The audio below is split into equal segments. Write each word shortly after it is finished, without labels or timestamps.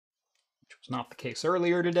It's not the case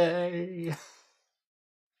earlier today.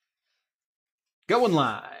 Going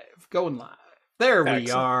live. Going live. There we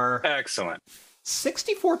are. Excellent.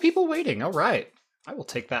 64 people waiting. All right. I will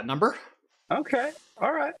take that number. Okay.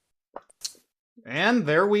 All right. And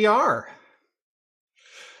there we are.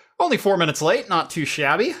 Only 4 minutes late, not too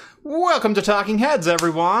shabby. Welcome to Talking Heads,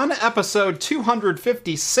 everyone. Episode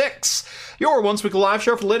 256. Your once-weekly live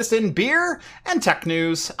show for the latest in beer and tech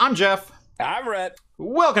news. I'm Jeff. I'm Rhett.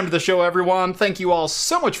 Welcome to the show, everyone. Thank you all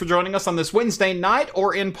so much for joining us on this Wednesday night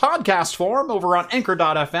or in podcast form over on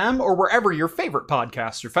Anchor.fm or wherever your favorite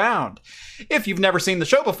podcasts are found. If you've never seen the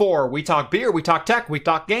show before, we talk beer, we talk tech, we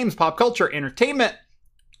talk games, pop culture, entertainment,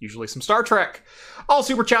 usually some Star Trek. All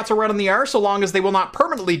super chats are right on the air so long as they will not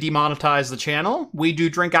permanently demonetize the channel. We do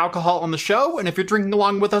drink alcohol on the show, and if you're drinking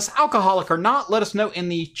along with us, alcoholic or not, let us know in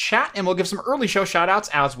the chat, and we'll give some early show shoutouts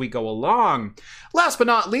as we go along. Last but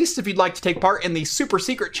not least, if you'd like to take part in the super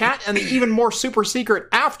secret chat and the even more super secret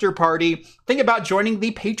after party, think about joining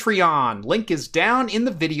the Patreon. Link is down in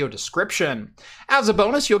the video description. As a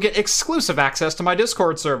bonus, you'll get exclusive access to my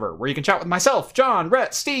Discord server, where you can chat with myself, John,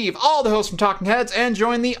 Rhett, Steve, all the hosts from Talking Heads, and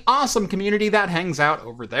join the awesome community that hangs out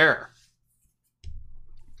over there.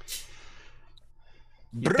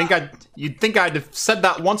 You'd think I'd have said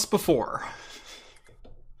that once before.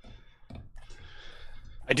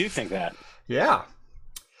 I do think that. Yeah.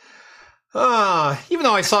 Even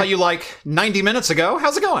though I saw you like 90 minutes ago,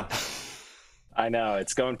 how's it going? I know,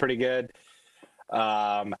 it's going pretty good.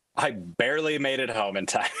 I barely made it home in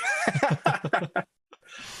time.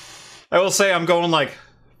 I will say I'm going like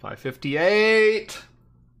 5:58,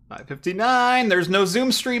 5:59. There's no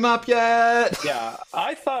Zoom stream up yet. Yeah,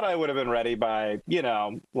 I thought I would have been ready by,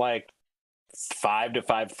 like 5 to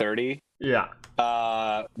 5:30. Yeah.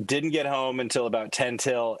 Didn't get home until about 10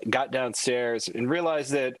 till, got downstairs and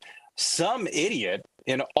realized that some idiot,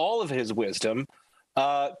 in all of his wisdom,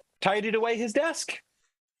 tidied away his desk.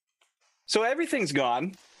 So everything's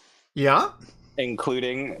gone. Yeah.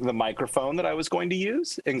 Including the microphone that I was going to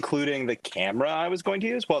use, including the camera I was going to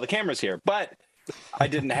use. Well, the camera's here, but I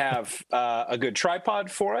didn't have a good tripod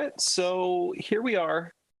for it. So here we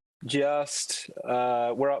are. Just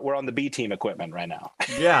we're on the B team equipment right now.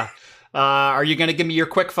 Yeah. Are you going to give me your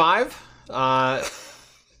quick five?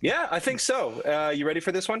 Yeah, I think so. You ready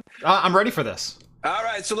for this one? I'm ready for this. All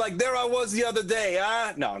right. So like there I was the other day.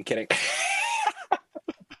 No, I'm kidding.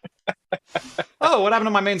 Oh, what happened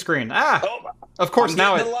to my main screen? Of course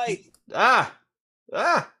now it. The light.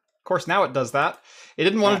 Of course now it does that. It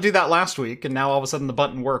didn't want to do that last week, and now all of a sudden the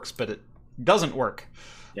button works, but it doesn't work.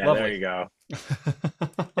 Yeah, Lovely. There you go.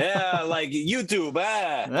 Yeah, like YouTube.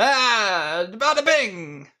 Bada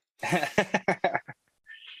bing.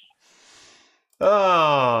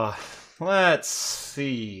 Oh, let's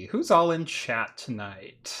see. Who's all in chat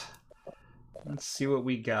tonight? Let's see what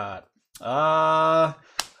we got.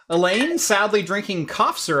 Elaine, sadly drinking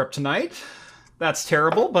cough syrup tonight. That's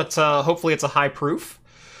terrible, but hopefully it's a high proof.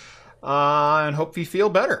 And hope you feel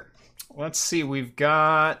better. Let's see, we've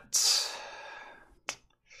got...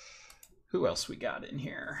 Who else we got in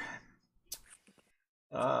here?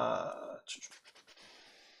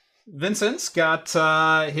 Vincent's got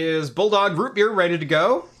his Bulldog root beer ready to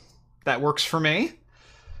go. That works for me.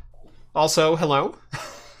 Also, hello.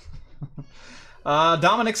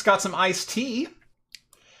 Dominic's got some iced tea.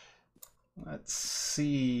 Let's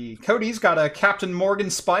see. Cody's got a Captain Morgan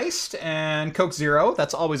spiced and Coke Zero.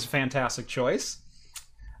 That's always a fantastic choice.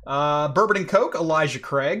 Bourbon and Coke, Elijah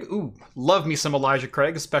Craig. Ooh, love me some Elijah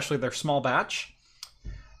Craig, especially their small batch.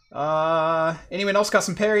 Anyone else got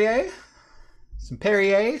some Perrier? Some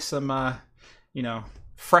Perrier, some,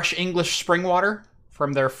 fresh English spring water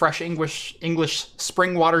from their fresh English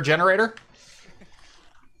spring water generator.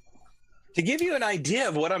 To give you an idea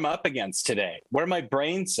of what I'm up against today, where my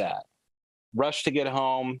brain's at. Rush to get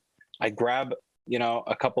home. I grab,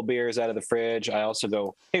 a couple beers out of the fridge. I also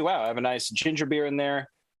go, hey, wow, I have a nice ginger beer in there.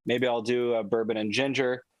 Maybe I'll do a bourbon and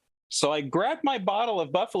ginger. So I grabbed my bottle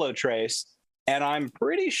of Buffalo Trace, and I'm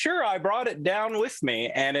pretty sure I brought it down with me,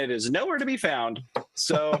 and it is nowhere to be found.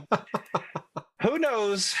 So who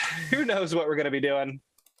knows? Who knows what we're going to be doing?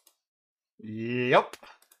 Yep.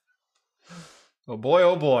 Oh, boy,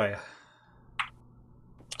 oh, boy.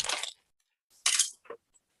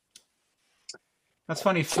 That's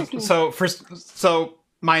funny. So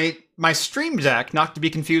my Stream Deck, not to be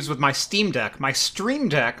confused with my Steam Deck, my Stream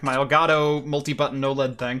Deck, my Elgato multi-button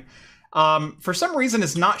OLED thing, for some reason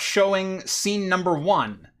is not showing scene number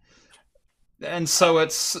 1. And so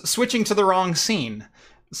it's switching to the wrong scene.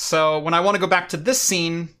 So when I want to go back to this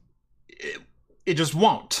scene, it just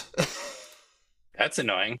won't. That's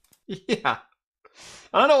annoying. Yeah.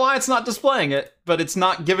 I don't know why it's not displaying it, but it's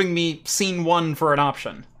not giving me scene 1 for an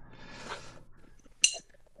option.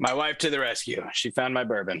 My wife to the rescue. She found my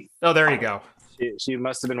bourbon. Oh, there you go. She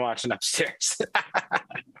must have been watching upstairs.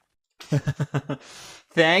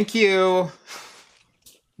 Thank you.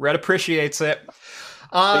 Red appreciates it.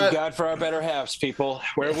 Thank God for our better halves, people.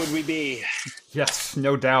 Where would we be? Yes,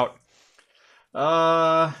 no doubt.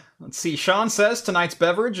 Let's see. Sean says tonight's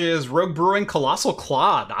beverage is Rogue Brewing Colossal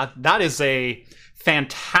Clod. That is a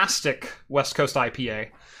fantastic West Coast IPA.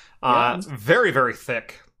 Very, very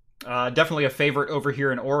thick. Definitely a favorite over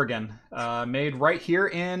here in Oregon. Made right here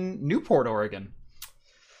in Newport, Oregon.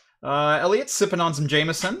 Elliot's sipping on some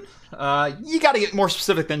Jameson. You got to get more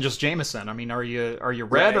specific than just Jameson. I mean, are you red?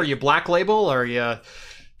 Right. Are you Black Label? Are you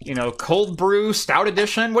cold brew, stout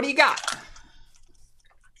edition? What do you got?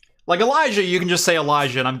 Like Elijah, you can just say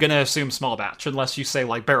Elijah, and I'm gonna assume small batch, unless you say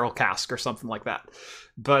like barrel cask or something like that.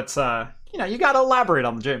 But you got to elaborate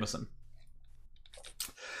on the Jameson.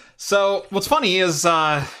 So what's funny is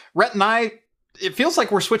Rhett and I, it feels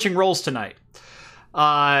like we're switching roles tonight.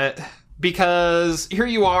 Because here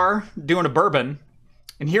you are doing a bourbon,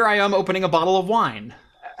 and here I am opening a bottle of wine.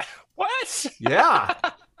 What? Yeah.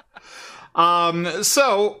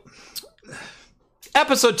 So,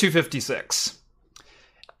 episode 256.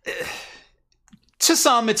 To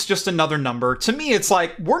some, it's just another number. To me, it's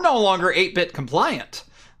like, we're no longer 8-bit compliant.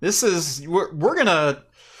 This is, we're gonna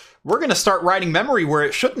start writing memory where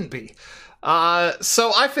it shouldn't be.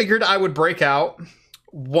 So I figured I would break out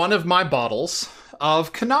one of my bottles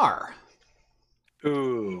of Kanar.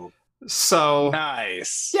 Ooh. So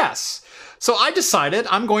nice. Yes. So I decided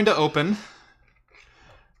I'm going to open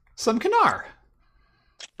some Kanar.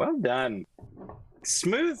 Well done.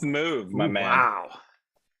 Smooth move, my man. Wow.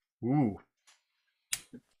 Ooh.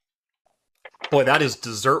 Boy, that is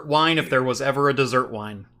dessert wine if there was ever a dessert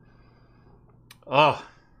wine. Oh,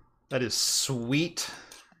 that is sweet.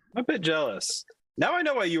 I'm a bit jealous. Now I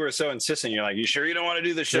know why you were so insistent. You're like, you sure you don't want to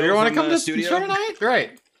do the show? Sure you want to come to the studio show tonight?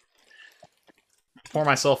 Right. Pour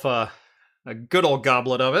myself a good old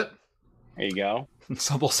goblet of it. There you go. It's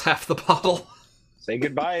almost half the bottle. Say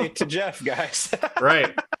goodbye to Jeff, guys.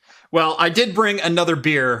 Right. Well, I did bring another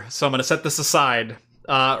beer, so I'm going to set this aside.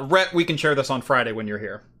 Rhett, we can share this on Friday when you're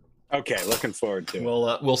here. Okay, looking forward to it.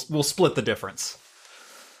 We'll split the difference.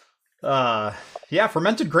 Yeah,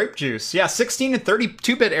 fermented grape juice. Yeah, 16 and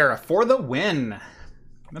 32-bit era for the win.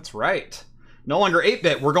 That's right. No longer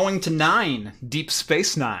 8-bit. We're going to 9. Deep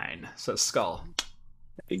Space Nine, says Skull.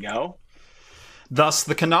 There you go. Thus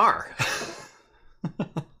the Kanar.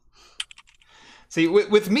 See,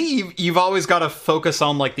 with me, you've always got to focus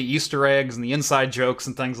on like the Easter eggs and the inside jokes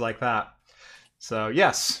and things like that. So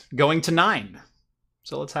yes, going to 9.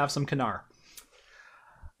 So let's have some Kanar.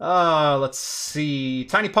 Let's see.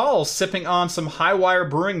 Tiny Paul sipping on some Highwire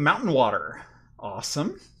Brewing Mountain Water.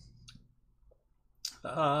 Awesome.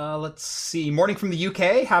 Let's see. Morning from the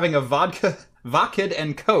UK, having a Vodkid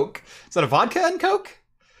and Coke. Is that a vodka and Coke?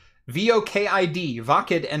 VOKID,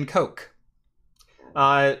 Vodkid and Coke.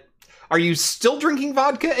 Are you still drinking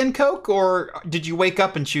vodka and Coke, or did you wake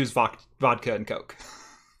up and choose vodka and Coke?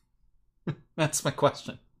 That's my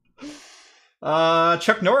question.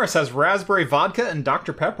 Chuck Norris has raspberry vodka and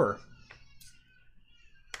Dr. Pepper.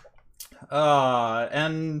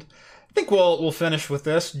 And I think we'll finish with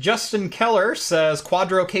this. Justin Keller says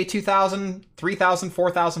Quadro K2000, 3000,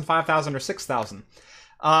 4000, 5000, or 6000.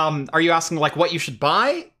 Are you asking like what you should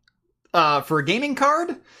buy for a gaming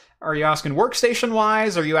card? Are you asking workstation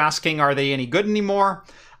wise? Are you asking are they any good anymore?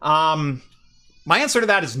 My answer to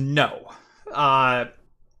that is no.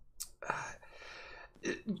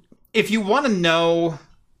 If you want to know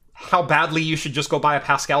how badly you should just go buy a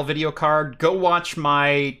Pascal video card, go watch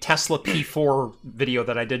my Tesla P4 video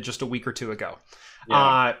that I did just a week or two ago.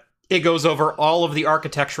 Yeah. It goes over all of the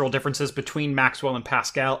architectural differences between Maxwell and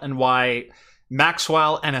Pascal and why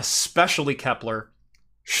Maxwell and especially Kepler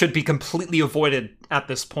should be completely avoided at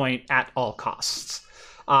this point at all costs.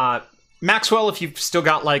 Maxwell, if you've still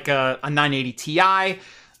got like a 980 Ti,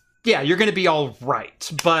 yeah, you're going to be all right.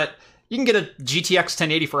 But you can get a GTX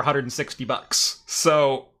 1080 for $160.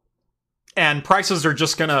 So, and prices are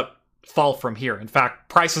just going to fall from here. In fact,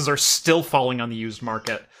 prices are still falling on the used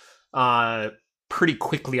market pretty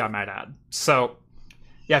quickly, I might add. So,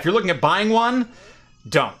 yeah, if you're looking at buying one,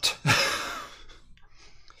 don't.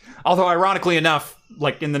 Although, ironically enough,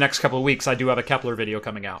 like in the next couple of weeks, I do have a Kepler video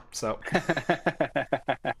coming out. So,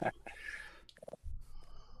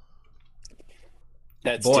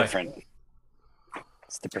 that's different.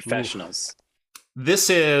 It's the professionals. Ooh. This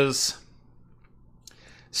is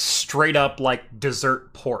straight up like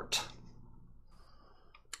dessert port.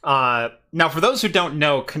 Now, for those who don't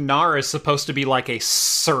know, Kanar is supposed to be like a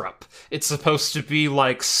syrup. It's supposed to be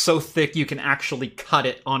like so thick you can actually cut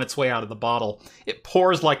it on its way out of the bottle. It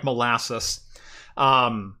pours like molasses.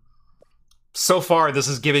 So far, this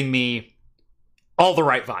is giving me all the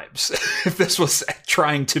right vibes. If this was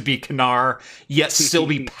trying to be Kanar, yet still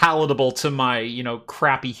be palatable to my,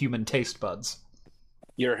 crappy human taste buds.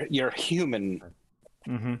 Your human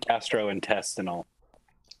gastrointestinal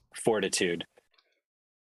fortitude.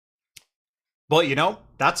 Well,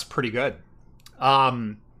 that's pretty good.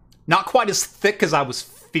 Not quite as thick as I was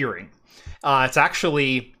fearing. It's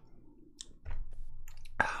actually...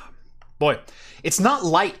 Boy, it's not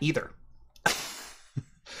light either.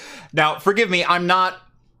 Now, forgive me, I'm not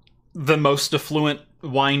the most affluent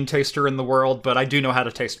wine taster in the world, but I do know how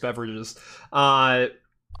to taste beverages. And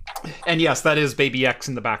yes, that is Baby X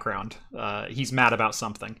in the background. He's mad about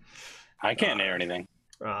something. I can't hear anything.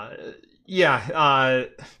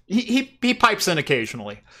 He pipes in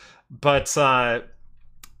occasionally. But, right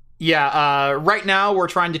now we're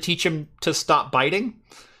trying to teach him to stop biting.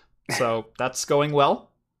 So that's going well.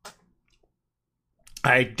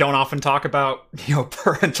 I don't often talk about,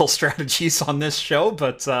 parental strategies on this show,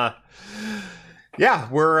 but,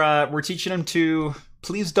 we're teaching him to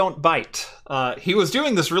please don't bite. He was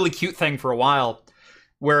doing this really cute thing for a while,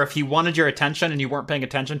 where if he wanted your attention and you weren't paying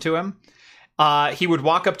attention to him, he would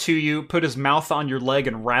walk up to you, put his mouth on your leg,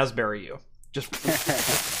 and raspberry you. Just...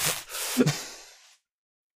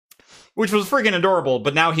 Which was freaking adorable,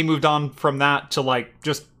 but now he moved on from that to,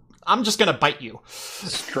 I'm just gonna bite you.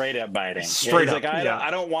 Straight up biting. Straight up.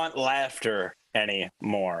 I don't want laughter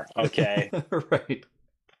anymore, okay? Right.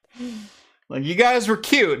 Like, you guys were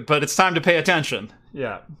cute, but it's time to pay attention.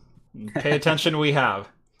 Yeah. Pay attention we have.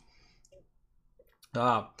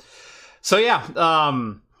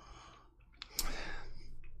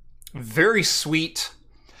 Very sweet.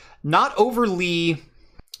 Not overly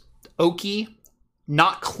oaky.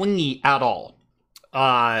 Not clingy at all.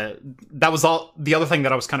 That was all. The other thing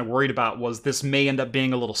that I was kind of worried about was this may end up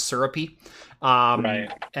being a little syrupy, right,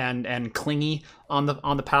 and clingy on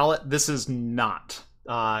the palate. This is not.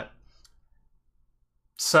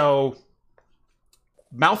 So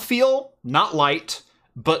mouthfeel, not light,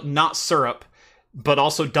 but not syrup, but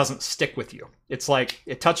also doesn't stick with you. It's like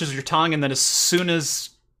it touches your tongue, and then as soon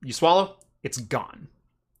as you swallow, it's gone.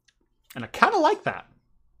 And I kind of like that.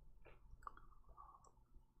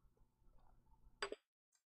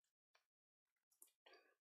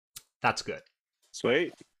 That's good.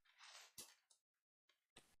 Sweet.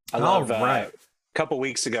 I love, right. A couple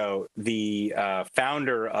weeks ago, the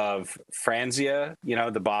founder of Franzia,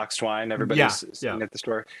 the boxed wine everybody's seeing at the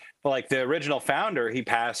store. Well, the original founder, he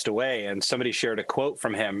passed away, and somebody shared a quote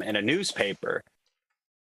from him in a newspaper.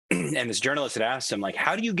 And this journalist had asked him,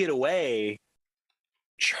 how do you get away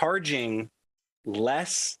charging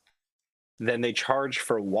less than they charge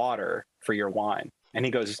for water for your wine? And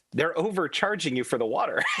he goes, they're overcharging you for the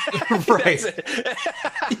water. Right.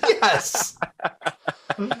 Yes.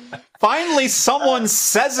 Finally, someone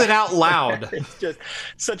says it out loud. It's just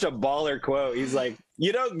such a baller quote. He's like,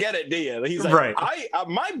 you don't get it, do you? He's like, right.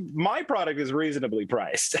 My product is reasonably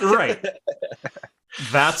priced. Right.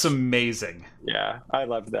 That's amazing. Yeah, I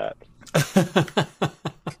love that.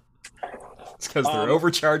 It's because they're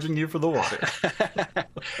overcharging you for the water.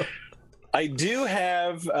 I do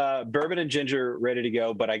have bourbon and ginger ready to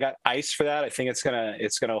go, but I got ice for that. I think it's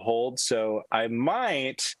gonna hold. So I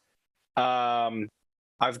might.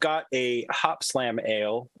 I've got a Hop Slam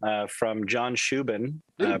ale from John Shubin,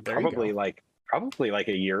 probably like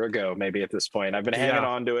a year ago, maybe at this point. I've been hanging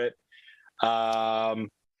on to it.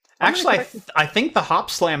 Actually, I think the Hop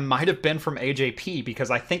Slam might have been from AJP,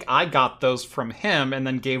 because I think I got those from him and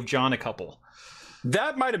then gave John a couple.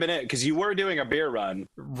 That might have been it, because you were doing a beer run,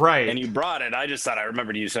 right? And you brought it. I just thought I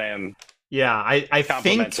remembered you saying, I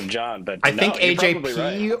compliments of John, but I think AJP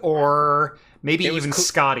right. Or maybe even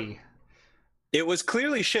Scotty. It was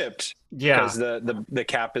clearly shipped, because the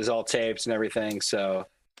cap is all taped and everything. So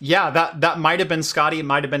that might have been Scotty. It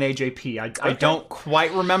might have been AJP. I don't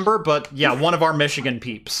quite remember, but one of our Michigan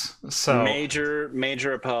peeps. So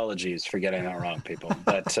major apologies for getting that wrong, people.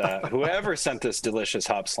 But whoever sent this delicious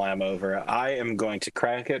Hop Slam over, I am going to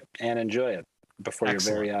crack it and enjoy it before your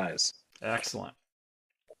very eyes. Excellent.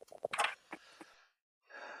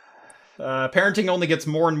 Parenting only gets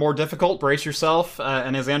more and more difficult. Brace yourself.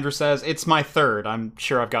 And as Andrew says, it's my third. I'm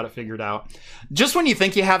sure I've got it figured out. Just when you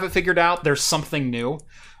think you have it figured out, there's something new.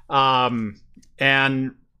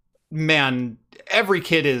 And man, every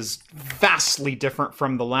kid is vastly different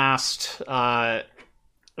from the last.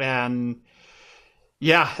 Parenting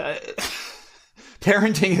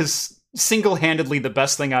is single-handedly the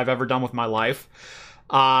best thing I've ever done with my life.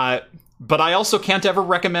 But I also can't ever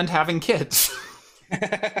recommend having kids.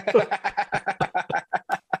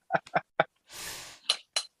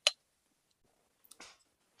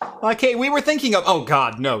 Okay, we were thinking of... Oh,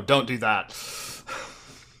 God, no, don't do that.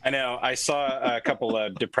 I know. I saw a couple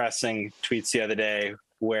of depressing tweets the other day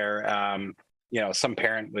where, some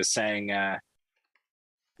parent was saying,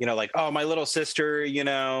 like, oh, my little sister,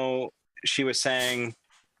 she was saying,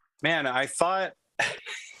 man, I thought...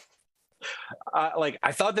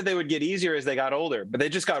 I thought that they would get easier as they got older, but they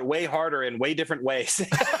just got way harder in way different ways.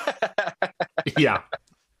 Yeah.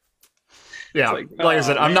 Yeah. Like I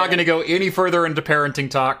said, I'm not going to go any further into parenting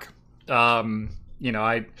talk. I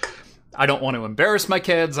don't want to embarrass my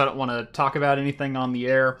kids. I don't want to talk about anything on the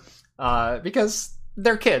air because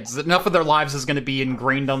they're kids. Enough of their lives is going to be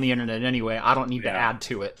ingrained on the internet anyway. I don't need to add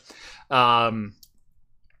to it.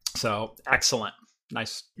 So excellent.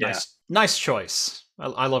 Nice choice.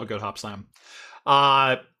 I love a good hop slam.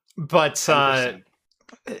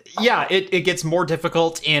 It gets more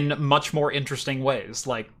difficult in much more interesting ways.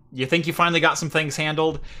 Like, you think you finally got some things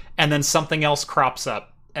handled, and then something else crops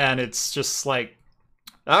up, and it's just like,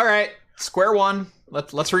 all right, square one.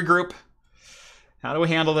 Let's regroup. How do we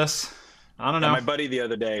handle this? I don't know. And my buddy the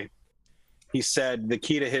other day, he said the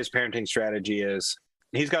key to his parenting strategy is,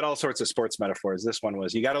 he's got all sorts of sports metaphors. This one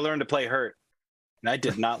was, you got to learn to play hurt. And I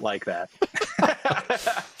did not like that.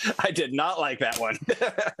 I did not like that one.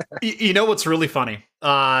 You know what's really funny?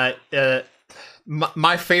 My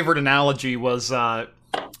favorite analogy was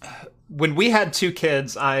when we had two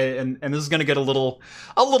kids. And this is going to get a little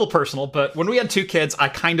personal, but when we had two kids, I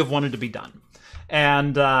kind of wanted to be done,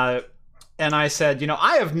 and I said,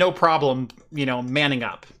 I have no problem, manning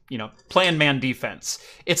up, playing man defense.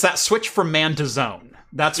 It's that switch from man to zone.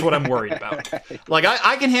 That's what I'm worried about. Like,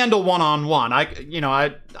 I can handle one-on-one.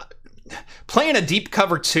 I playing a deep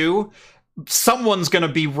cover 2, someone's going to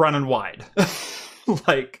be running wide.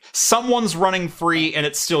 Like, someone's running free, and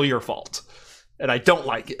it's still your fault. And I don't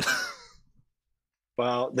like it.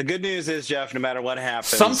 Well, the good news is, Jeff, no matter what happens...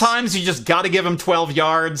 Sometimes you just got to give them 12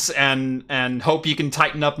 yards and hope you can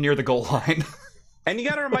tighten up near the goal line. And you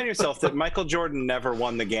got to remind yourself that Michael Jordan never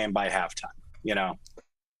won the game by halftime,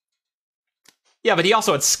 Yeah, but he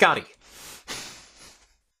also had Scotty.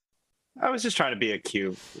 I was just trying to be a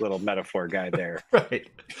cute little metaphor guy there. Right.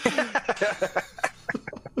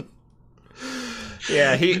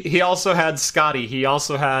 Yeah, he also had Scotty. He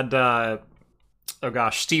also had,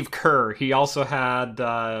 Steve Kerr. He also had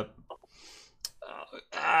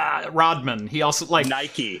Rodman. He also,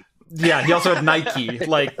 Nike. Yeah, he also had Nike.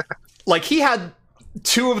 Like he had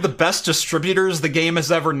two of the best distributors the game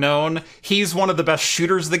has ever known. He's one of the best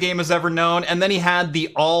shooters the game has ever known. And then he had the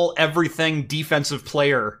all-everything defensive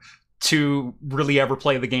player to really ever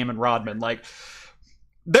play the game in Rodman. Like,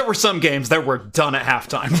 there were some games that were done at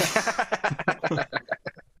halftime.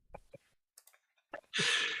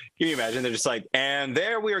 Can you imagine? They're just like, and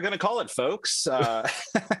there we are going to call it, folks.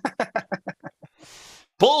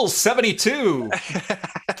 Bulls 72.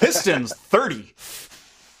 Pistons 30.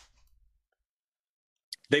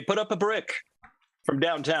 They put up a brick from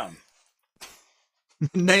downtown.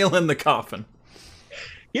 Nail in the coffin.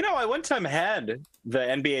 I one time had the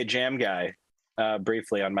NBA Jam guy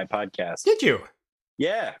briefly on my podcast. Did you?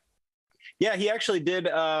 Yeah. Yeah, he actually did.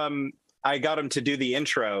 I got him to do the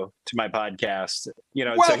intro to my podcast.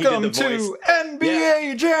 Welcome so he did the voice. To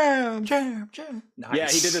NBA Jam. Nice. Yeah,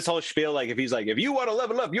 he did this whole spiel. Like, if you want to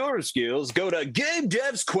level up your skills, go to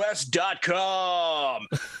GameDevsQuest.com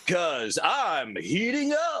because I'm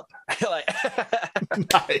heating up.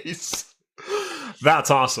 Nice.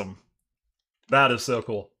 That's awesome. That is so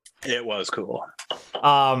cool. It was cool.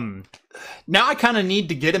 Now I kind of need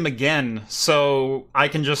to get him again so I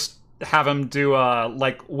can just have him do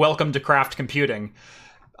welcome to craft computing.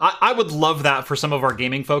 I would love that for some of our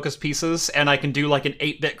gaming focused pieces, and I can do like an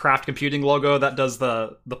 8-bit craft computing logo that does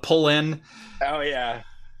the pull in. Oh yeah.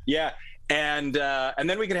 And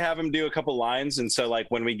then we could have him do a couple lines, and so like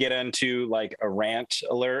when we get into like a rant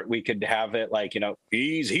alert, we could have it like,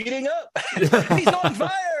 he's heating up. He's on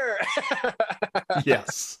fire.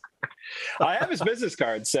 Yes. I have his business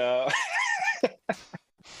card, so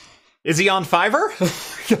is he on Fiverr?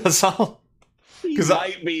 He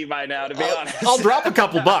might be by now, to be honest. I'll drop a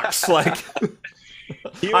couple bucks. Like,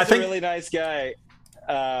 he was a really nice guy.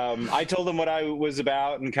 I told him what I was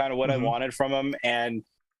about and kind of what I wanted from him, and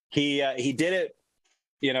he did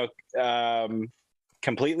it,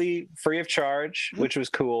 completely free of charge, which was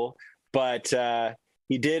cool. But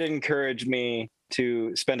he did encourage me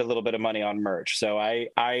to spend a little bit of money on merch. So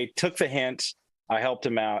I took the hint. I helped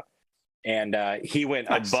him out. and he went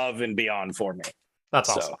Nice. above and beyond for me.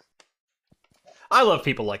 That's So, awesome. I love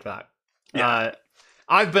people like that. Yeah.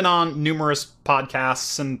 I've been on numerous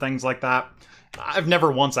podcasts and things like that. I've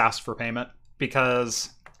never once asked for payment because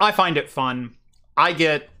I find it fun. I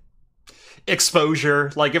get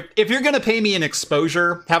exposure. Like, if you're going to pay me an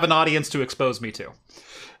exposure, have an audience to expose me to.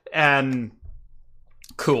 And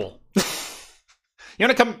cool. You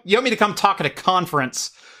want me to come talk at a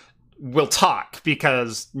conference, we'll talk,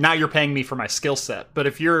 because now you're paying me for my skill set. But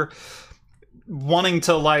if you're wanting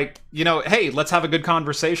to, like, hey, let's have a good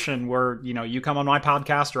conversation where, you come on my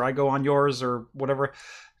podcast or I go on yours or whatever,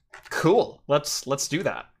 cool. Let's do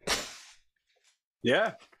that.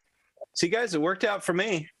 yeah. See, guys, it worked out for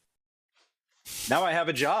me. Now I have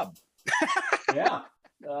a job. Yeah.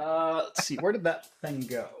 Let's see. Where did that thing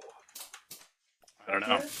go? I don't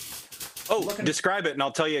know. Oh, describe it and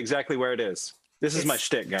I'll tell you exactly where it is. This is my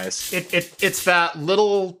shtick, guys. It's that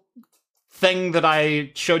little thing that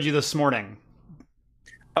I showed you this morning.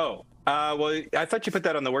 Oh, well, I thought you put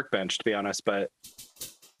that on the workbench, to be honest, but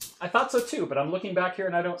I thought so too, but I'm looking back here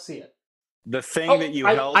and I don't see it. the thing that you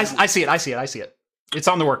held. I see it. It's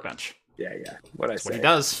on the workbench. Yeah. What I say. What he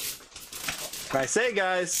does. What I say,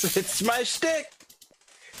 guys. It's my shtick.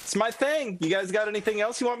 It's my thing. You guys got anything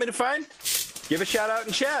else you want me to find? Give a shout out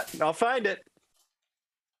in chat. I'll find it.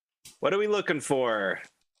 What are we looking for?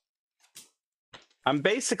 I'm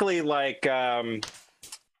basically like,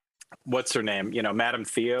 what's her name? Madame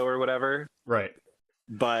Theo or whatever. Right.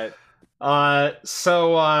 But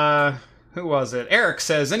So who was it? Eric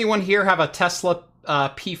says, anyone here have a Tesla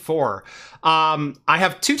P4? I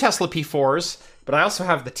have 2 Tesla P4s, but I also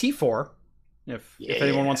have the T4. If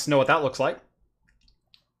anyone wants to know what that looks like.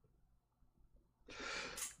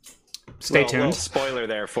 Stay tuned. Little spoiler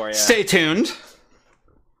there for you. Stay tuned.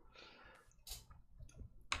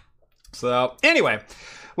 So, anyway,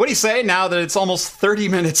 what do you say now that it's almost 30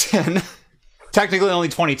 minutes in? Technically only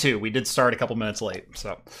 22. We did start a couple minutes late.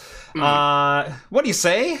 So, what do you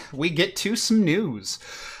say we get to some news?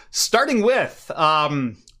 Starting with,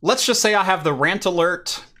 let's just say I have the rant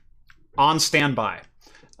alert on standby.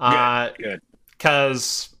 Good.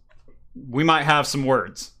 Because we might have some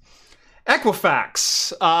words.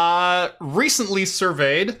 Equifax recently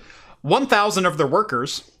surveyed 1,000 of their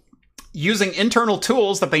workers using internal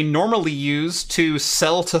tools that they normally use to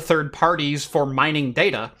sell to third parties for mining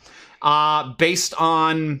data based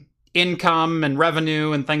on income and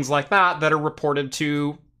revenue and things like that are reported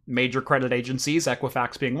to major credit agencies,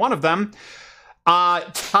 Equifax being one of them,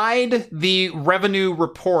 tied the revenue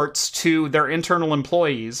reports to their internal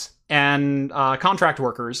employees and contract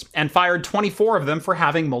workers, and fired 24 of them for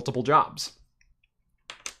having multiple jobs.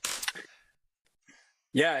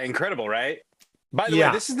 Yeah, incredible, right? By the way,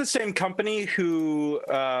 this is the same company who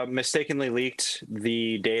mistakenly leaked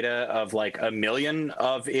the data of like 1 million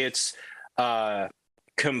of its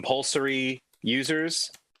compulsory users.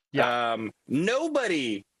 Yeah.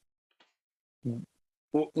 Nobody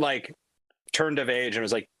like turned of age and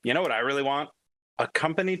was like, you know what I really want? A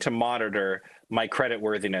company to monitor my credit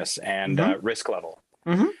worthiness and risk level.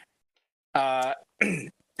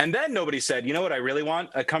 And then nobody said, you know what I really want?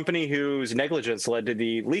 A company whose negligence led to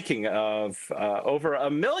the leaking of over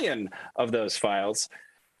 1 million of those files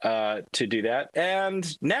to do that.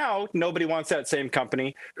 And now nobody wants that same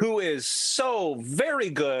company who is so very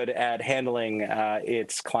good at handling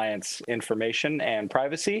its clients' information and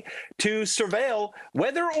privacy to surveil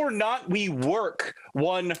whether or not we work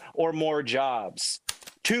 1 or more jobs,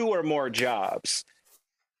 2 or more jobs.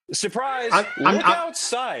 Surprise, look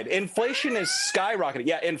outside. Inflation is skyrocketing.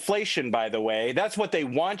 Yeah, inflation, by the way. That's what they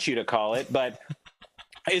want you to call it, but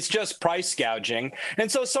it's just price gouging.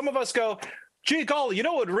 And so some of us go, gee, golly, you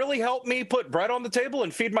know what would really help me put bread on the table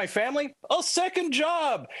and feed my family? A second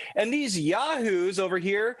job. And these yahoos over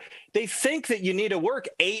here, they think that you need to work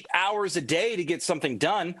 8 hours a day to get something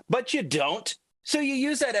done, but you don't. So you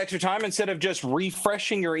use that extra time instead of just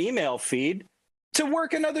refreshing your email feed to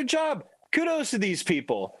work another job. Kudos to these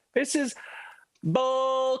people. This is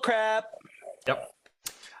bull crap. Yep.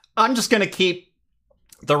 I'm just going to keep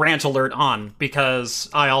the rant alert on because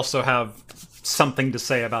I also have something to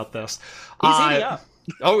say about this. He's heating up.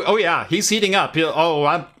 Oh yeah, he's heating up. Oh,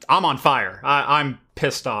 I'm on fire. I'm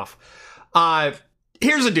pissed off.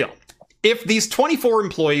 Here's the deal. If these 24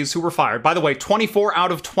 employees who were fired, by the way, 24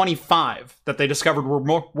 out of 25 that they discovered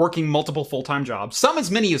were working multiple full-time jobs, some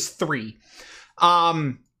as many as 3,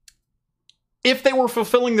 if they were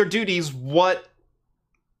fulfilling their duties, what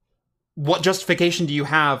justification do you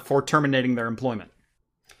have for terminating their employment?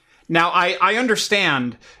 Now, I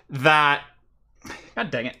understand that...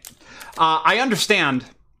 God dang it. I understand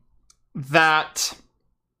that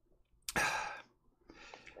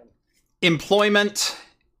employment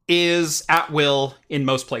is at will in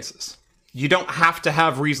most places. You don't have to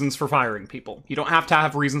have reasons for firing people. You don't have to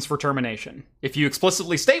have reasons for termination. If you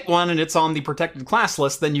explicitly state one and it's on the protected class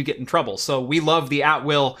list, then you get in trouble. So we love the at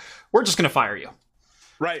will. We're just going to fire you.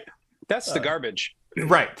 Right. That's the garbage.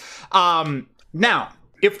 Right. Now,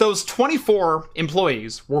 if those 24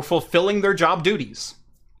 employees were fulfilling their job duties,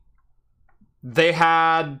 they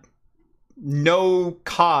had no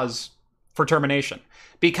cause for termination.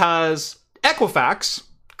 Because Equifax,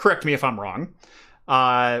 correct me if I'm wrong,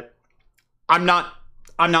 I'm not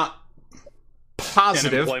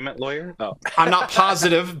positive. An employment lawyer? Oh. I'm not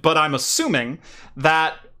positive, but I'm assuming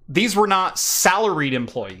that these were not salaried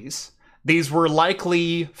employees. These were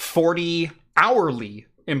likely 40 hourly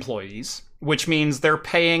employees, which means they're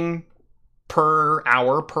paying per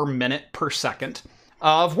hour, per minute, per second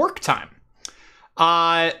of work time.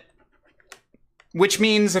 Which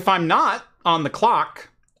means if I'm not on the clock,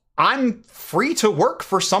 I'm free to work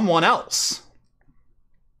for someone else.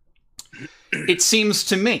 It seems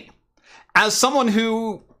to me, as someone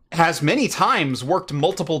who has many times worked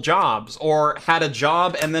multiple jobs or had a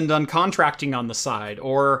job and then done contracting on the side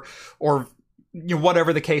or you know,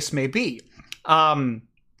 whatever the case may be.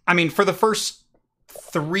 I mean, for the first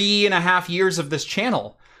 3.5 years of this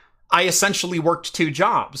channel, I essentially worked 2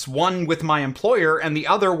 jobs, one with my employer and the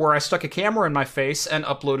other where I stuck a camera in my face and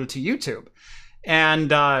uploaded to YouTube. And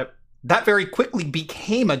that very quickly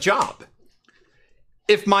became a job.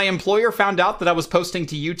 If my employer found out that I was posting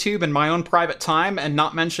to YouTube in my own private time and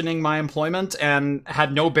not mentioning my employment and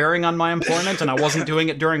had no bearing on my employment and I wasn't doing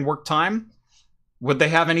it during work time, would they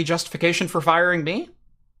have any justification for firing me?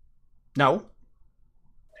 No.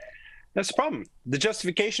 That's the problem. The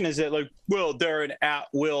justification is that, like, well, they're an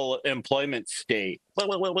at-will employment state.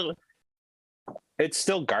 It's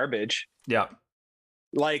still garbage. Yeah.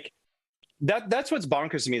 Like, that's what's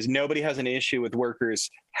bonkers to me is nobody has an issue with workers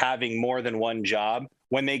having more than one job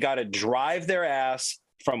when they got to drive their ass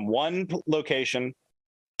from one location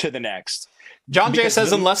to the next. John Jay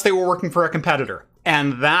says unless they were working for a competitor,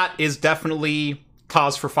 and that is definitely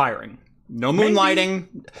cause for firing. No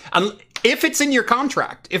moonlighting. If it's in your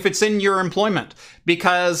contract, if it's in your employment,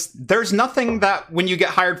 because there's nothing that when you get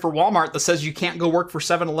hired for Walmart that says you can't go work for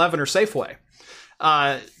 7-Eleven or Safeway.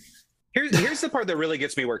 Here's the part that really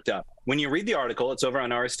gets me worked up. When you read the article, it's over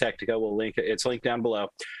on Ars Technica. We'll link it. It's linked down below.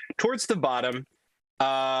 Towards the bottom,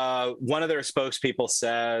 one of their spokespeople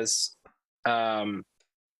says, by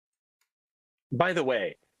the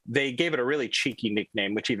way, they gave it a really cheeky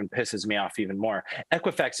nickname, which even pisses me off even more.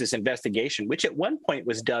 Equifax's investigation, which at one point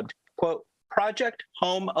was dubbed, quote, Project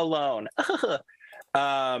Home Alone.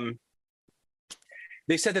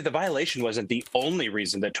 They said that the violation wasn't the only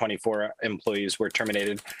reason that 24 employees were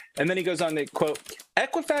terminated. And then he goes on to quote,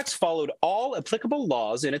 Equifax followed all applicable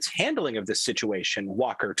laws in its handling of this situation,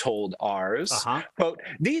 Walker told Ars. Quote,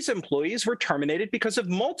 these employees were terminated because of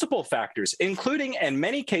multiple factors, including, in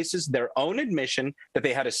many cases, their own admission that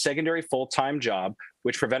they had a secondary full-time job,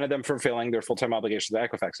 which prevented them from fulfilling their full-time obligations to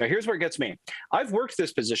Equifax. Now, here's where it gets me. I've worked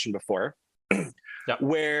this position before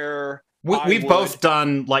where... We've both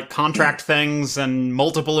done like contract things and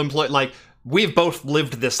multiple employees. Like we've both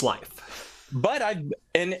lived this life. But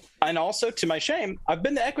and also to my shame, I've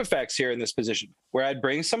been the Equifax here in this position where I'd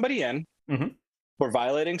bring somebody in for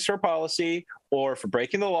violating store policy or for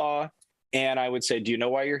breaking the law. And I would say, do you know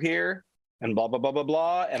why you're here? And blah, blah, blah, blah,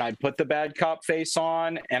 blah. And I'd put the bad cop face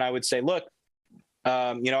on and I would say, look,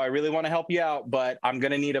 I really want to help you out, but I'm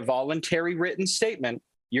going to need a voluntary written statement.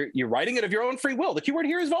 You're writing it of your own free will. The keyword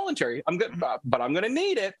here is voluntary. But I'm going to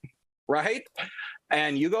need it, right?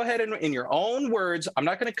 And you go ahead and in your own words, I'm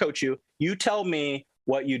not going to coach you. You tell me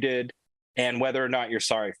what you did and whether or not you're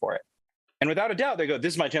sorry for it. And without a doubt, they go,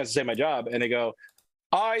 this is my chance to save my job. And they go,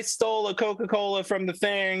 I stole a Coca-Cola from the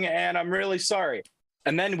thing and I'm really sorry.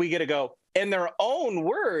 And then we get to go, in their own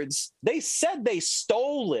words, they said they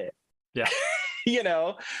stole it. Yeah.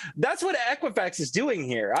 That's what Equifax is doing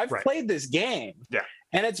here. I've played this game. Yeah.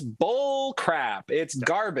 And it's bull crap. It's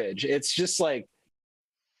garbage. It's just like,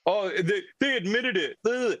 oh, they admitted it.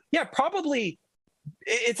 Ugh. Yeah, probably.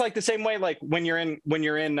 It's like the same way, like when you're in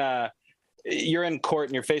court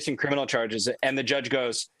and you're facing criminal charges, and the judge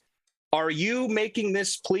goes, "Are you making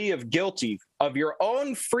this plea of guilty of your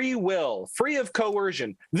own free will, free of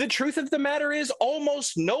coercion?" The truth of the matter is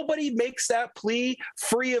almost nobody makes that plea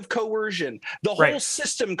free of coercion. The whole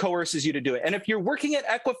system coerces you to do it. And if you're working at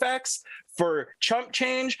Equifax for chump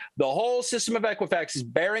change, the whole system of Equifax is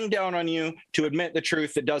bearing down on you to admit the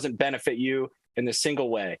truth that doesn't benefit you in a single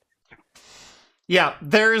way. Yeah,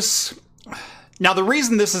 now the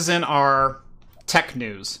reason this is in our tech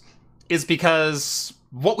news is because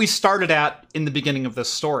what we started at in the beginning of this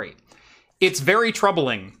story. It's very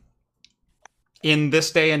troubling in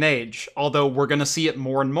this day and age, although we're going to see it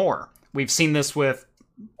more and more. We've seen this with...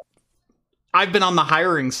 I've been on the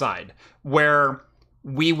hiring side, where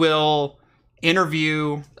we will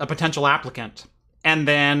interview a potential applicant and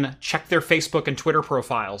then check their Facebook and Twitter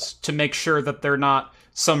profiles to make sure that they're not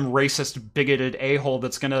some racist, bigoted a-hole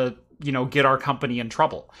that's going to, get our company in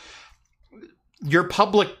trouble. Your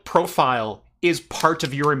public profile is part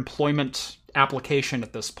of your employment application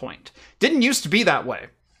at this point. Didn't used to be that way.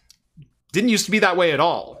 Didn't used to be that way at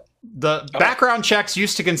all. The background checks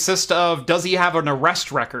used to consist of, does he have an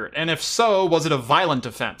arrest record? And if so, was it a violent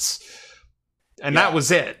offense? And that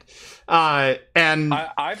was it. And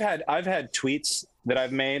I've had tweets that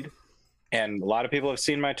I've made, and a lot of people have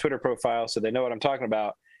seen my Twitter profile, so they know what I'm talking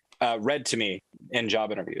about, read to me in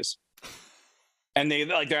job interviews. And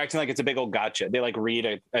they're acting like it's a big old gotcha. They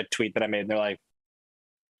read a tweet that I made, and they're like,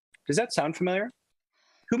 does that sound familiar?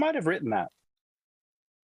 Who might have written that?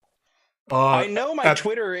 I know my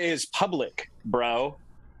Twitter is public, bro.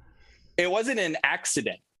 It wasn't an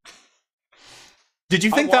accident. Did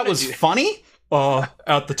you think that was funny?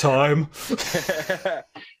 At the time.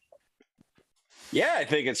 Yeah, I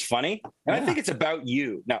think it's funny. And I think it's about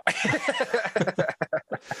you. No.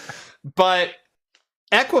 But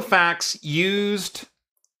Equifax used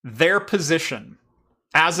their position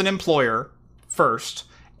as an employer first,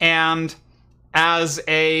 and as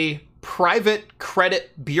a private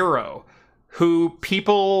credit bureau who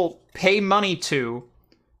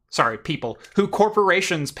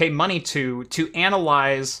corporations pay money to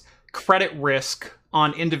analyze credit risk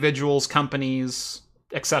on individuals, companies,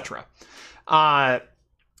 etc.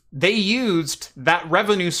 They used that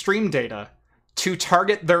revenue stream data to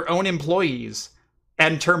target their own employees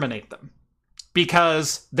and terminate them,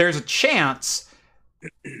 because there's a chance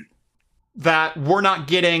that we're not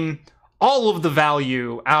getting all of the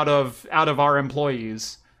value out of our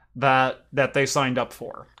employees that they signed up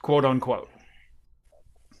for, quote unquote.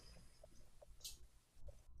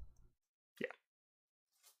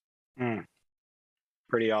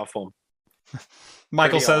 Pretty awful.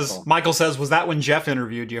 Michael says, was that when Jeff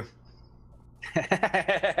interviewed you?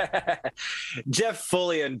 Jeff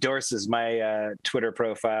fully endorses my Twitter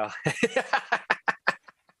profile.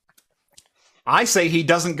 I say he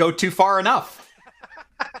doesn't go too far enough.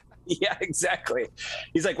 Yeah, exactly.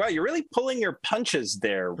 He's like, wow, you're really pulling your punches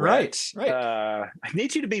there, right? I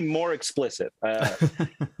need you to be more explicit.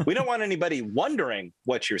 We don't want anybody wondering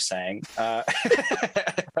what you're saying.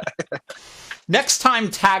 Next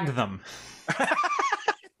time, tag them.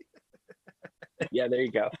 Yeah, there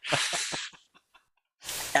you go.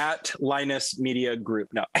 At Linus Media Group.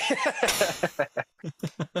 No.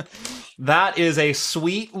 That is a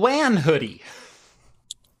sweet WAN hoodie.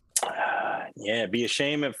 Yeah, be a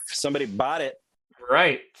shame if somebody bought it.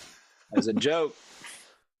 Right. As a joke.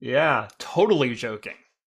 Yeah, totally joking.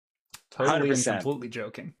 Totally 100%. and completely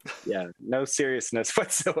joking. Yeah, no seriousness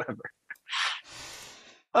whatsoever.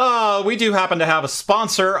 We do happen to have a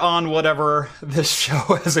sponsor on whatever this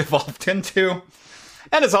show has evolved into.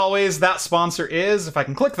 And as always, that sponsor is, if I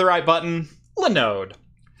can click the right button, Linode.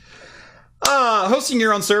 Hosting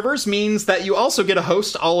your own servers means that you also get to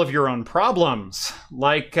host all of your own problems.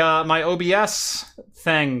 Like my OBS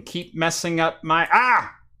thing. Keep messing up my...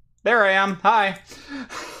 There I am. Hi.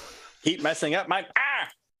 Keep messing up my...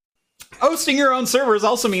 Hosting your own servers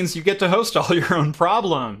also means you get to host all your own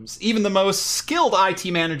problems. Even the most skilled IT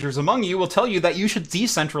managers among you will tell you that you should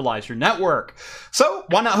decentralize your network. So,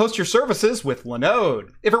 why not host your services with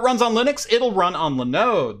Linode? If it runs on Linux, it'll run on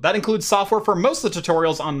Linode. That includes software for most of the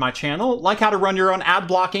tutorials on my channel, like how to run your own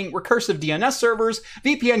ad-blocking, recursive DNS servers,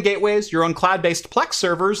 VPN gateways, your own cloud-based Plex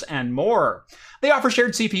servers, and more. They offer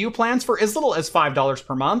shared CPU plans for as little as $5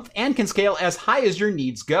 per month and can scale as high as your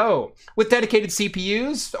needs go. With dedicated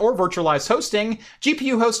CPUs or virtualized hosting,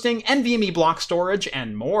 GPU hosting, NVMe block storage,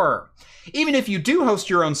 and more. Even if you do host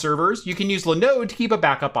your own servers, you can use Linode to keep a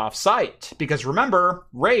backup off-site. Because remember,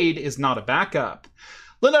 RAID is not a backup.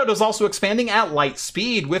 Linode is also expanding at light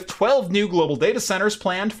speed, with 12 new global data centers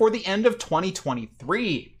planned for the end of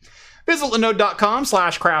 2023. Visit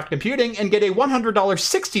linode.com/craftcomputing and get a $100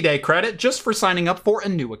 60-day credit just for signing up for a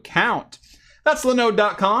new account. That's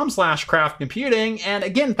linode.com/craftcomputing, and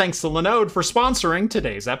again, thanks to Linode for sponsoring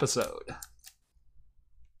today's episode.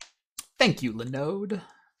 Thank you, Linode.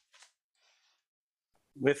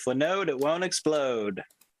 With Linode, it won't explode.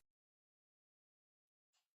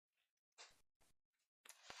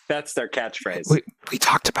 That's their catchphrase. We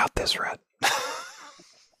talked about this, Red.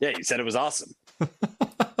 Yeah, you said it was awesome.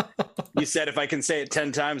 You said if I can say it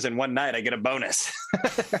 10 times in one night, I get a bonus.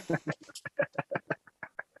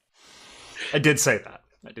 I did say that.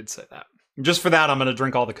 Just for that, I'm going to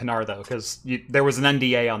drink all the Kanar, though, because there was an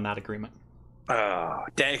NDA on that agreement. Oh,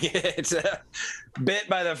 dang it. Bit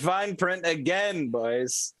by the fine print again,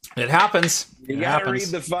 boys. It happens. You got to read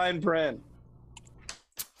the fine print.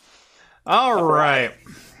 All right.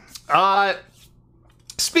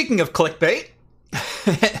 Speaking of clickbait,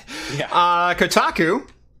 Kotaku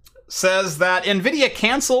says that NVIDIA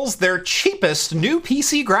cancels their cheapest new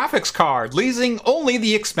PC graphics card, leaving only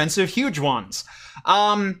the expensive huge ones.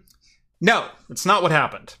 No, that's not what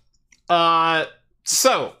happened.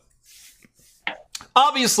 So,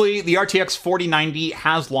 obviously, the RTX 4090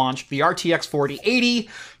 has launched. The RTX 4080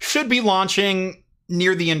 should be launching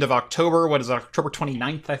near the end of October. What is it, October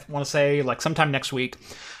 29th, I want to say? Like sometime next week.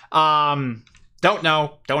 Don't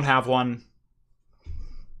know. Don't have one.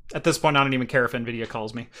 At this point, I don't even care if NVIDIA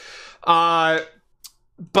calls me.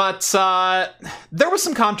 But there was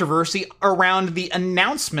some controversy around the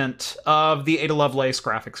announcement of the Ada Lovelace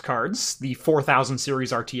graphics cards, the 4000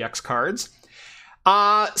 series RTX cards,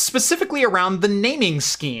 specifically around the naming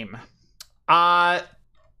scheme. Now,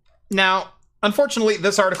 unfortunately,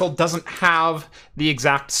 this article doesn't have the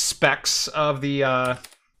exact specs of the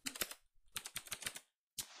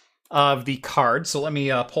card, so let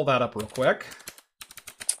me pull that up real quick.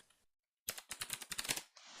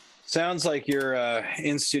 Sounds like your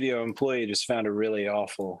in-studio employee just found a really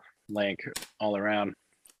awful link all around.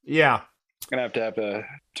 Yeah. Gonna have to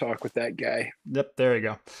talk with that guy. Yep, there you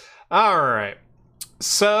go. All right.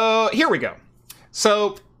 So here we go.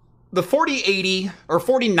 So the 4080 or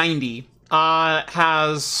 4090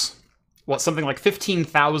 has something like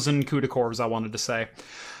 15,000 CUDA cores, I wanted to say.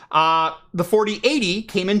 The 4080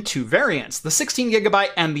 came in two variants, the 16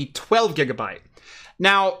 gigabyte and the 12 gigabyte.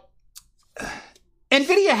 Now,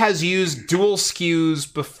 NVIDIA has used dual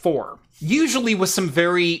SKUs before, usually with some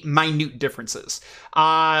very minute differences.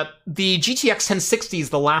 The GTX 1060 is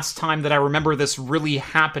the last time that I remember this really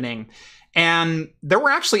happening, and there were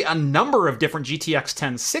actually a number of different GTX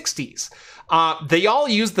 1060s. They all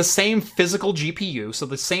use the same physical GPU, so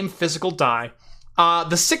the same physical die.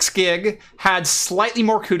 The 6 gig had slightly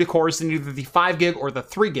more CUDA cores than either the 5 gig or the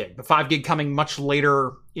 3 gig, the 5 gig coming much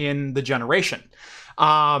later in the generation.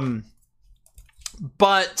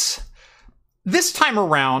 But this time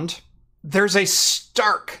around, there's a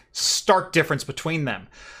stark difference between them.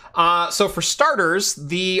 So for starters,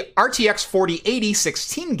 the RTX 4080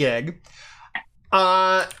 16 gig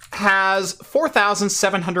has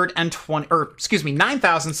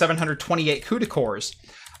 9,728 CUDA cores,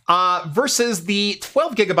 versus the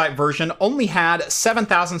 12 gigabyte version only had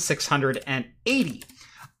 7,680,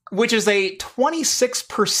 which is a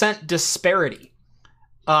 26% disparity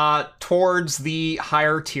towards the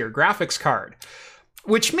higher tier graphics card,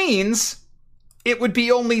 which means it would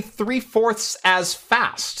be only 3/4 as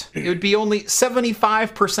fast. It would be only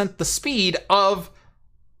 75% the speed of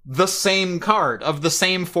the same card, of the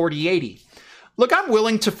same 4080. Look, I'm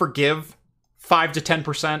willing to forgive 5 to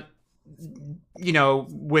 10%,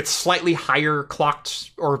 with slightly higher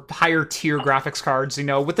clocked or higher tier graphics cards.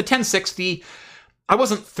 With the 1060, I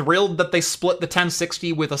wasn't thrilled that they split the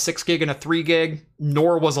 1060 with a 6 gig and a 3 gig,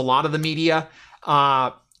 nor was a lot of the media.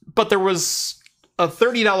 But there was a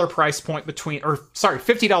 $30 price point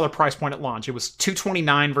 $50 price point at launch. It was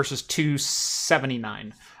 $229 versus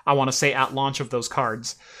 $279, I want to say, at launch of those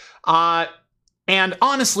cards. And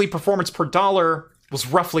honestly, performance per dollar was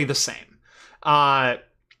roughly the same.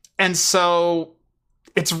 And so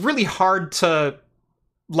it's really hard to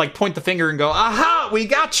point the finger and go, aha, we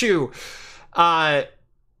got you.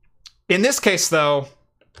 In this case, though,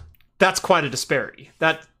 that's quite a disparity.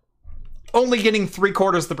 That only getting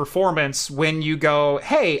 3/4 the performance when you go,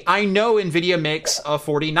 hey, I know NVIDIA makes a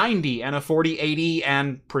 4090 and a 4080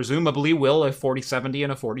 and presumably will a 4070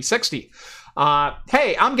 and a 4060.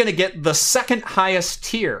 Hey, I'm going to get the second highest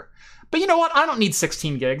tier. But you know what? I don't need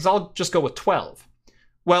 16 gigs. I'll just go with 12.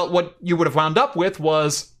 Well, what you would have wound up with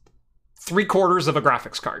was 3/4 of a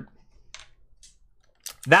graphics card.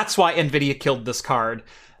 That's why NVIDIA killed this card.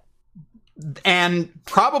 And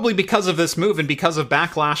probably because of this move and because of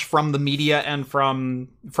backlash from the media and from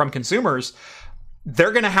consumers,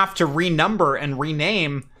 they're going to have to renumber and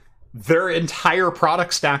rename their entire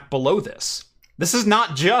product stack below this. This is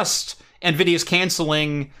not just NVIDIA's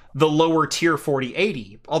canceling the lower tier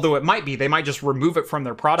 4080, although it might be. They might just remove it from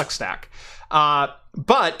their product stack.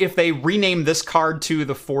 But if they rename this card to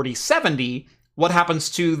the 4070, what happens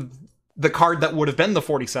to the card that would have been the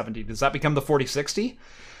 4070? Does that become the 4060?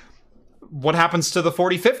 What happens to the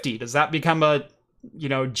 4050? Does that become a,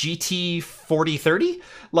 GT 4030?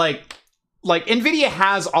 like, NVIDIA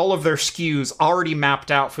has all of their SKUs already mapped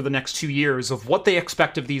out for the next 2 years of what they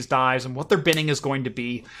expect of these dies and what their binning is going to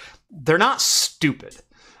be. They're not stupid.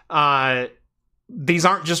 These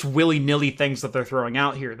aren't just willy-nilly things that they're throwing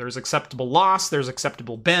out here. There's acceptable loss, there's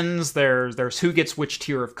acceptable bins, there's who gets which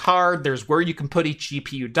tier of card, there's where you can put each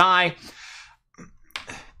GPU die.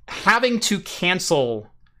 Having to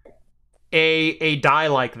cancel a die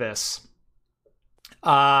like this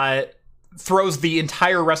throws the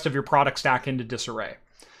entire rest of your product stack into disarray.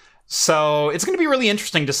 So it's going to be really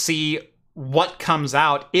interesting to see what comes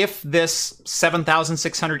out if this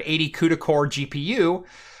 7680 CUDA core GPU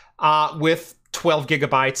with 12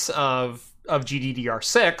 gigabytes of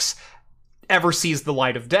GDDR6 ever sees the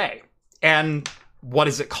light of day. And what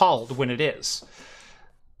is it called when it is?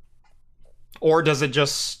 Or does it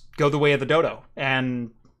just go the way of the dodo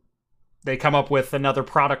and they come up with another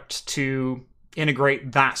product to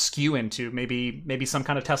integrate that SKU into, maybe some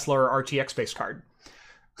kind of Tesla or RTX based card?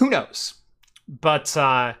 Who knows? But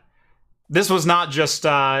this was not just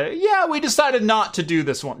we decided not to do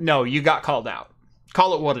this one. No, you got called out.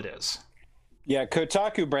 Call it what it is. Yeah,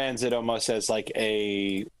 Kotaku brands it almost as like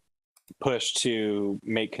a push to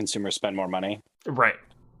make consumers spend more money. Right.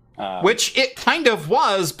 Which it kind of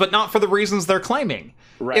was, but not for the reasons they're claiming.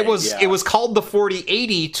 Right, it was called the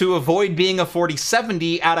 4080 to avoid being a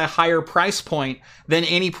 4070 at a higher price point than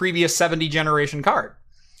any previous 70 generation card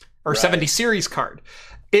or 70 series card.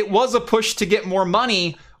 It was a push to get more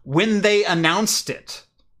money when they announced it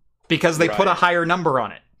because they put a higher number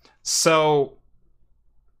on it. So,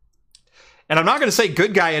 and I'm not going to say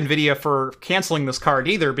good guy NVIDIA for canceling this card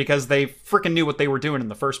either because they freaking knew what they were doing in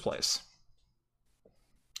the first place.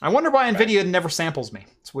 I wonder why NVIDIA never samples me.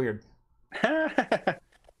 It's weird.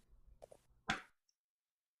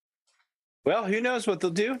 Well, who knows what they'll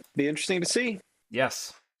do? Be interesting to see.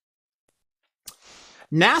 Yes.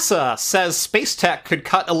 NASA says space tech could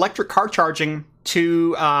cut electric car charging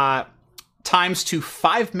to times to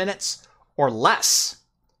 5 minutes or less.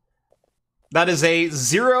 That is a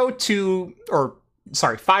 5%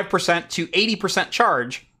 to 80%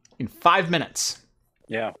 charge in 5 minutes.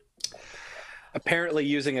 Yeah. Apparently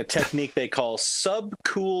using a technique they call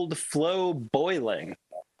subcooled flow boiling.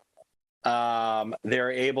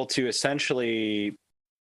 They're able to essentially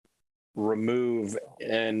remove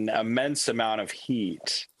an immense amount of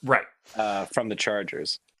heat from the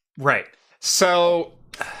chargers. Right. So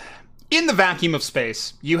in the vacuum of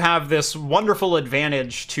space, you have this wonderful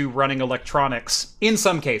advantage to running electronics, in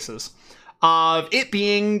some cases, of it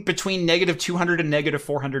being between negative 200 and negative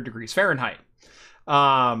 400 degrees Fahrenheit.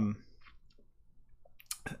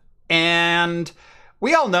 And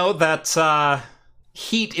we all know that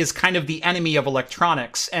heat is kind of the enemy of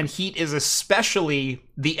electronics, and heat is especially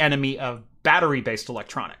the enemy of battery-based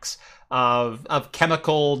electronics, of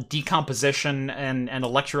chemical decomposition and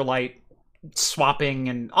electrolyte swapping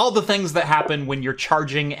and all the things that happen when you're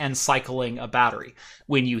charging and cycling a battery.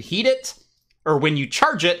 When you heat it, or when you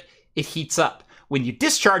charge it, it heats up. When you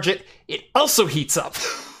discharge it, it also heats up.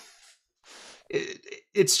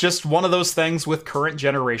 It's just one of those things with current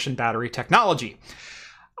generation battery technology.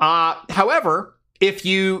 However, if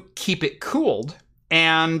you keep it cooled,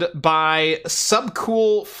 and by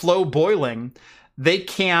subcool flow boiling, they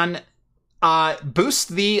can boost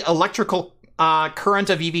the electrical current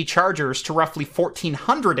of EV chargers to roughly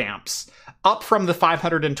 1400 amps, up from the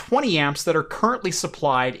 520 amps that are currently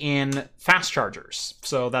supplied in fast chargers.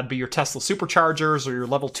 So that'd be your Tesla superchargers or your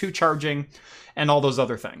level 2 charging and all those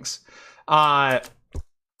other things.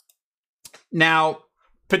 Now,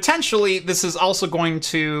 potentially, this is also going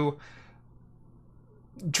to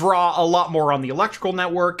draw a lot more on the electrical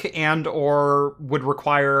network and or would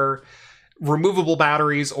require removable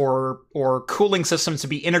batteries or cooling systems to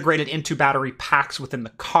be integrated into battery packs within the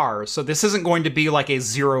car. So this isn't going to be like a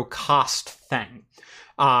zero cost thing.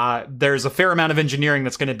 There's a fair amount of engineering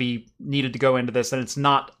that's going to be needed to go into this, and it's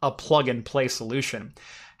not a plug and play solution.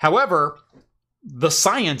 However, the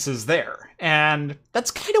science is there, and that's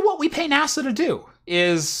kind of what we pay NASA to do,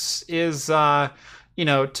 is to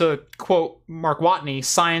quote Mark Watney,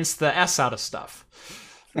 science the S out of stuff.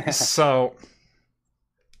 So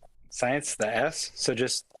science the S? So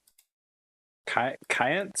just science?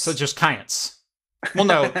 So just science. Well,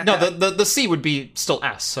 no, the C would be still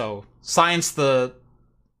S, so science the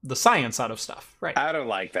science out of stuff. Right. I don't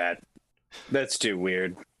like that. That's too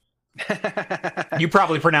weird. You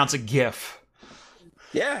probably pronounce it GIF.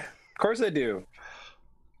 Yeah, of course I do.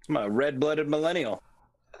 I'm a red-blooded millennial.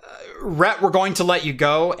 Rhett, we're going to let you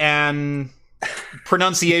go, and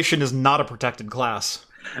pronunciation is not a protected class.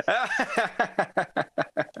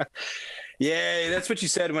 Yeah, that's what you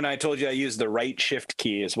said when I told you I used the right shift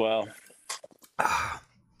key as well.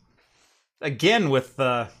 again with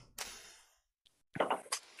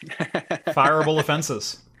fireable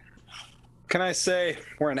offenses. Can I say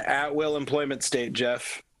we're an at-will employment state,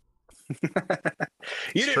 Jeff? You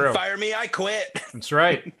didn't true. fire me, I quit. That's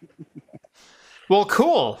right. Well,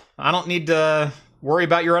 cool. I don't need to worry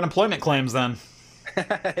about your unemployment claims then.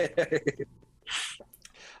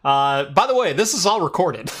 By the way, this is all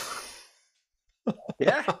recorded.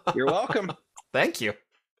 Yeah, you're welcome. Thank you.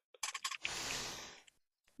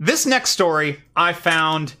 This next story I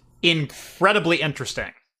found incredibly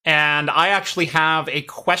interesting, and I actually have a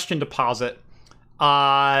question to posit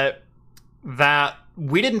that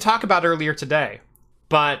we didn't talk about earlier today,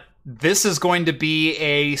 but this is going to be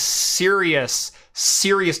a serious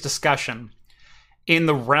discussion in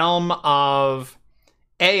the realm of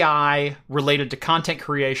AI related to content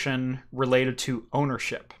creation, related to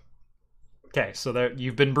ownership. Okay, so there,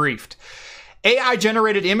 you've been briefed.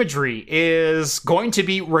 AI-generated imagery is going to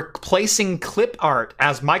be replacing clip art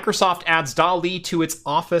as Microsoft adds DALL-E to its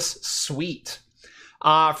Office suite.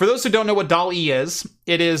 For those who don't know what DALL-E is,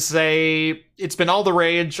 it's been all the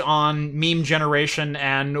rage on meme generation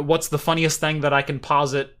and what's the funniest thing that I can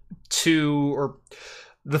posit to, or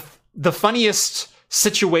the funniest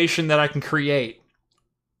situation that I can create.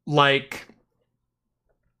 Like,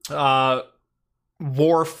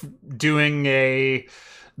 Worf doing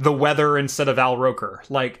the weather instead of Al Roker.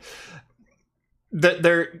 Like,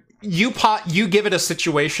 you give it a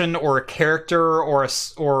situation or a character or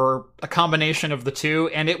a combination of the two,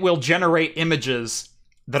 and it will generate images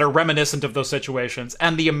that are reminiscent of those situations.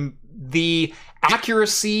 And the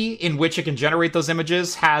accuracy in which it can generate those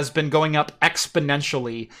images has been going up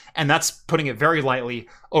exponentially, and that's putting it very lightly,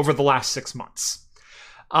 over the last 6 months.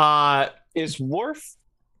 Is Worf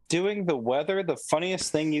doing the weather the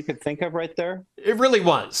funniest thing you could think of right there? It really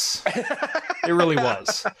was. It really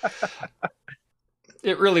was.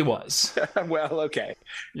 It really was. Well, okay.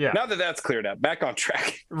 Yeah. Now that that's cleared up, back on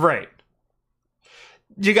track. Right.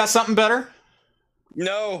 You got something better?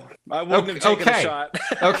 No, I wouldn't have taken a shot.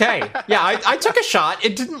 Okay. Yeah, I took a shot.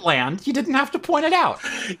 It didn't land. You didn't have to point it out.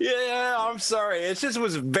 Yeah, I'm sorry. It just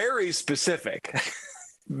was very specific.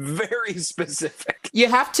 Very specific. You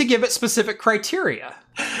have to give it specific criteria.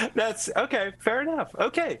 That's okay. Fair enough.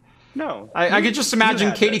 Okay. No. I could just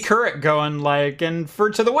imagine Katie Couric going like, and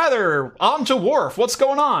to the weather, on to Worf, what's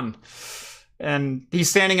going on? And he's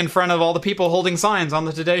standing in front of all the people holding signs on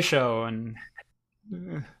the Today Show, and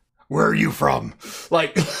where are you from?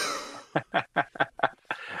 Like,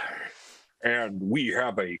 and we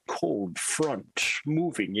have a cold front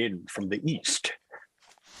moving in from the east.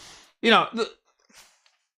 You know,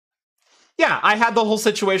 yeah, I had the whole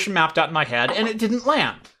situation mapped out in my head, and it didn't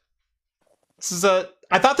land.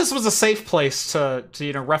 I thought this was a safe place to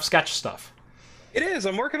rough sketch stuff. It is.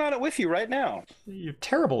 I'm working on it with you right now. You're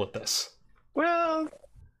terrible at this. Well,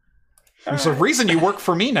 there's a reason you work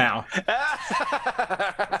for me now.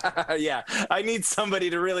 Yeah, I need somebody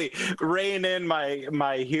to really rein in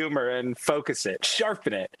my humor and focus it,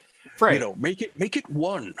 sharpen it. Right. You know, make it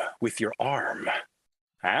one with your arm.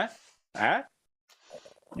 Huh?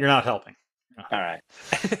 You're not helping. All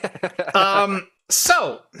right.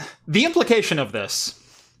 So, the implication of this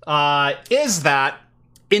is that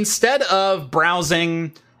instead of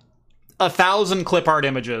browsing 1,000 clip art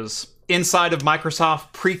images inside of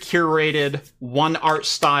Microsoft pre-curated one art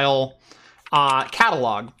style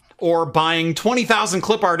catalog, or buying 20,000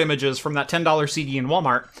 clip art images from that $10 CD in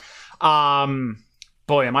Walmart,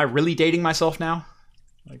 boy, am I really dating myself now?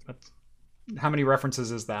 Like, how many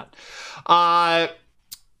references is that?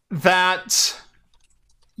 That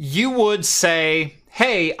you would say,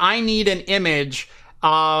 hey, I need an image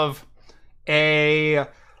of a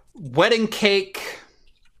wedding cake.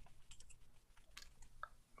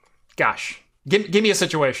 Gosh, give me a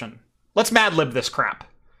situation. Let's Mad Lib this crap.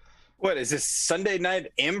 What, is this Sunday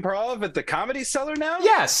night improv at the Comedy Cellar now?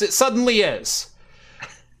 Yes, it suddenly is.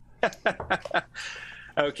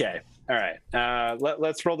 Okay, all right.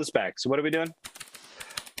 Let's roll this back. So what are we doing?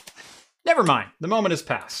 Never mind. The moment has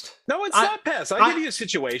passed. No, it's not passed. I'll give you a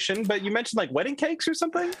situation, but you mentioned like wedding cakes or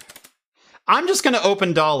something? I'm just going to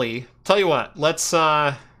open DALL-E. Tell you what, let's...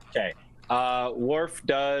 Okay. Worf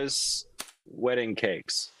does wedding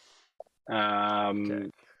cakes. Okay.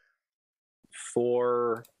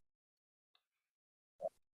 For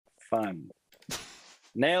fun.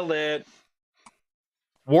 Nailed it.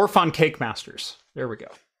 Worf on Cake Masters. There we go.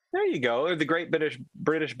 There you go. Or the Great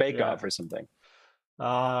British Bake Off or something.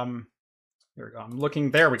 Here we go. I'm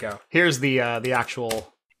looking. There we go. Here's the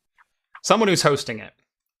actual someone who's hosting it.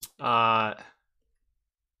 Got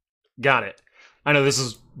it. I know this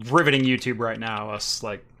is riveting YouTube right now. Us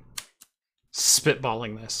like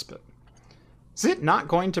spitballing this, but Is it not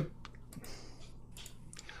going to... For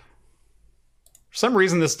some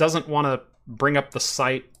reason, this doesn't want to bring up the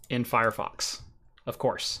site in Firefox. Of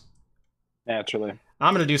course. Naturally.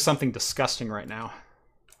 I'm going to do something disgusting right now.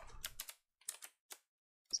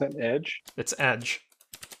 Is that Edge? It's Edge.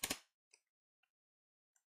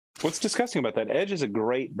 What's disgusting about that? Edge is a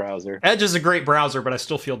great browser. Edge is a great browser, but I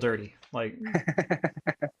still feel dirty. Like,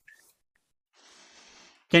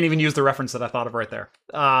 can't even use the reference that I thought of right there.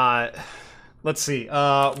 Let's see.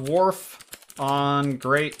 Wharf on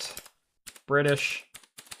Great British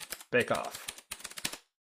Bake Off.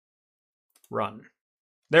 Run.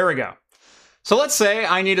 There we go. So let's say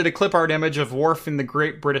I needed a clip art image of Worf in the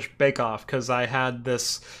Great British Bake Off because I had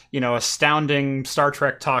this, astounding Star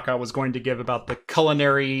Trek talk I was going to give about the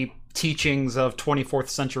culinary teachings of 24th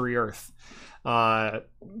century Earth. I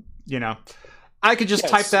could just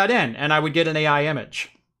type that in and I would get an AI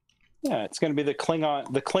image. Yeah, it's going to be the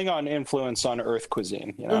Klingon influence on Earth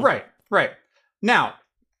cuisine. Right. Now,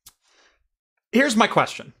 here's my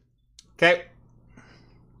question. Okay.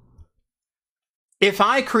 If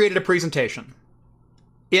I created a presentation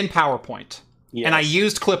in PowerPoint and I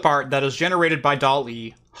used clip art that is generated by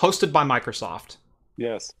DALL-E, hosted by Microsoft,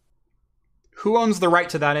 yes, who owns the right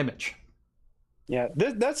to that image? Yeah,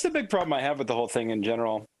 that's the big problem I have with the whole thing in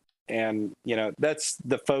general. And, that's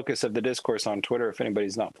the focus of the discourse on Twitter, if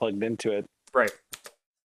anybody's not plugged into it. Right.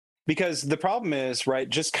 Because the problem is, right,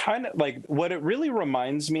 just kind of like what it really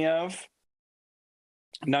reminds me of,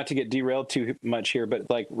 not to get derailed too much here, but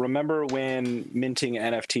like, remember when minting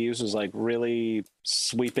NFTs was like really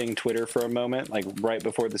sweeping Twitter for a moment, like right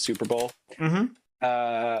before the Super Bowl?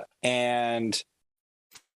 Mm-hmm. And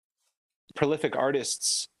prolific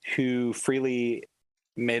artists who freely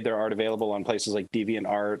made their art available on places like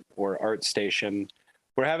DeviantArt or ArtStation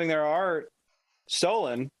were having their art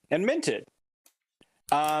stolen and minted.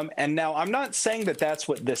 And now I'm not saying that that's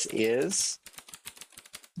what this is,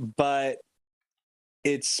 but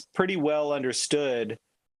it's pretty well understood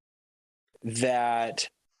that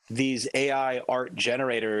these AI art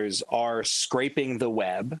generators are scraping the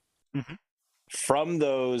web from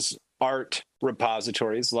those art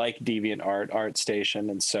repositories like DeviantArt,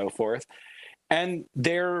 ArtStation, and so forth. And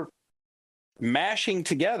they're mashing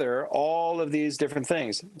together all of these different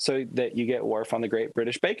things so that you get Worf on the Great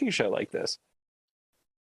British Baking Show like this.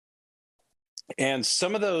 And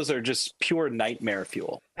some of those are just pure nightmare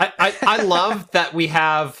fuel. I love that we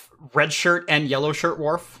have red shirt and yellow shirt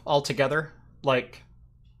Worf all together. Like,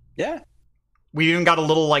 yeah, we even got a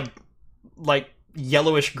little like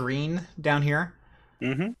yellowish green down here.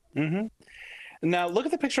 Now look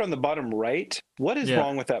at the picture on the bottom right. What is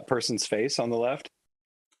wrong with that person's face on the left?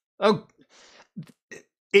 Oh,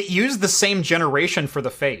 it used the same generation for the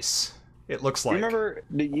face. It looks like.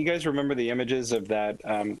 Do you guys remember the images of that?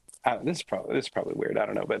 This is probably weird. I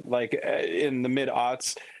don't know, but like in the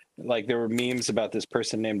mid-aughts, like there were memes about this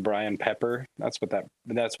person named Brian Pepper. That's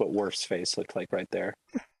what Worf's face looked like right there.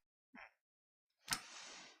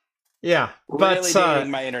 Yeah, but really dating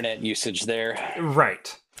my internet usage there.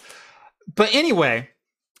 Right. But anyway,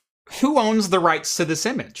 who owns the rights to this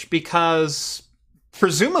image? Because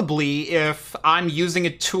presumably, if I'm using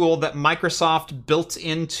a tool that Microsoft built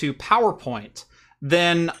into PowerPoint,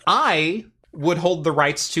 then I would hold the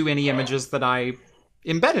rights to any images that I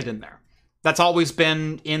embedded in there. That's always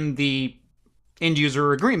been in the end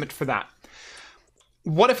user agreement for that.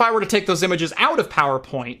 What if I were to take those images out of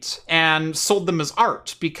PowerPoint and sold them as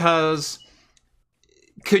art? Because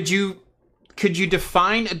could you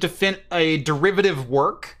define a derivative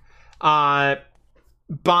work by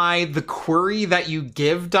the query that you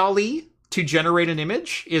give DALL-E to generate an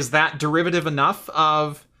image? Is that derivative enough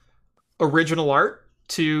of original art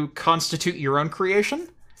to constitute your own creation?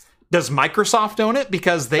 Does Microsoft own it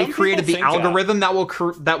because they created the algorithm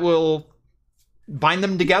that will bind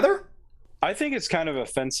them together? I think it's kind of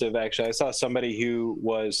offensive, actually. I saw somebody who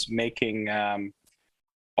was making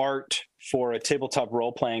art for a tabletop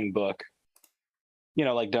role-playing book,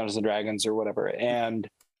 like Dungeons and Dragons or whatever. And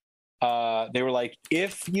they were like,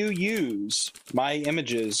 if you use my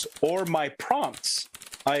images or my prompts,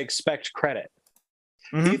 I expect credit.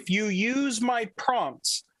 Mm-hmm. If you use my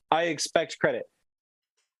prompts, I expect credit.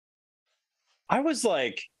 I was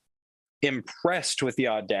like impressed with the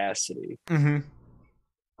audacity. Mm-hmm.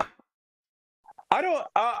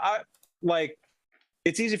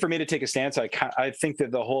 It's easy for me to take a stance. I think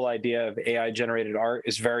that the whole idea of AI generated art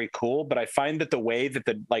is very cool, but I find that the way that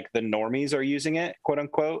the normies are using it, quote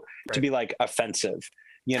unquote, right, to be like offensive,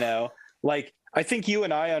 like I think you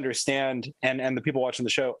and I understand, and the people watching the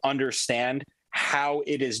show understand how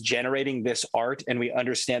it is generating this art, and we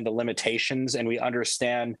understand the limitations, and we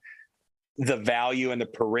understand the value and the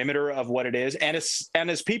perimeter of what it is. And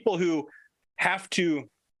as people who have to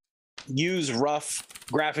use rough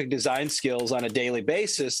graphic design skills on a daily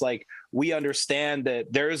basis, like, we understand that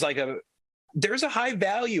there's a high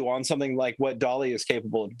value on something like what DALL-E is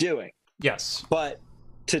capable of doing. Yes. But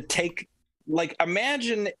to take, like,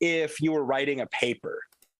 imagine if you were writing a paper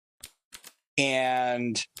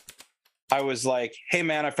and I was like, hey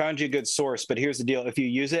man, I found you a good source, but here's the deal. If you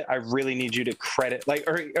use it, I really need you to credit, like,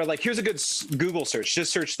 or like, here's a good Google search,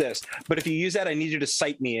 just search this. But if you use that, I need you to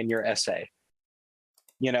cite me in your essay.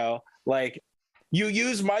 You know, like, you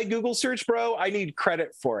use my Google search, bro, I need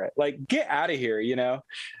credit for it. Like, get out of here, you know?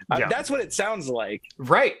 Yeah. That's what it sounds like.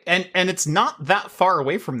 Right. And it's not that far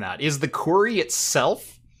away from that. Is the query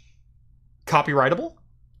itself copyrightable?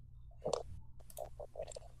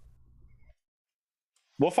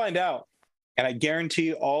 We'll find out. And I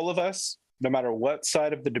guarantee all of us, no matter what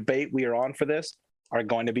side of the debate we are on for this, are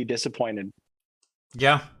going to be disappointed.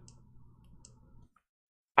 Yeah.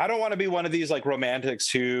 I don't want to be one of these, like, romantics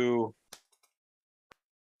who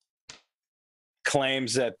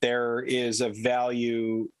claims that there is a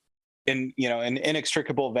value in, you know, an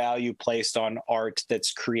inextricable value placed on art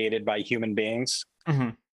that's created by human beings. Mm-hmm.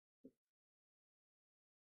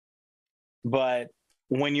 But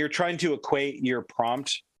when you're trying to equate your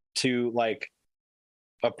prompt to, like,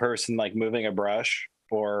 a person, like, moving a brush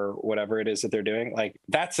or whatever it is that they're doing, like,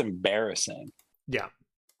 that's embarrassing. Yeah.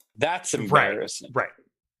 That's embarrassing. Right.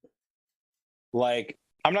 Like,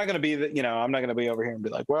 I'm not going to be I'm not going to be over here and be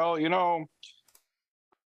like, well, you know,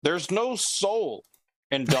 there's no soul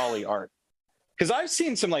in DALL-E art. Because I've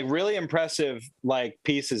seen some, like, really impressive, like,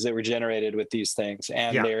 pieces that were generated with these things,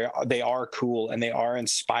 and they are cool and they are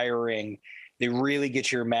inspiring. They really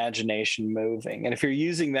get your imagination moving. And if you're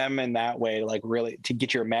using them in that way, like, really to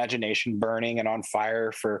get your imagination burning and on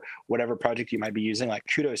fire for whatever project you might be using, like,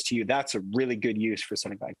 kudos to you. That's a really good use for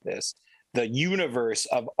something like this. The universe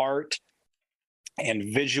of art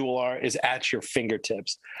and visual art is at your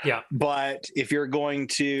fingertips. Yeah. But if you're going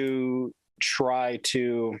to try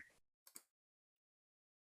to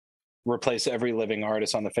replace every living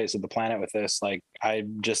artist on the face of the planet with this, like,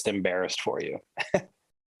 I'm just embarrassed for you.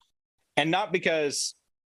 And not because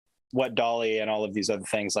what DALL-E and all of these other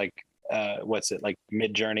things, like, what's it, like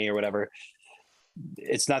Midjourney or whatever,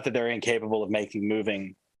 it's not that they're incapable of making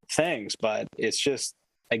moving things, but it's just,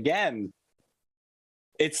 again,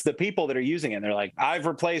 it's the people that are using it. They're like, I've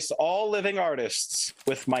replaced all living artists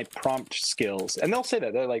with my prompt skills. And they'll say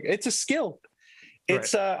that. They're like, it's a skill.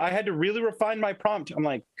 It's right. I had to really refine my prompt. I'm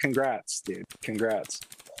like, congrats, dude. Congrats.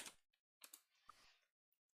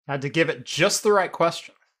 Had to give it just the right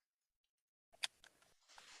question.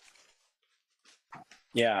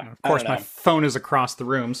 Yeah. And of course, my phone is across the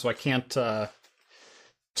room, so I can't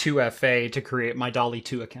 2FA to create my DALL-E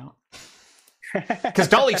 2 account. Because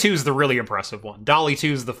DALL-E 2 is the really impressive one. DALL-E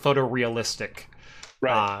 2 is the photorealistic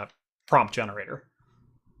prompt generator.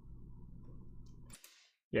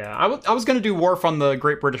 Yeah, I was going to do Worf on the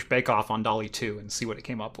Great British Bake Off on DALL-E 2 and see what it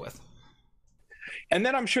came up with. And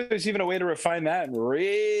then I'm sure there's even a way to refine that and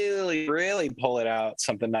really, really pull it out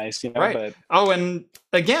something nice, you know? Right. But oh, and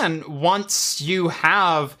again, once you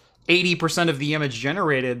have 80% of the image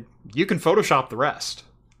generated, you can Photoshop the rest.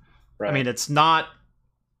 Right. I mean, it's not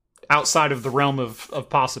outside of the realm of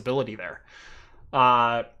possibility there.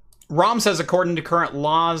 Rom says, according to current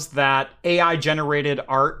laws, that AI-generated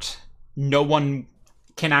art, no one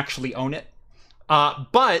can actually own it.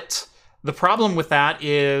 But the problem with that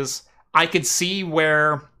is I could see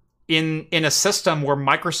where in a system where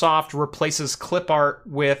Microsoft replaces clip art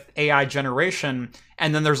with AI generation,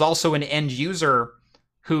 and then there's also an end user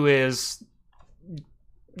who is,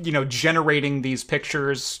 you know, generating these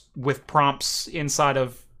pictures with prompts inside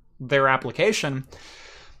of their application,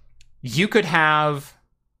 you could have,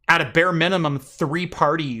 at a bare minimum, 3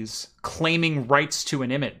 parties claiming rights to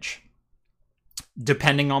an image,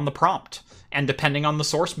 depending on the prompt and depending on the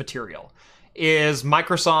source material. Is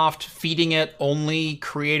Microsoft feeding it only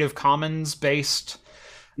Creative Commons based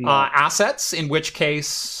assets? In which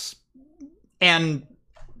case, and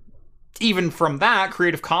even from that,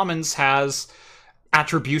 Creative Commons has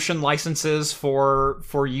attribution licenses for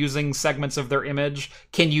using segments of their image.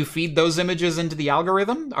 Can you feed those images into the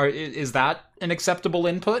algorithm? Or is that an acceptable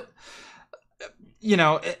input? You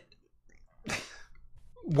know,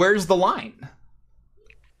 where's the line?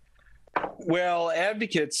 Well,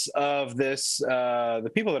 advocates of this,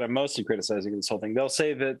 the people that I'm mostly criticizing this whole thing, they'll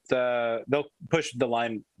say that they'll push the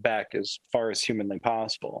line back as far as humanly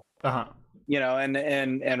possible. Uh-huh. You know,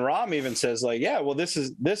 and Rom even says, like, yeah, well, this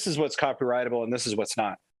is what's copyrightable and this is what's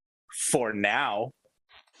not for now.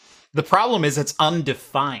 The problem is it's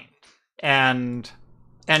undefined. And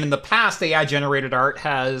in the past, AI generated art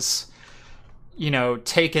has,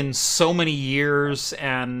 taken so many years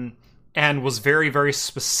and was very, very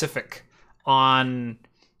specific on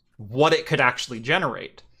what it could actually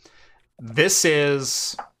generate. This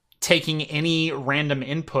is taking any random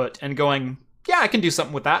input and going, yeah, I can do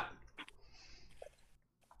something with that.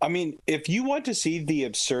 I mean, if you want to see the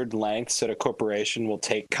absurd lengths that a corporation will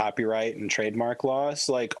take copyright and trademark laws,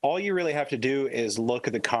 like, all you really have to do is look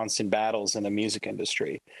at the constant battles in the music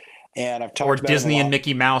industry. And I've talked or about Disney and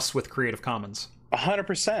Mickey Mouse with Creative Commons.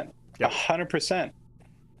 100%. Yep. 100%.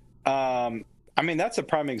 I mean, that's a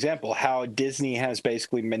prime example how Disney has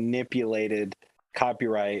basically manipulated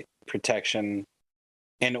copyright protection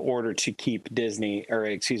in order to keep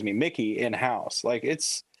Mickey in-house. Like,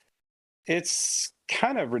 it's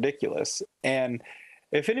kind of ridiculous. And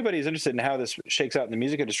if anybody's interested in how this shakes out in the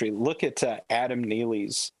music industry, look at Adam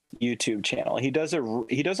Neely's YouTube channel. He does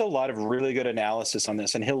a lot of really good analysis on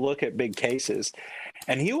this, and he'll look at big cases,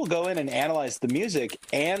 and he will go in and analyze the music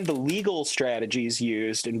and the legal strategies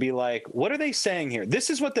used and be like, what are they saying here? This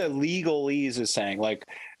is what the legalese is saying. Like,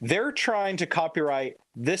 they're trying to copyright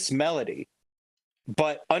this melody,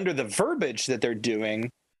 but under the verbiage that they're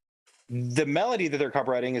doing, the melody that they're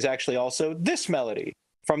copywriting is actually also this melody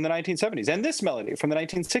from the 1970s, and this melody from the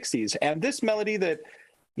 1960s, and this melody that,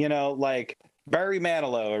 like Barry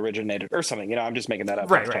Manilow originated or something. I'm just making that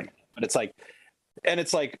up. Right. But it's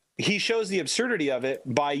like he shows the absurdity of it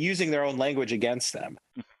by using their own language against them.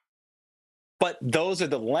 But those are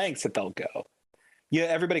the lengths that they'll go.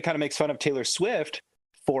 Everybody kind of makes fun of Taylor Swift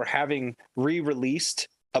for having re-released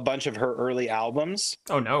a bunch of her early albums.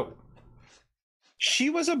 Oh, no.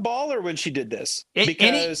 She was a baller when she did this.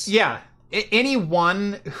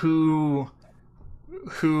 Anyone who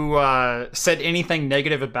said anything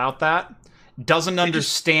negative about that doesn't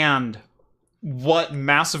understand what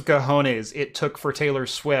massive cojones it took for Taylor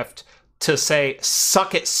Swift to say,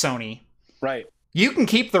 suck it, Sony. Right. You can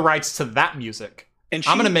keep the rights to that music. And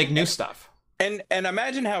I'm going to make new stuff. And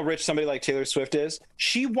imagine how rich somebody like Taylor Swift is.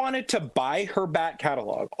 She wanted to buy her back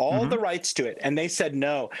catalog, all the rights to it, and they said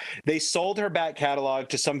no. They sold her back catalog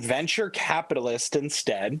to some venture capitalist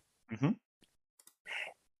instead. Mm-hmm.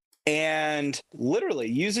 And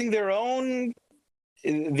literally using their own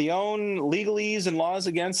legalese and laws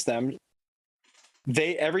against them,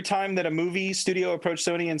 every time that a movie studio approached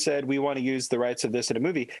Sony and said, we want to use the rights of this in a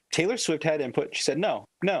movie, Taylor Swift had input. She said, no.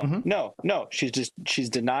 She's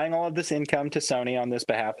denying all of this income to Sony on this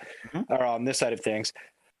behalf, or on this side of things.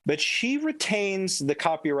 But she retains the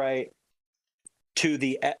copyright to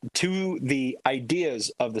the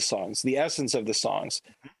ideas of the songs, the essence of the songs.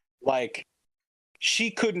 Like,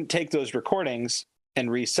 she couldn't take those recordings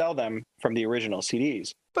and resell them from the original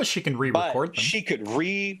CDs. But she can re-record them. She could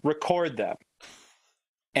re-record them.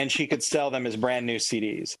 And she could sell them as brand new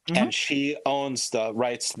CDs. And she owns the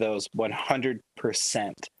rights to those 100%.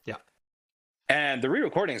 Yeah. And the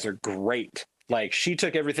re-recordings are great. Like, she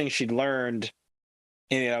took everything she'd learned,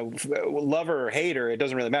 love her or hate her, it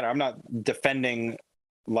doesn't really matter. I'm not defending,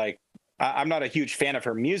 I'm not a huge fan of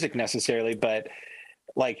her music necessarily, but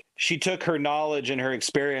like, she took her knowledge and her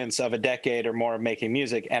experience of a decade or more of making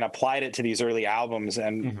music and applied it to these early albums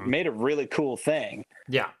and made a really cool thing.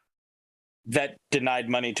 Yeah. That denied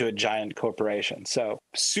money to a giant corporation. So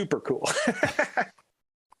super cool.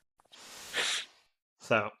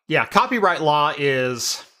 So, yeah, copyright law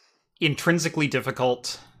is intrinsically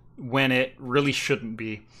difficult when it really shouldn't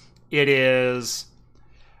be. It has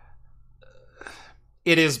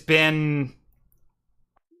been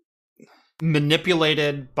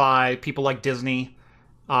manipulated by people like Disney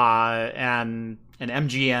and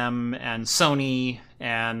MGM and Sony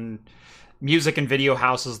and music and video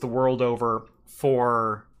houses the world over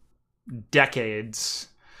for decades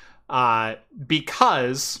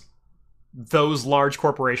because those large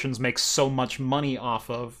corporations make so much money off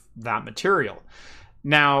of that material.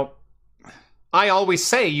 Now, I always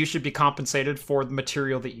say you should be compensated for the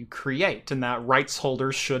material that you create, and that rights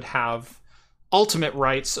holders should have ultimate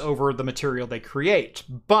rights over the material they create.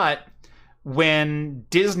 But when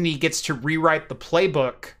Disney gets to rewrite the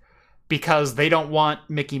playbook because they don't want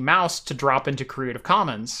Mickey Mouse to drop into Creative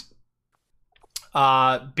Commons,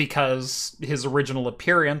 because his original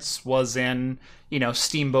appearance was in,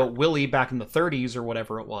 Steamboat Willie back in the 30s or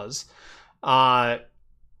whatever it was,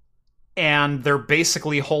 and they're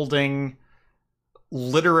basically holding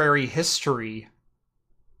literary history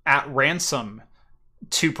at ransom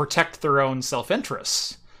to protect their own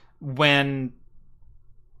self-interests. When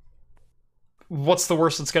what's the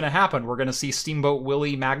worst that's going to happen? We're going to see Steamboat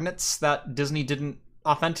Willie magnets that Disney didn't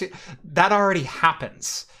authentic. That already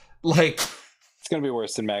happens. Like, gonna be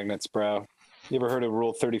worse than magnets, bro. You ever heard of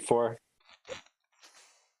Rule 34?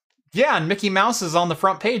 Yeah, and Mickey Mouse is on the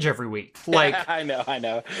front page every week. Like, I know.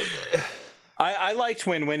 I liked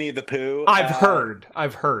when Winnie the Pooh. I've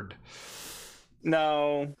heard.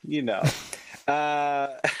 No, you know.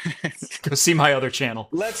 Go see my other channel.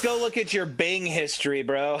 Let's go look at your Bing history,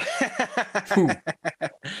 bro.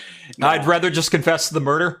 No. I'd rather just confess to the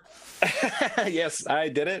murder. Yes, I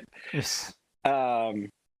did it. Yes.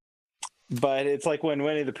 But it's like when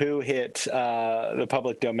Winnie the Pooh hit the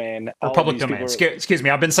public domain. Or public domain. Excuse me,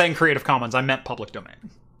 I've been saying Creative Commons. I meant public domain.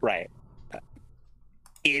 Right.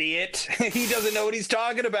 Idiot. He doesn't know what he's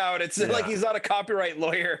talking about. It's like he's not a copyright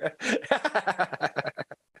lawyer.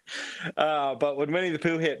 But when Winnie the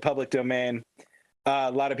Pooh hit public domain,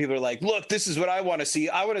 a lot of people are like, look, this is what I want to see.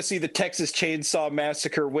 I want to see the Texas Chainsaw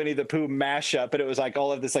Massacre Winnie the Pooh mashup. And it was like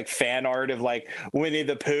all of this like fan art of like Winnie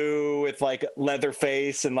the Pooh with like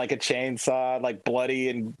Leatherface and like a chainsaw, like bloody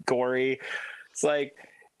and gory. It's like,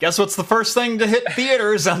 guess what's the first thing to hit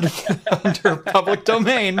theaters under public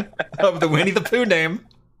domain of the Winnie the Pooh name?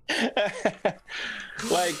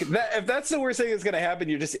 Like that, if that's the worst thing that's going to happen,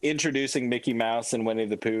 you're just introducing Mickey Mouse and Winnie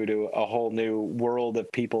the Pooh to a whole new world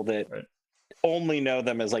of people that only know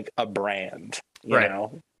them as like a brand, you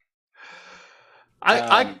know?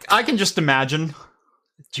 I can just imagine.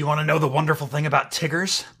 Do you want to know the wonderful thing about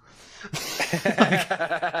Tiggers?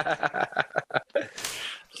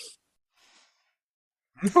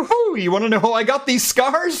 Woohoo! You want to know how I got these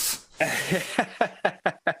scars?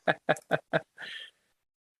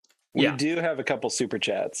 We do have a couple super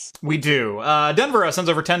chats. We do. Denver sends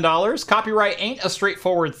over $10. Copyright ain't a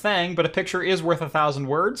straightforward thing, but a picture is worth 1,000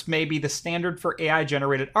 words. Maybe the standard for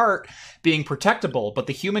AI-generated art being protectable, but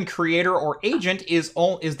the human creator or agent is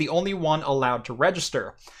the only one allowed to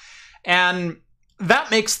register. And that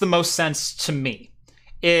makes the most sense to me.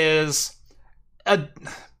 Let's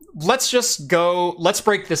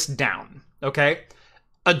break this down, okay?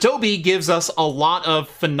 Adobe gives us a lot of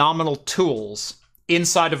phenomenal tools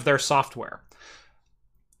inside of their software.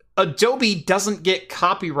 Adobe doesn't get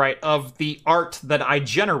copyright of the art that I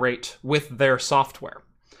generate with their software.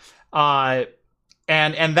 And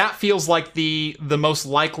that feels like the most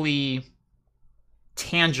likely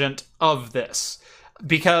tangent of this.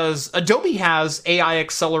 Because Adobe has AI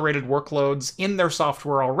accelerated workloads in their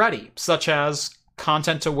software already, such as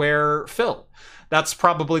content-aware fill. That's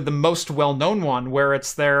probably the most well-known one, where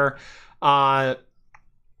it's their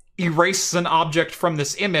erase an object from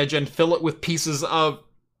this image and fill it with pieces of,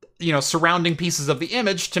 surrounding pieces of the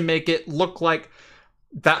image to make it look like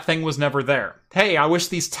that thing was never there. Hey, I wish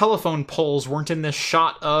these telephone poles weren't in this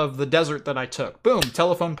shot of the desert that I took. Boom,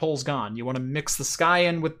 telephone pole's gone. You want to mix the sky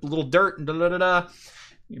in with a little dirt and da-da-da-da.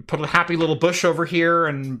 You put a happy little bush over here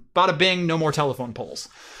and bada bing, no more telephone poles.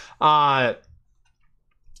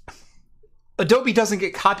 Adobe doesn't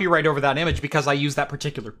get copyright over that image because I use that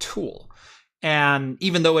particular tool. And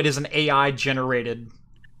even though it is an AI-generated,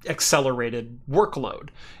 accelerated workload,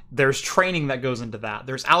 there's training that goes into that.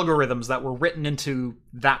 There's algorithms that were written into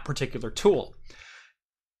that particular tool.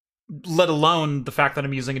 Let alone the fact that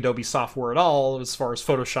I'm using Adobe software at all, as far as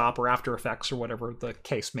Photoshop or After Effects or whatever the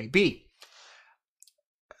case may be.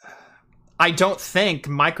 I don't think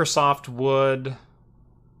Microsoft would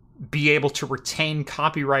be able to retain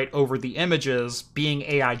copyright over the images being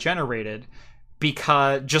AI-generated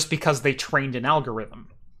because they trained an algorithm,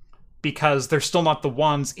 because they're still not the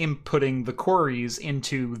ones inputting the queries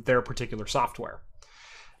into their particular software.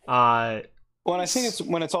 Well, and I think it's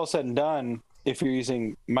when it's all said and done, if you're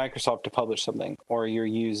using Microsoft to publish something or you're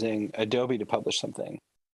using Adobe to publish something,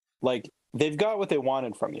 like they've got what they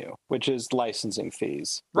wanted from you, which is licensing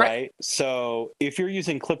fees, right? So if you're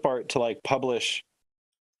using clipart to like publish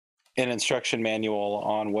an instruction manual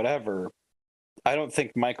on whatever, I don't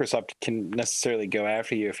think Microsoft can necessarily go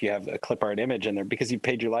after you if you have a clip art image in there because you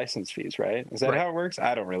paid your license fees, right? Is that how it works?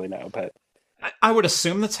 I don't really know, but I would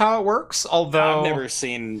assume that's how it works, although I've never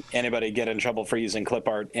seen anybody get in trouble for using clip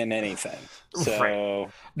art in anything. So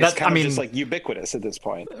it's kind of just like ubiquitous at this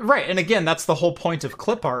point. Right, and again, that's the whole point of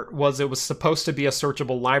clip art, was it was supposed to be a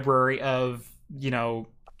searchable library of,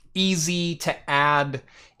 easy to add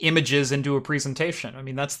images into a presentation. I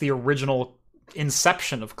mean, that's the original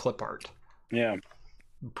inception of clip art. Yeah.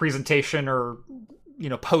 Presentation or,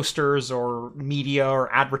 posters or media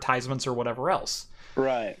or advertisements or whatever else.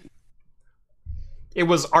 Right. It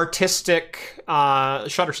was artistic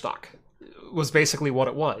Shutterstock was basically what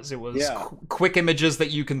it was. It was quick images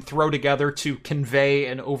that you can throw together to convey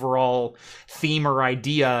an overall theme or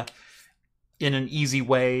idea in an easy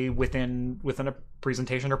way within a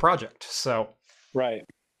presentation or project. So right.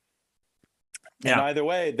 And either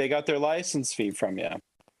way, they got their license fee from you.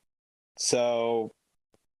 So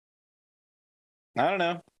I don't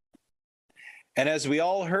know. And as we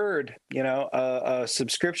all heard, a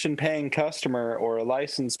subscription paying customer or a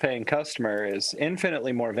license paying customer is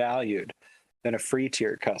infinitely more valued than a free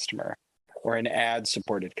tier customer or an ad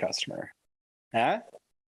supported customer. Huh?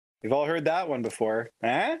 We've all heard that one before.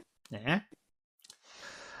 Huh? Yeah.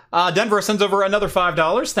 Denver sends over another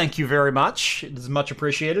 $5. Thank you very much. It is much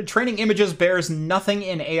appreciated. Training images bears nothing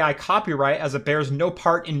in AI copyright as it bears no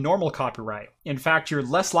part in normal copyright. In fact, you're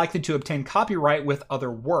less likely to obtain copyright with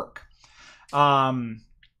other work. And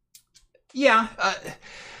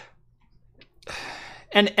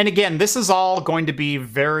again, this is all going to be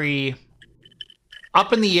very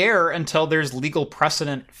up in the air until there's legal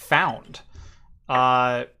precedent found.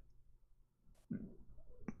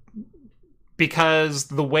 Because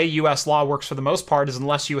the way U.S. law works for the most part is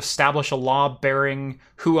unless you establish a law bearing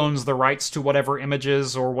who owns the rights to whatever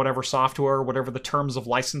images or whatever software, or whatever the terms of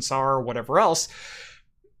license are, or whatever else,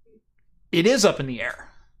 it is up in the air.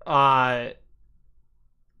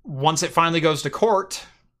 Once it finally goes to court,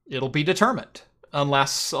 it'll be determined.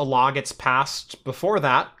 Unless a law gets passed before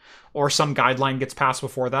that, or some guideline gets passed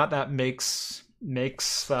before that, that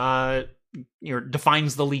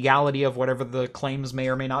defines the legality of whatever the claims may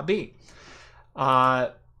or may not be.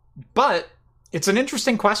 But it's an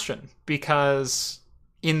interesting question, because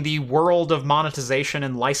in the world of monetization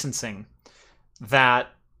and licensing that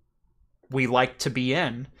we like to be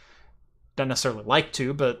in, don't necessarily like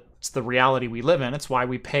to, but it's the reality we live in. It's why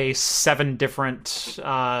we pay 7 different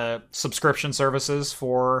subscription services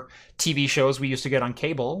for TV shows we used to get on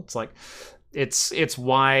cable. It's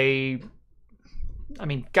why, I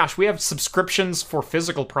mean, gosh, we have subscriptions for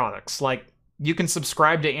physical products. Like, you can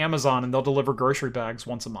subscribe to Amazon and they'll deliver grocery bags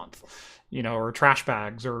once a month, or trash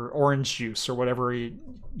bags or orange juice or whatever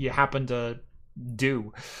you happen to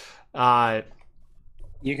do.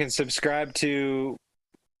 You can subscribe to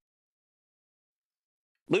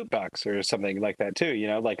Loot Box or something like that too,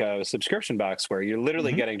 like a subscription box where you're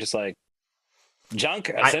literally getting just like junk,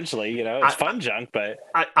 essentially. It's fun junk. But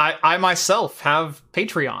I myself have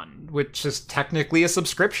Patreon, which is technically a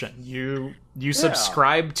subscription. You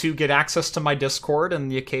subscribe to get access to my Discord and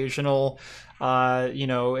the occasional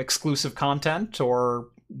exclusive content or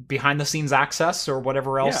behind the scenes access or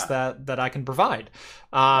whatever else that I can provide.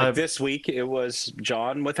 Like this week it was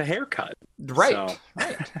John with a haircut. Right. So.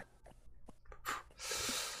 Right.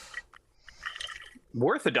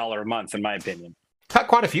 Worth $1 a month, in my opinion. Cut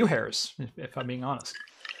quite a few hairs, if I'm being honest.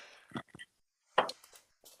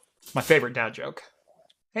 My favorite dad joke.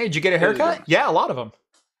 Hey, did you get a haircut? Yeah, a lot of them.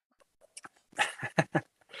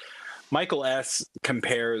 Michael S.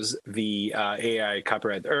 compares the AI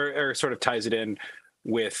copyright, or sort of ties it in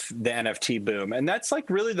with the NFT boom. And that's like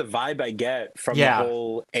really the vibe I get from the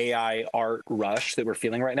whole AI art rush that we're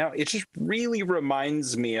feeling right now. It just really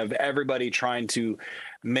reminds me of everybody trying to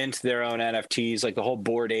mint their own NFTs, like the whole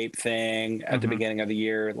Bored Ape thing at the beginning of the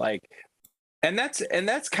year. Like, and that's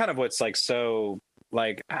kind of what's like so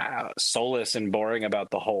like soulless and boring about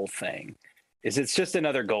the whole thing, is it's just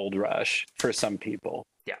another gold rush for some people.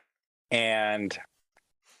 Yeah. And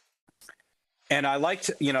I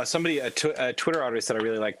liked, somebody, a Twitter artist that I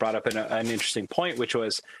really like brought up an interesting point, which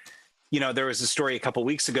was, there was a story a couple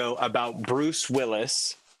weeks ago about Bruce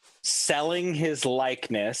Willis selling his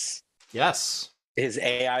likeness. Yes. His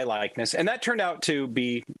AI likeness. And that turned out to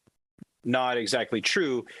be not exactly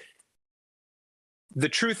true. The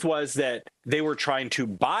truth was that they were trying to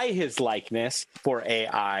buy his likeness for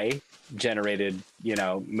AI generated,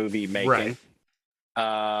 movie making.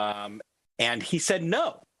 Right. And he said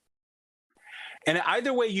no. And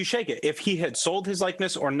either way you shake it, if he had sold his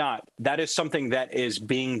likeness or not, that is something that is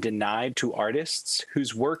being denied to artists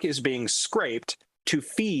whose work is being scraped to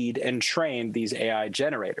feed and train these AI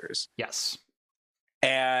generators. Yes.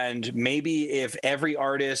 And maybe if every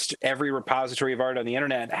artist, every repository of art on the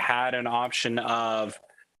internet had an option of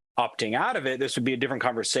opting out of it, this would be a different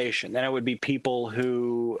conversation. Then it would be people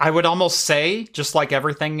who... I would almost say, just like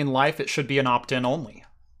everything in life, it should be an opt-in only.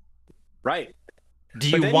 Right. Do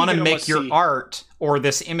you want to make your art or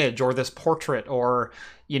this image or this portrait or,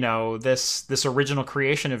 this original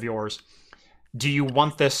creation of yours? Do you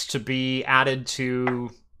want this to be added to,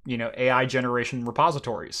 AI generation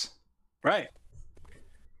repositories? Right.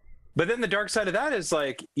 But then the dark side of that is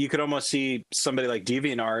like, you could almost see somebody like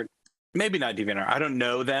DeviantArt, maybe not DeviantArt, I don't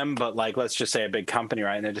know them, but like, let's just say a big company,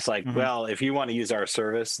 right? And they're just like, well, if you want to use our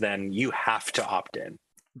service, then you have to opt in.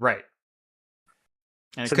 Right.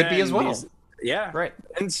 And so it could be as well. Yeah. Right.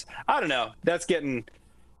 And I don't know. That's getting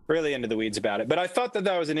really into the weeds about it. But I thought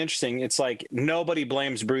that was an interesting. It's like nobody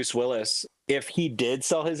blames Bruce Willis if he did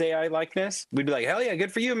sell his AI likeness. We'd be like, hell yeah,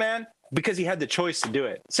 good for you, man, because he had the choice to do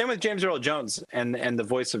it. Same with James Earl Jones and the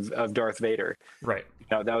voice of Darth Vader. Right.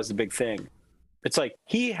 That was the big thing. It's like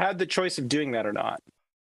he had the choice of doing that or not.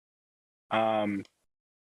 And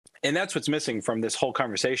that's what's missing from this whole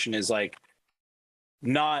conversation is like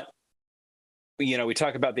not, we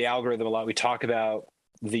talk about the algorithm a lot. We talk about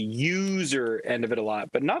the user end of it a lot,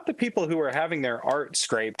 but not the people who are having their art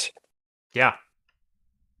scraped. Yeah.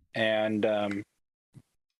 And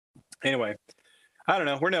anyway, I don't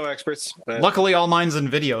know. We're no experts. Luckily, all mine's in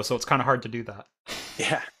video, so it's kind of hard to do that.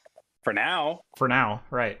 Yeah. For now,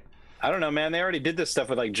 right. I don't know, man. They already did this stuff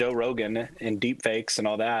with like Joe Rogan and deep fakes and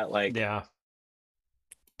all that. Like, yeah.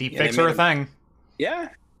 Deep fakes are a thing. Yeah.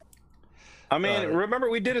 I mean, remember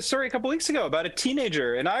we did a story a couple weeks ago about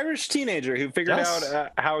an Irish teenager who figured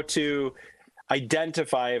out how to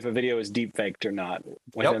identify if a video is deep faked or not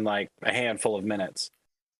within like a handful of minutes.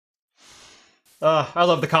 I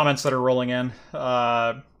love the comments that are rolling in.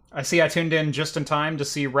 I see I tuned in just in time to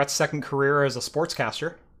see Rhett's second career as a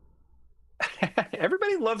sportscaster.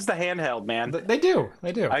 Everybody loves the handheld, man. They do.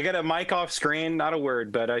 I got a mic off screen, not a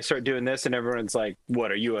word, but I start doing this and everyone's like,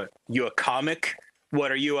 what, are you a comic? What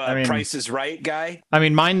are you, Price is Right guy? I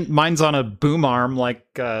mean, mine's on a boom arm like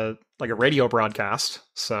a radio broadcast,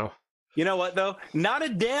 so... You know what, though? Not a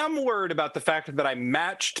damn word about the fact that I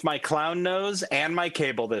matched my clown nose and my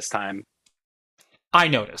cable this time. I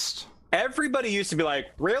noticed. Everybody used to be like,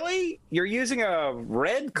 really? You're using a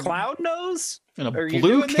red clown nose? And a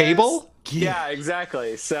blue cable? Yeah,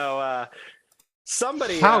 exactly. So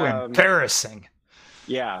somebody... How embarrassing.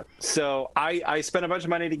 Yeah, so I spent a bunch of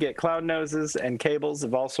money to get clown noses and cables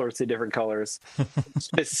of all sorts of different colors,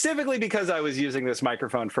 specifically because I was using this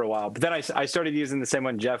microphone for a while. But then I started using the same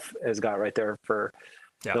one Jeff has got right there for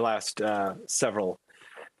the last several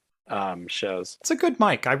shows. It's a good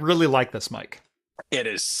mic. I really like this mic. It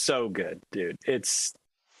is so good, dude. It's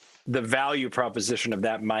the value proposition of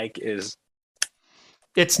that mic is...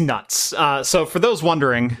 It's nuts. So for those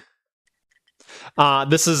wondering...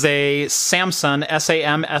 this is a Samson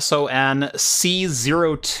SAMSON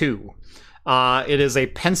C02. It is a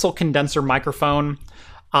pencil condenser microphone.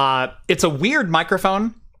 It's a weird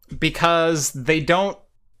microphone because they don't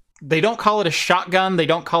call it a shotgun. They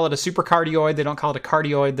don't call it a supercardioid. They don't call it a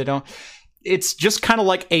cardioid. It's just kind of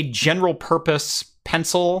like a general purpose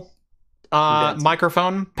pencil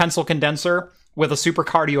microphone, pencil condenser with a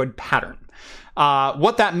supercardioid pattern.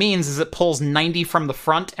 What that means is it pulls 90 from the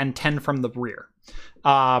front and 10 from the rear.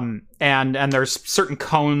 And there's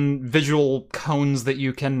certain visual cones that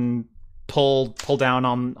you can pull down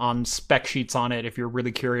on spec sheets on it if you're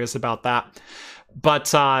really curious about that.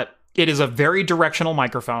 But it is a very directional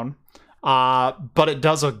microphone, but it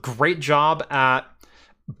does a great job at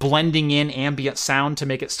blending in ambient sound to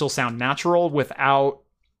make it still sound natural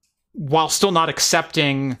while still not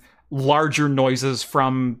accepting larger noises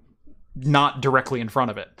from not directly in front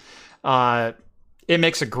of it. It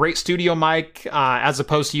makes a great studio mic, as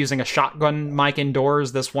opposed to using a shotgun mic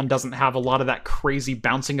indoors. This one doesn't have a lot of that crazy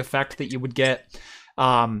bouncing effect that you would get.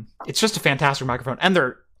 It's just a fantastic microphone, and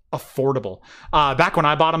they're affordable. Back when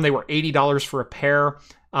I bought them, they were $80 for a pair.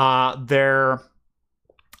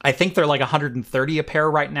 I think they're like $130 a pair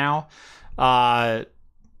right now.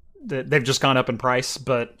 They've just gone up in price,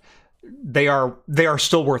 but they are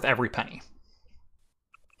still worth every penny.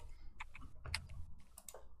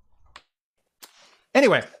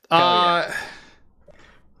 Anyway, I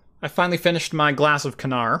finally finished my glass of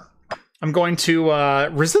Kanar. I'm going to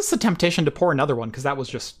resist the temptation to pour another one because that was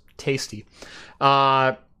just tasty.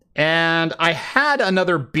 And I had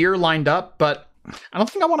another beer lined up, but I don't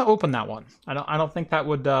think I want to open that one. I don't think that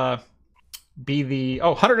would be the...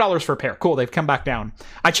 Oh, $100 for a pair. Cool, they've come back down.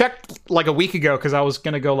 I checked like a week ago because I was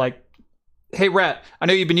going to go like, hey, Rhett, I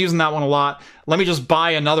know you've been using that one a lot. Let me just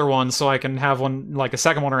buy another one so I can have one, like a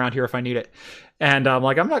second one around here if I need it. And I'm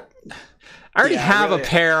like, I already have a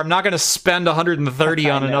pair. I'm not going to spend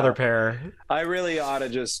 $130 on another pair. I really ought to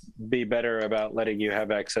just be better about letting you have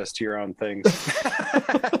access to your own things.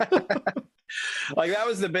 Like that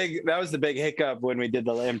was the big hiccup when we did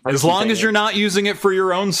the in-person As long thing. as you're not using it for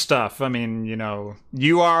your own stuff. I mean,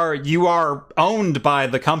 you are owned by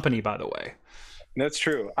the company, by the way. That's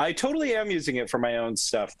true. I totally am using it for my own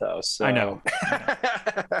stuff, though. So. I know.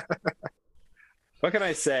 What can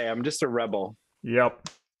I say? I'm just a rebel. Yep.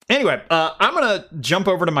 Anyway, I'm gonna jump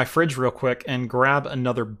over to my fridge real quick and grab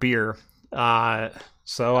another beer.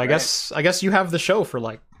 So I guess you have the show for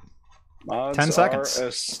like Mods 10 seconds. Are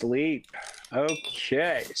asleep.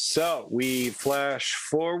 Okay, so we flash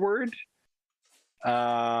forward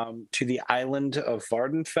to the island of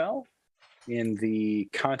Vardenfell in the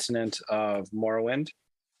continent of Morrowind.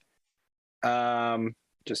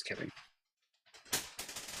 Just kidding.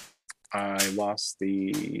 I lost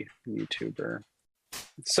the YouTuber.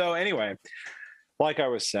 So anyway, like I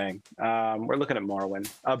was saying, we're looking at Morrowind.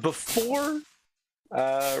 Before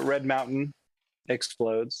Red Mountain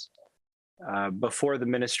explodes, before the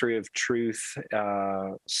Ministry of Truth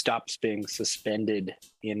stops being suspended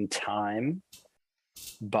in time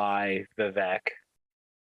by Vivek,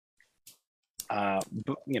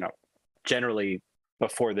 generally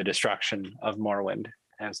before the destruction of Morrowind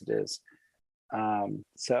as it is.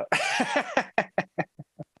 So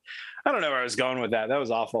I don't know where I was going with that. That was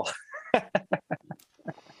awful.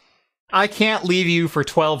 I can't leave you for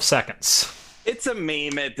 12 seconds. It's a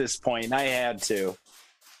meme at this point. I had to.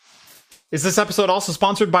 Is this episode also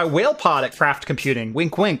sponsored by WhalePod at Craft Computing?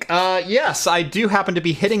 Wink, wink. Yes, I do happen to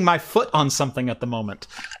be hitting my foot on something at the moment.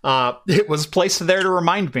 It was placed there to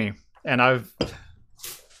remind me, and I've...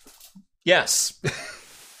 Yes.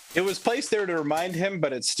 It was placed there to remind him,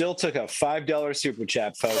 but it still took a $5 super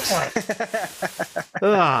chat, folks.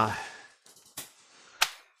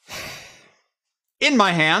 In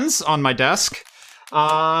my hands, on my desk,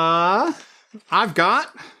 I've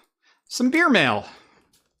got some beer mail.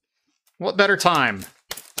 What better time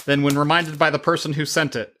than when reminded by the person who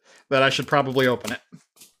sent it that I should probably open it?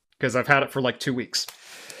 Because I've had it for like 2 weeks.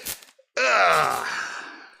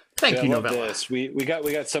 Thank you, Novella. This. We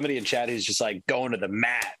got somebody in chat who's just like going to the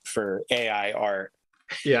mat for AI art.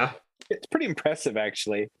 Yeah. It's pretty impressive,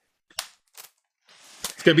 actually.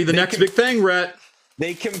 It's gonna be the next big thing, Rhett.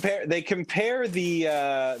 They compare the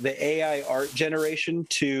AI art generation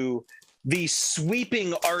to the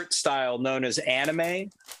sweeping art style known as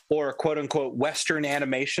anime, or quote unquote Western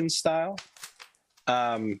animation style,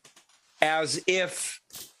 as if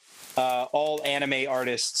all anime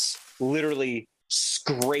artists literally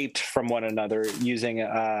scraped from one another using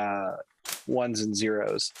ones and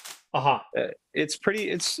zeros. It's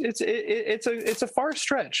a far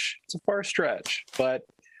stretch. It's a far stretch, but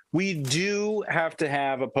we do have to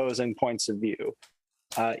have opposing points of view,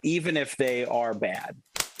 even if they are bad.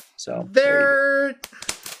 So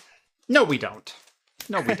no, we don't.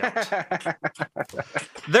 No, we don't.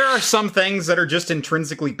 There are some things that are just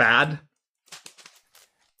intrinsically bad.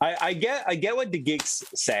 I get what DeGeek's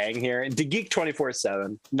saying here. DeGeek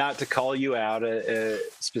 24/7, not to call you out,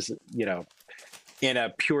 in a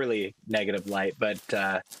purely negative light, but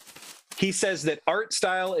he says that art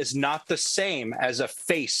style is not the same as a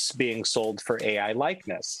face being sold for AI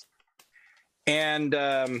likeness, and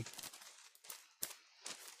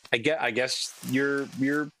I guess you're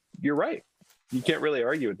right. You can't really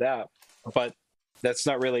argue with that, but that's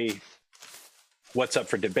not really what's up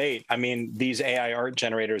for debate. I mean, these AI art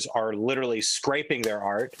generators are literally scraping their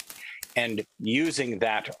art and using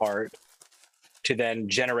that art to then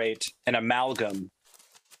generate an amalgam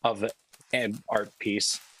of an art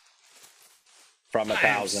piece from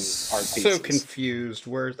 1,000 art pieces. So confused.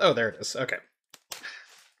 Where's... Oh, there it is. Okay.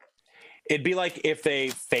 It'd be like if they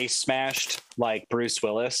face smashed like Bruce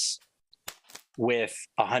Willis with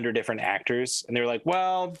 100 different actors, and they were like,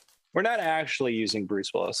 well, we're not actually using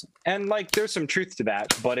Bruce Willis. And like, there's some truth to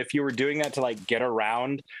that. But if you were doing that to like get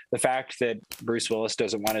around the fact that Bruce Willis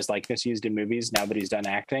doesn't want his likeness used in movies now that he's done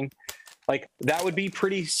acting, like that would be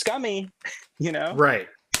pretty scummy, you know? Right.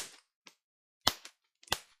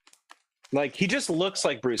 Like, he just looks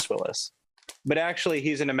like Bruce Willis, but actually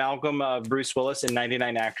he's an amalgam of Bruce Willis and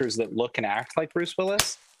 99 actors that look and act like Bruce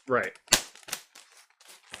Willis. Right.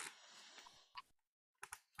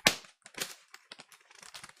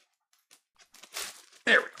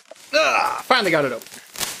 There we go. Finally got it open.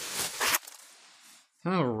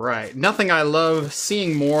 All right. Nothing I love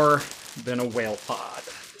seeing more than a whale pod.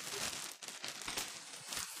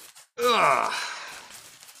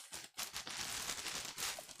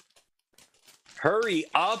 Hurry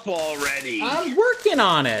up already. I'm working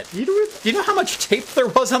on it. Do you know how much tape there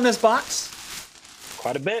was on this box?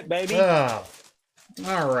 Quite a bit, baby. All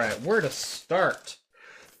right. Where to start?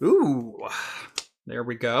 Ooh. There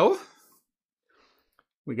we go.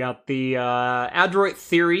 We got the Adroit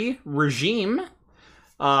Theory regime.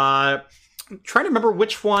 Trying to remember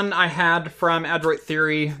which one I had from Adroit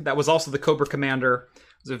Theory. That was also the Cobra Commander.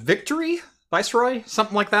 Was it Victory? Viceroy?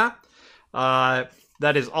 Something like that.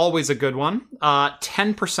 That is always a good one.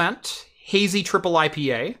 10% hazy triple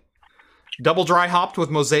IPA. Double dry hopped with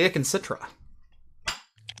Mosaic and Citra.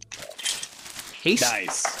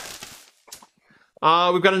 Nice.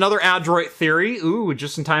 We've got another Adroit Theory. Ooh,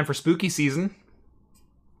 just in time for spooky season.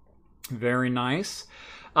 Very nice.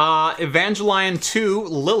 Evangelion 2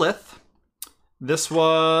 Lilith. This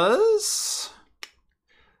was,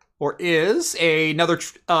 or is, another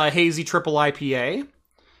hazy triple IPA.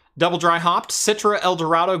 Double dry hopped, Citra,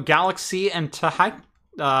 Eldorado, Galaxy, and Tahiki.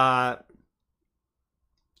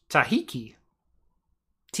 Taiheke.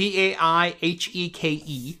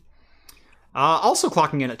 Also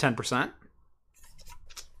clocking in at 10%.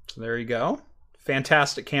 So there you go.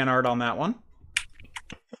 Fantastic can art on that one.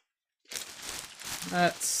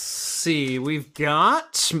 Let's see. We've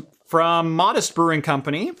got from Modest Brewing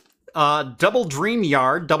Company, Double Dream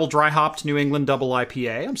Yard, double dry hopped New England double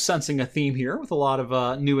IPA. I'm sensing a theme here with a lot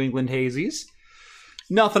of New England hazies.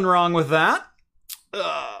 Nothing wrong with that.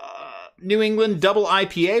 New England double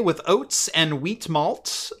IPA with oats and wheat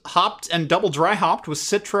malt, hopped and double dry hopped with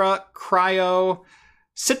Citra Cryo,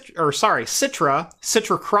 Citra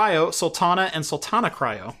Cryo, Sultana, and Sultana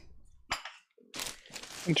Cryo.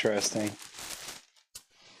 Interesting.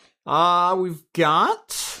 We've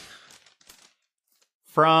got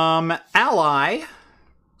from Ally,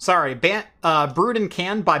 brewed and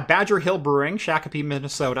canned by Badger Hill Brewing, Shakopee,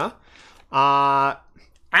 Minnesota.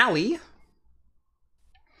 Alley.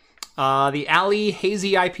 The Alley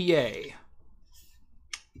Hazy IPA.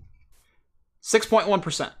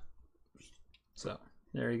 6.1%. So,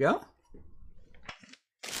 there you go.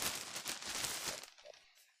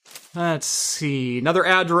 Let's see. Another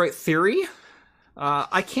Adroit Theory.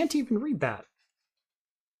 I can't even read that.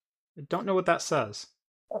 I don't know what that says.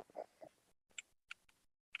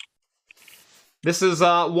 This is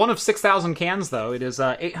one of 6,000 cans, though. It is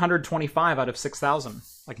 825 out of 6,000.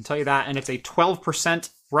 I can tell you that. And it's a 12%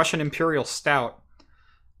 Russian Imperial Stout.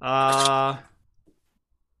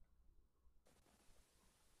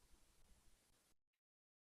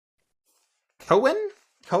 Cohen?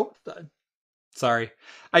 Sorry.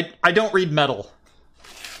 I don't read metal.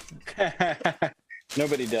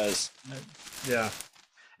 Nobody does. Yeah.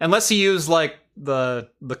 Unless you use, like, the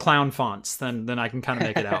clown fonts, then I can kind of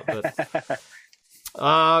make it out. But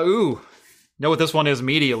know what this one is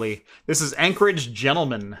immediately. This is Anchorage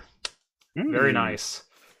Gentleman. Very nice.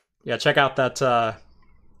 Yeah, check out that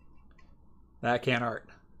can art.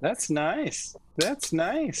 That's nice. That's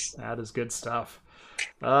nice. That is good stuff.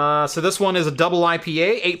 So this one is a double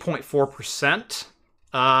IPA, 8.4%.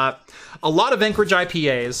 A lot of Anchorage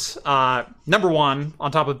IPAs. Number one,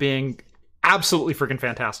 on top of being absolutely freaking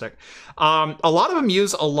fantastic. A lot of them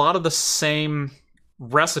use a lot of the same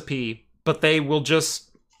recipe, but they will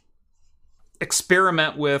just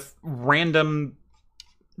experiment with random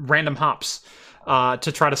hops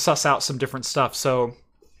to try to suss out some different stuff. So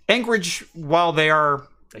Anchorage, while they are,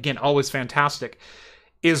 again, always fantastic,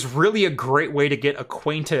 is really a great way to get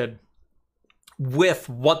acquainted with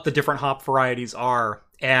what the different hop varieties are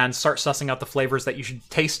and start sussing out the flavors that you should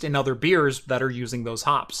taste in other beers that are using those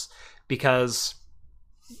hops, because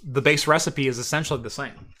the base recipe is essentially the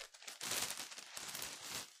same.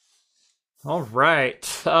 All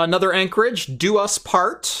right. Another Anchorage, Do Us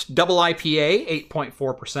Part, double IPA,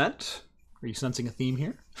 8.4%. Are you sensing a theme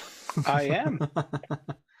here? I am.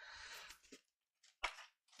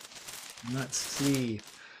 Let's see.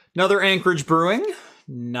 Another Anchorage Brewing.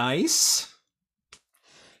 Nice.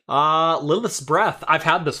 Lilith's Breath. I've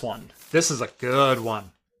had this one. This is a good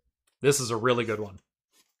one. This is a really good one.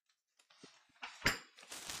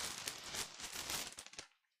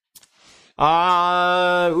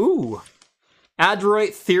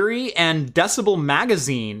 Adroit Theory and Decibel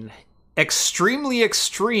Magazine. Extremely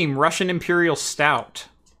Extreme Russian Imperial Stout.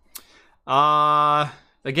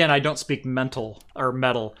 Again, I don't speak metal.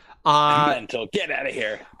 Mental. Get out of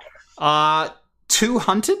here.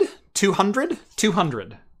 200? 200?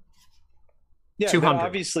 Yeah, 200. that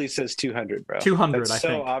obviously says 200, bro. 200, That's I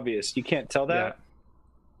think. so obvious. You can't tell that?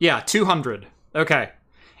 Yeah, 200. Okay.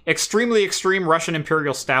 Extremely Extreme Russian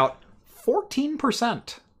Imperial Stout.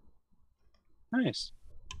 14%. Nice.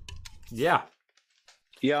 Yeah.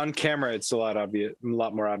 Yeah, on camera it's a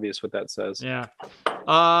lot more obvious what that says. Yeah.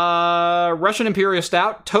 Russian Imperial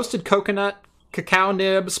Stout, toasted coconut, cacao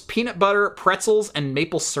nibs, peanut butter, pretzels, and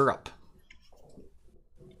maple syrup.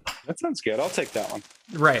 That sounds good. I'll take that one.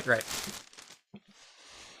 Right.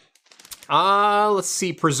 Let's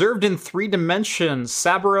see. Preserved in 3 dimensions,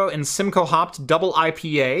 Saburo and Simcoe hopped double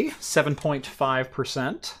IPA,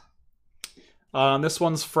 7.5%. This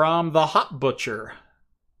one's from the Hop Butcher.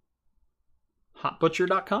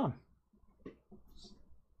 Hopbutcher.com.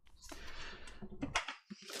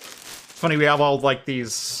 It's funny, we have all like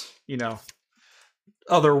these,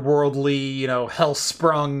 otherworldly,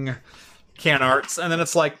 hell-sprung can arts, and then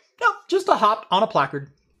it's like, no, just a hop on a placard.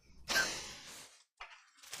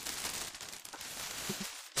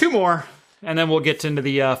 2 more, and then we'll get into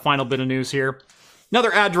the final bit of news here.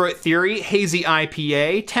 Another Adroit Theory, Hazy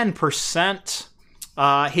IPA, 10%.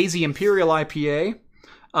 Hazy Imperial IPA,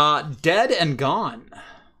 Dead and Gone.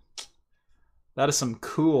 That is some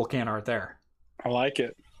cool can art there. I like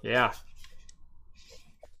it. Yeah.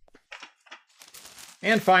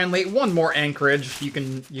 And finally, one more Anchorage. You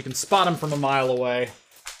can spot them from a mile away.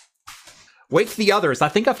 Wake the Others. I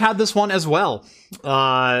think I've had this one as well.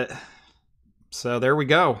 So there we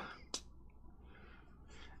go.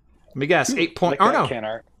 Let me guess.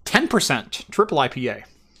 10% triple IPA.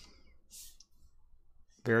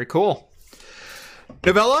 Very cool.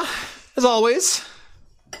 Novella, as always,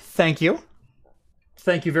 thank you.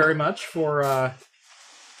 Thank you very much for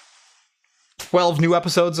 12 new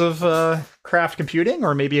episodes of Craft Computing,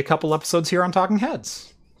 or maybe a couple episodes here on Talking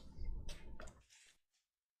Heads.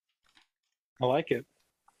 I like it.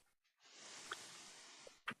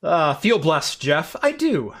 Feel blessed, Jeff. I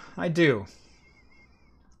do.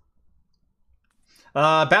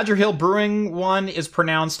 Badger Hill Brewing one is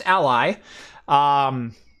pronounced Ally.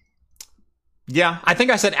 Yeah, I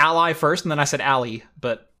think I said Ally first, and then I said Ally,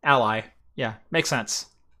 but Ally. Yeah, makes sense.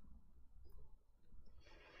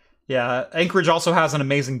 Yeah, Anchorage also has an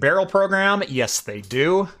amazing barrel program. Yes, they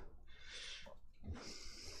do.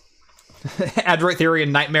 Adroit Theory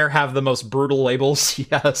and Nightmare have the most brutal labels.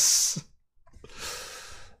 Yes.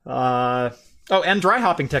 And dry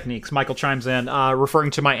hopping techniques. Michael chimes in,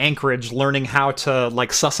 referring to my Anchorage, learning how to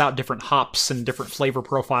like suss out different hops and different flavor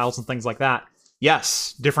profiles and things like that.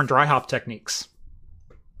 Yes, different dry hop techniques.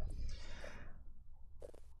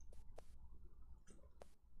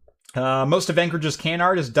 Most of Anchorage's can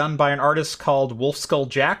art is done by an artist called Wolf Skull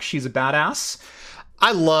Jack. She's a badass.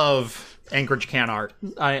 I love Anchorage can art.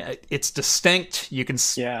 It's distinct. You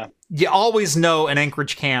always know an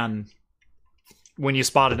Anchorage can when you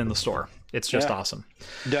spot it in the store. It's just awesome.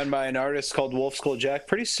 Done by an artist called Wolf Skull Jack.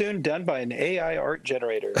 Pretty soon done by an AI art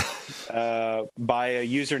generator by a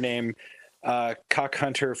username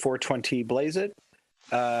Cockhunter420 Blaze It.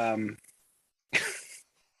 I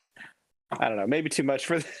don't know, maybe too much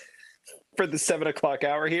for the 7 o'clock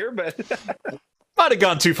hour here, but might have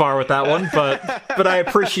gone too far with that one, but I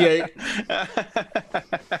appreciate.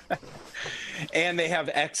 And they have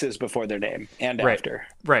X's before their name and after.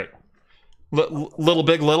 Right. Little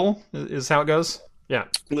Big Little is how it goes. Yeah.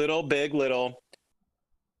 Little Big Little.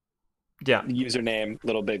 Yeah. Username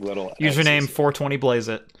Little Big Little. Username 420 Blaze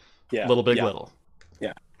It. Yeah. Little Big Little.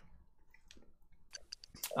 Yeah.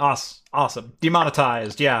 Awesome.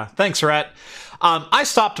 Demonetized. Yeah. Thanks, Rhett. I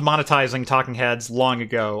stopped monetizing Talking Heads long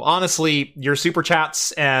ago. Honestly, your super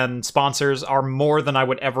chats and sponsors are more than I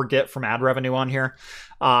would ever get from ad revenue on here.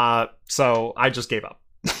 So I just gave up.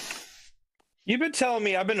 You've been telling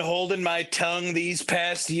me I've been holding my tongue these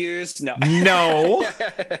past years. No.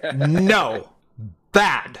 No.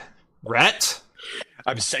 Bad. Rhett.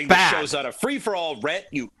 I'm saying the show's not a free-for-all, Rhett,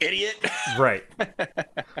 you idiot. Right.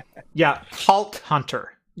 Yeah, Hulk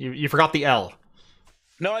Hunter. You forgot the L.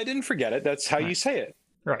 No, I didn't forget it. That's how you say it.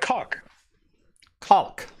 Right. Cock.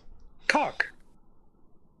 Cock.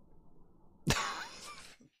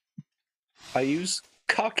 I use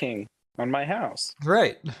cocking on my house.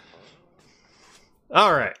 Right.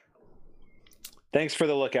 All right. Thanks for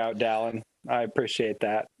the lookout, Dallin. I appreciate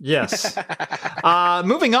that. Yes.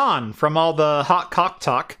 Moving on from all the hot cock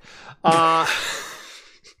talk.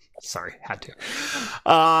 Sorry, had to.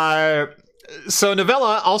 So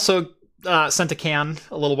Novella also sent a can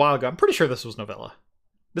a little while ago. I'm pretty sure this was Novella.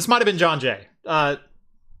 This might have been John Jay. I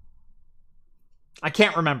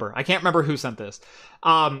can't remember. I can't remember who sent this.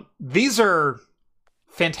 These are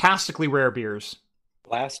fantastically rare beers.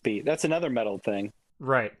 Blast Beat. That's another metal thing.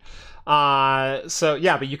 Right. So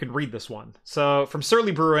yeah, but you can read this one. So from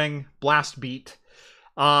Surly Brewing, Blast Beat,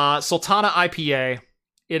 Sultana IPA.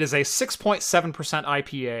 It is a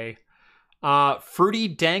 6.7% IPA. Fruity,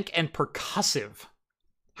 dank, and percussive.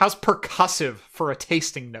 How's percussive for a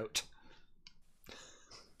tasting note?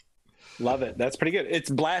 Love it. That's pretty good. It's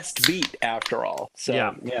Blast Beat after all. So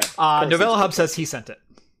yeah. Novella Hub says he sent it.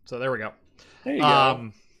 So there we go. There you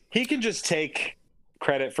go. He can just take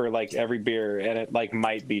credit for like every beer, and it like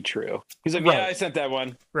might be true. He's like, yeah, I sent that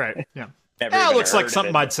one. Right. Yeah. It looks like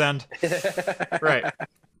something I'd send. Right.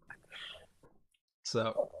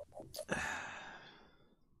 So here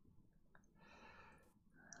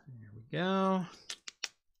we go.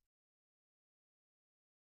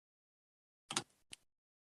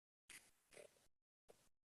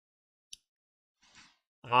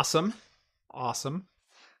 Awesome.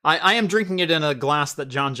 I am drinking it in a glass that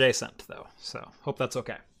John Jay sent, though, so hope that's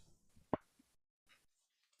okay.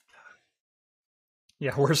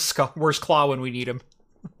 Yeah, where's Claw when we need him?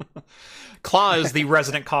 Claw is the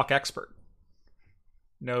resident cock expert.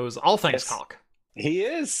 knows all things Yes. caulk. He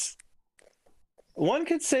is. One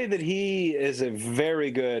could say that he is a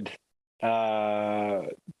very good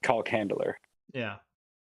caulk handler. Yeah.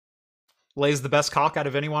 Lays the best caulk out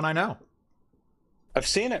of anyone I know. I've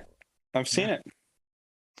seen it.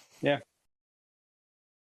 Yeah.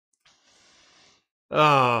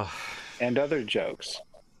 And other jokes.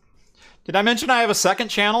 Did I mention I have a second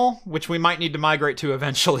channel, which we might need to migrate to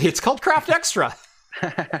eventually? It's called Craft Extra.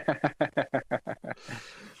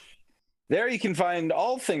 There you can find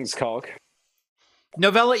all things caulk.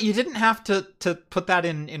 Novella, you didn't have to put that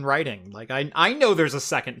in writing. Like, I know there's a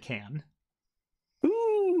second can.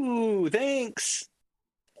 Ooh, thanks.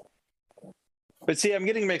 But see, I'm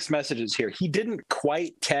getting mixed messages here. He didn't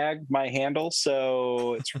quite tag my handle,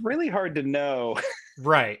 so it's really hard to know.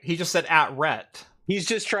 Right. He just said @Rhett. He's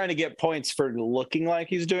just trying to get points for looking like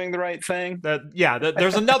he's doing the right thing.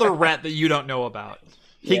 There's another Rhett that you don't know about.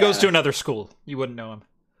 He goes to another school. You wouldn't know him.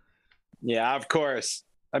 Yeah, of course.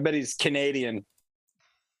 I bet he's Canadian.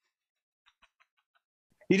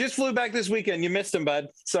 He just flew back this weekend. You missed him, bud.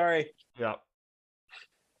 Sorry. Yeah.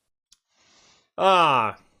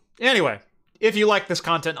 Anyway, if you like this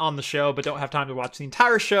content on the show but don't have time to watch the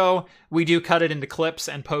entire show, we do cut it into clips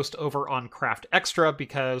and post over on Craft Extra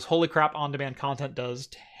because holy crap, on-demand content does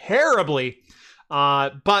terribly.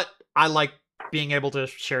 But I like being able to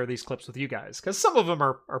share these clips with you guys because some of them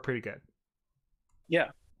are pretty good.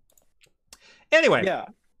 Yeah. Anyway. Yeah.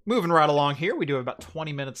 Moving right along here, we do have about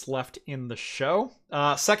 20 minutes left in the show.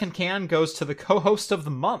 Second can goes to the co-host of the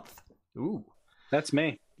month. Ooh. That's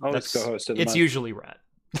me. That's co-host of the month. It's usually Rhett.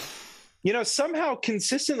 You know, somehow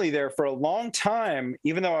consistently there for a long time,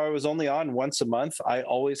 even though I was only on once a month, I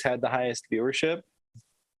always had the highest viewership.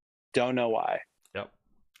 Don't know why. Yep.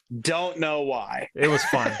 Don't know why. It was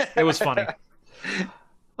fun. It was funny.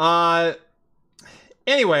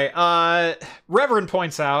 Anyway, Reverend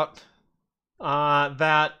points out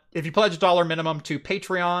that if you pledge $1 minimum to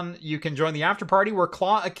Patreon, you can join the after party where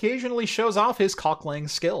Claw occasionally shows off his caulk-laying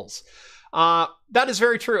skills. That is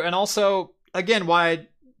very true. And also, again, why I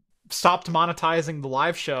stopped monetizing the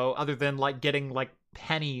live show, other than like getting like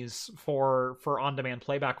pennies for on-demand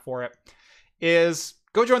playback for it, is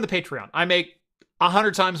go join the Patreon. I make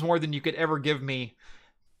 100 times more than you could ever give me,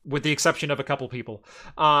 with the exception of a couple people,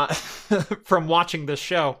 from watching this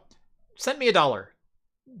show. Send me $1.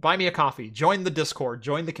 Buy me a coffee. Join the Discord.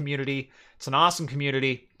 Join the community. It's an awesome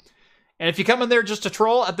community. And if you come in there just to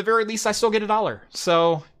troll, at the very least, I still get $1.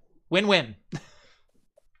 So, win-win.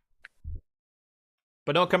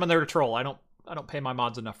 But don't come in there to troll. I don't pay my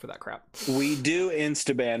mods enough for that crap. We do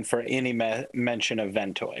instaban for any mention of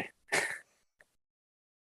Ventoy.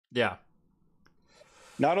 Yeah.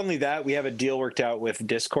 Not only that, we have a deal worked out with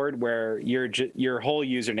Discord where your whole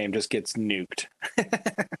username just gets nuked.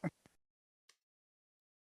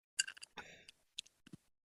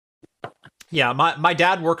 Yeah, my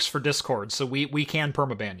dad works for Discord, so we can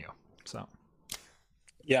permaban you. So.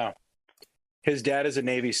 Yeah. His dad is a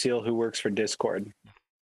Navy SEAL who works for Discord.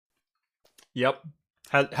 Yep.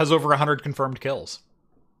 Has over 100 confirmed kills.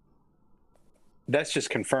 That's just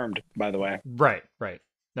confirmed, by the way. Right.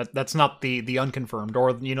 That's not the unconfirmed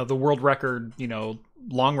or the world record,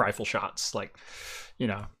 long rifle shots. Like,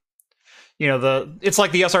 it's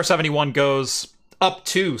like the SR-71 goes up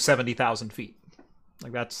to 70,000 feet.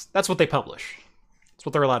 Like that's what they publish. That's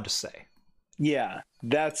what they're allowed to say. Yeah,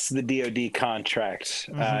 that's the DoD contract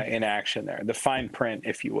in action there. The fine print,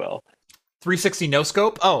 if you will. 360 no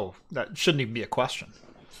scope? Oh, that shouldn't even be a question.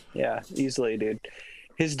 Yeah, easily, dude.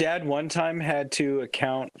 His dad one time had to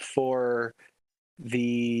account for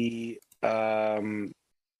the damn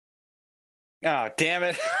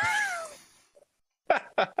it.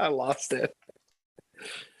 I lost it.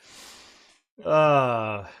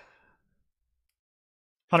 100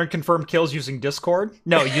 confirmed kills using Discord?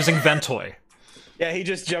 No, using Ventoy. Yeah, he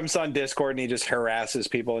just jumps on Discord and he just harasses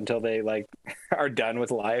people until they are done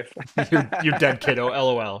with life. You're dead, kiddo.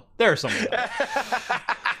 LOL. There's something.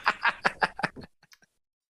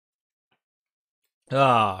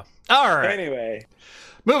 All right. Anyway,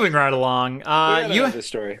 moving right along. the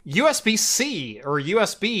story. USB-C or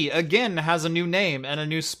USB again has a new name and a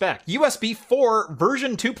new spec. USB 4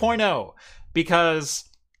 version 2.0 because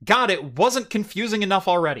God, it wasn't confusing enough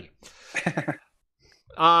already.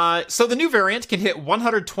 So the new variant can hit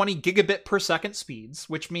 120 gigabit per second speeds,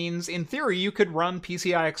 which means in theory you could run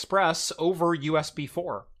PCI Express over USB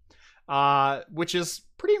 4, which is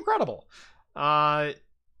pretty incredible.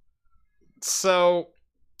 So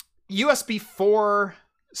USB 4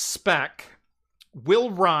 spec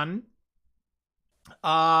will run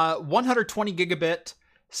 120 gigabit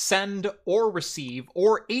send or receive,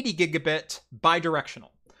 or 80 gigabit bidirectional.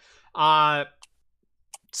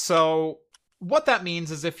 So what that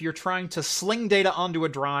means is if you're trying to sling data onto a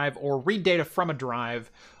drive or read data from a drive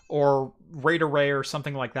or RAID array or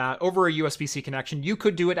something like that over a USB-C connection, you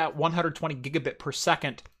could do it at 120 gigabit per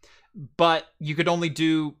second, but you could only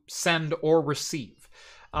do send or receive.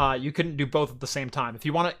 You couldn't do both at the same time. If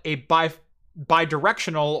you want a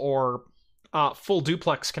bidirectional or full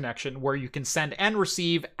duplex connection where you can send and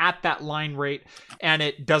receive at that line rate, and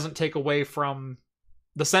it doesn't take away from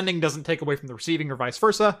the sending, doesn't take away from the receiving, or vice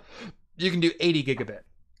versa, you can do 80 gigabit,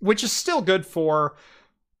 which is still good for,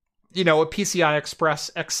 a PCI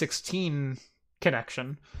Express X16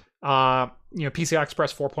 connection. PCI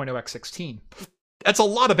Express 4.0 X16. That's a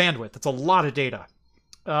lot of bandwidth. That's a lot of data.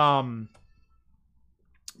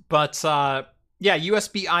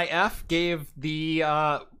 USB-IF gave the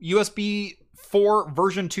USB 4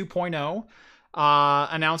 version 2.0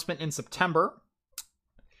 announcement in September.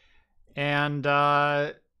 And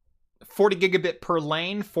 40 gigabit per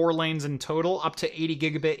lane, 4 lanes in total, up to 80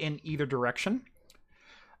 gigabit in either direction.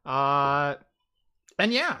 You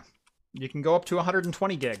can go up to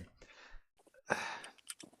 120 gig.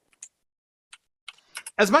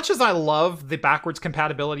 As much as I love the backwards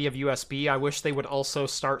compatibility of USB, I wish they would also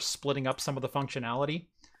start splitting up some of the functionality.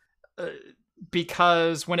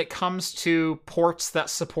 Because when it comes to ports that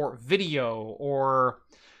support video or,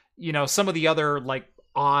 some of the other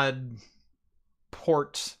odd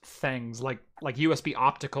port things like USB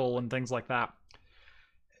optical and things like that,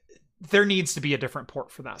 there needs to be a different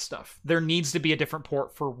port for that stuff. There needs to be a different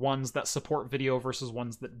port for ones that support video versus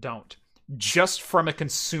ones that don't, just from a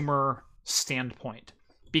consumer standpoint,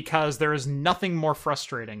 because there is nothing more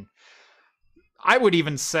frustrating. I would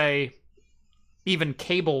even say even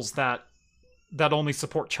cables that only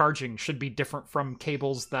support charging should be different from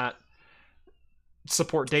cables that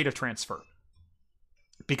support data transfer.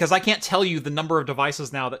 Because I can't tell you the number of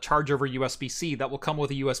devices now that charge over USB-C that will come with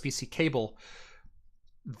a USB-C cable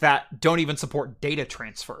that don't even support data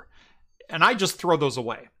transfer. And I just throw those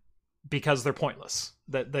away because they're pointless.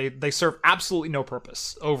 That they serve absolutely no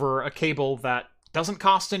purpose over a cable that doesn't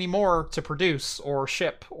cost any more to produce or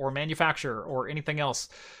ship or manufacture or anything else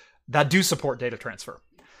that do support data transfer.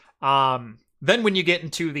 Then when you get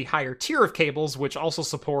into the higher tier of cables, which also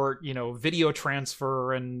support, video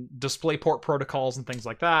transfer and DisplayPort protocols and things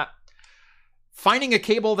like that, finding a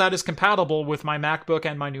cable that is compatible with my MacBook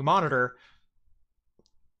and my new monitor.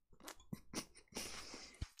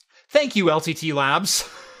 Thank you, LTT Labs.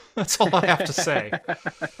 That's all I have to say.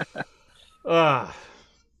 I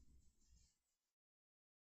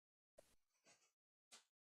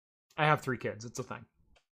have 3 kids. It's a thing.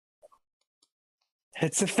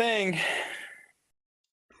 It's a thing.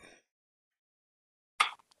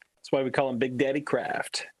 That's why we call him Big Daddy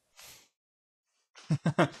Craft.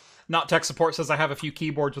 Not Tech Support says I have a few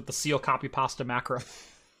keyboards with the seal copy pasta macro.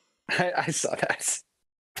 I saw that.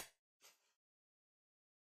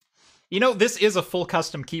 This is a full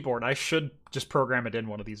custom keyboard. I should just program it in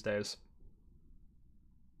one of these days.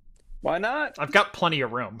 Why not? I've got plenty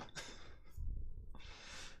of room.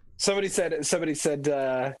 Somebody said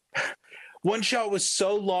one shot was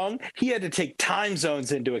so long, he had to take time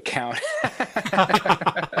zones into account.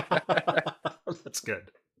 That's good.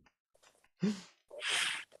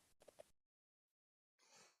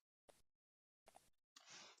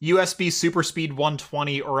 USB super speed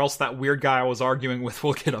 120, or else that weird guy I was arguing with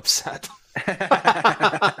will get upset.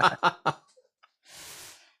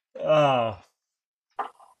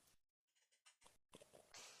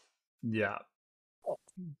 Yeah.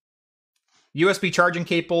 USB charging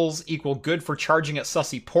cables equal good for charging at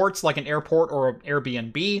sussy ports like an airport or an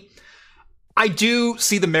Airbnb. I do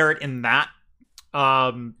see the merit in that.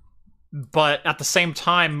 But at the same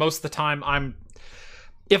time, most of the time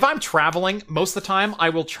if I'm traveling, most of the time I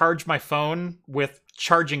will charge my phone with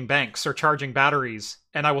charging banks or charging batteries,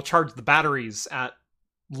 and I will charge the batteries at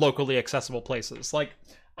locally accessible places. Like,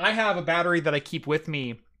 I have a battery that I keep with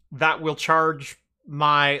me that will charge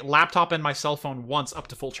my laptop and my cell phone once up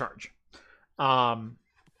to full charge. And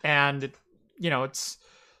it's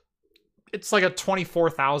like a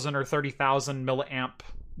 24,000 or 30,000 milliamp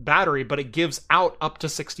battery, but it gives out up to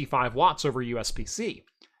 65 watts over USB-C.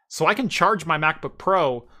 So I can charge my MacBook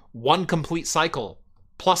Pro one complete cycle,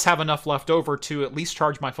 plus have enough left over to at least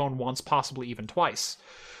charge my phone once, possibly even twice.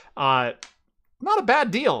 Not a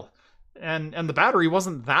bad deal. And the battery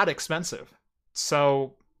wasn't that expensive.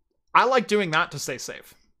 So I like doing that to stay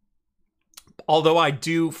safe. Although I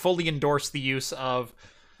do fully endorse the use of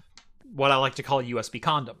what I like to call USB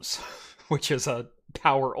condoms, which is a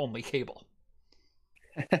power-only cable.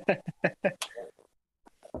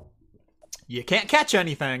 you can't catch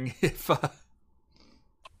anything if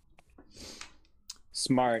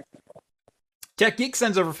Smart. Tech Geek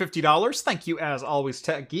sends over $50. Thank you, as always,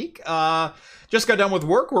 Tech Geek. Just got done with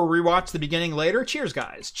work. We'll rewatch the beginning later. Cheers,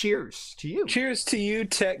 guys. Cheers to you. Cheers to you,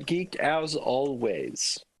 Tech Geek, as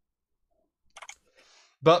always.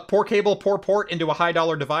 But poor cable, poor port into a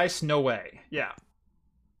high-dollar device? No way. Yeah.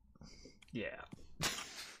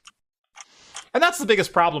 And that's the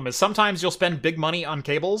biggest problem, is sometimes you'll spend big money on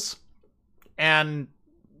cables, and,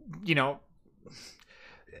 you know,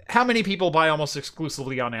 how many people buy almost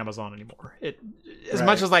exclusively on Amazon anymore? As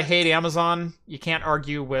much as I hate Amazon, you can't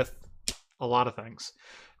argue with a lot of things.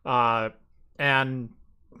 And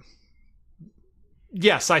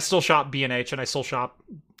yes, I still shop B&H, and I still shop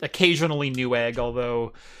occasionally Newegg,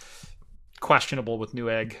 although questionable with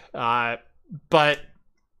Newegg. But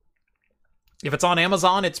if it's on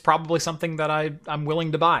Amazon, it's probably something that I'm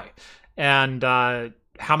willing to buy. And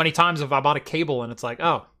how many times have I bought a cable and it's like,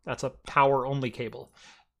 oh, that's a power-only cable?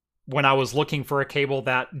 When I was looking for a cable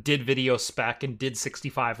that did video spec and did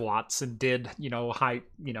 65 watts and did, high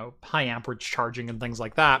amperage charging and things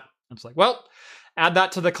like that, it's like, well, add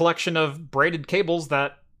that to the collection of braided cables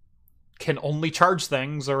that can only charge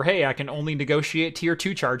things, or hey, I can only negotiate tier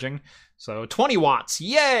 2 charging. So 20 watts,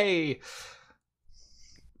 yay!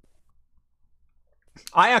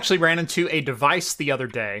 I actually ran into a device the other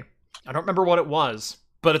day. I don't remember what it was,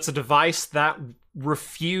 but it's a device that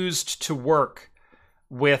refused to work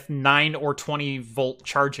with 9 or 20 volt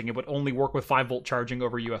charging. It would only work with 5 volt charging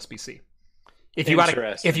over USB-C. If you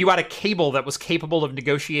had a cable that was capable of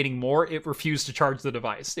negotiating more, it refused to charge the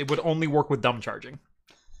device. It would only work with dumb charging.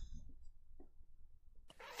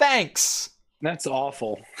 Thanks. That's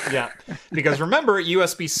awful. Yeah, because remember,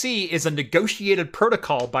 USB-C is a negotiated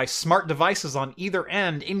protocol by smart devices on either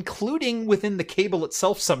end, including within the cable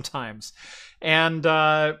itself sometimes. And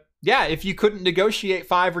yeah, if you couldn't negotiate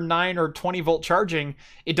 5 or 9 or 20 volt charging,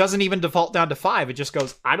 it doesn't even default down to 5. It just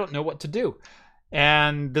goes, I don't know what to do.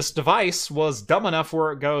 And this device was dumb enough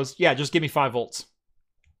where it goes, yeah, just give me 5 volts.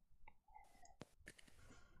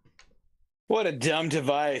 What a dumb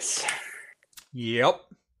device. Yep.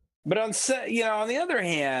 But on the other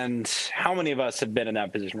hand, how many of us have been in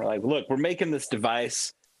that position? We're like, look, we're making this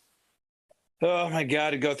device. Oh my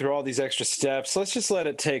God, to go through all these extra steps. Let's just let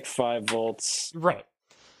it take 5 volts. Right.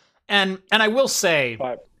 And I will say,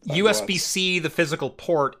 Five USB-C, the physical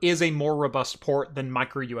port, is a more robust port than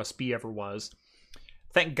micro USB ever was.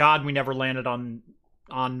 Thank God we never landed on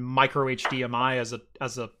micro HDMI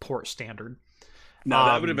as a port standard. No,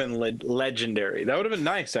 that would have been legendary. That would have been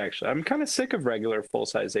nice, actually. I'm kind of sick of regular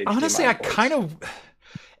full-size HDMI Honestly, I ports. kind of...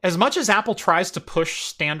 As much as Apple tries to push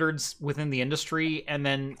standards within the industry and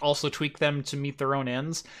then also tweak them to meet their own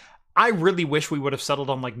ends, I really wish we would have settled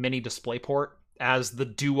on like Mini DisplayPort as the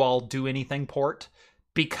do-all-do-anything port,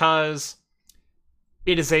 because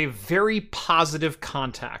it is a very positive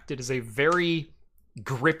contact. It is a very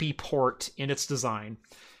grippy port in its design.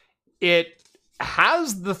 It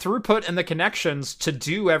has the throughput and the connections to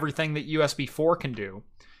do everything that USB 4 can do.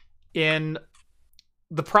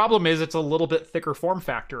 The problem is it's a little bit thicker form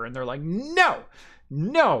factor, and they're like, no,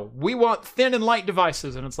 we want thin and light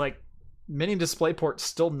devices. And it's like, Mini DisplayPort's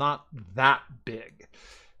still not that big.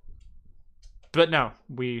 But no,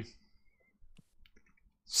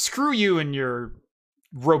 screw you and your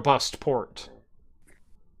robust port.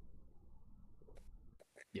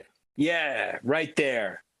 Yeah, right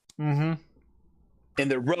there. Mm-hmm. In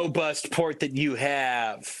the robust port that you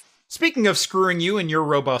have. Speaking of screwing you and your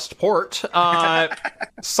robust port,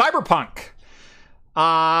 Cyberpunk,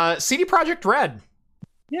 CD Projekt Red.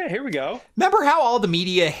 Yeah, here we go. Remember how all the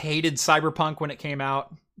media hated Cyberpunk when it came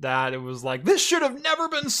out? That it was like, this should have never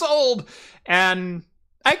been sold. And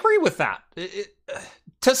I agree with that.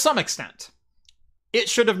 To some extent. It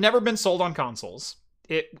should have never been sold on consoles.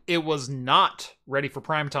 It was not ready for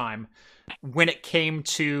prime time when it came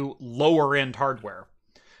to lower end hardware.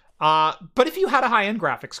 But if you had a high-end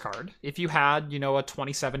graphics card, if you had, a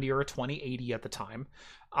 2070 or a 2080 at the time,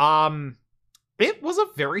 it was a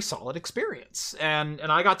very solid experience. And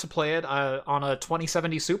I got to play it on a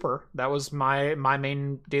 2070 Super. That was my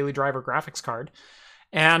main daily driver graphics card.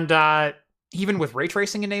 And even with ray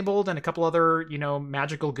tracing enabled and a couple other,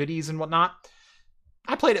 magical goodies and whatnot,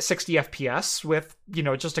 I played at 60 FPS with,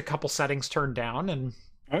 just a couple settings turned down, and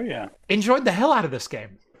enjoyed the hell out of this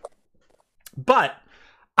game. But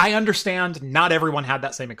I understand not everyone had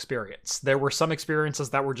that same experience. There were some experiences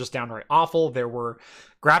that were just downright awful. There were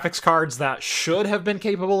graphics cards that should have been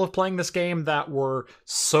capable of playing this game that were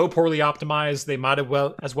so poorly optimized they might have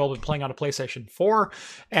as well been playing on a PlayStation 4.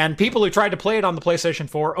 And people who tried to play it on the PlayStation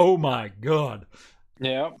 4, oh my god.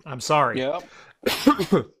 Yeah. I'm sorry. Yeah.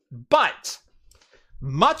 But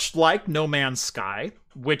much like No Man's Sky,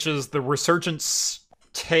 which is the resurgence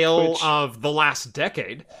tale of the last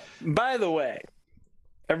decade. By the way,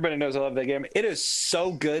 everybody knows I love that game. It is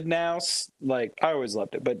so good now. Like, I always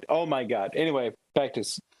loved it, but oh my God. Anyway, back to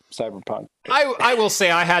Cyberpunk. I will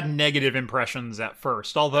say I had negative impressions at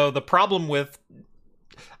first, although the problem with,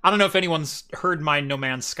 I don't know if anyone's heard my No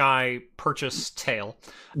Man's Sky purchase tale.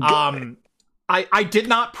 I did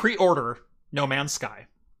not pre-order No Man's Sky.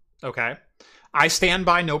 Okay. I stand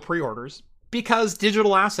by no pre-orders because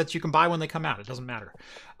digital assets you can buy when they come out. It doesn't matter.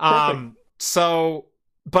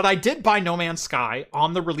 But I did buy No Man's Sky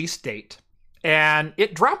on the release date, and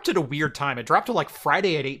it dropped at a weird time. It dropped to like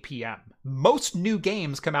Friday at 8 p.m. Most new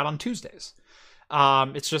games come out on Tuesdays.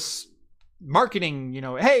 It's just marketing,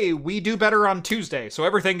 hey, we do better on Tuesday, so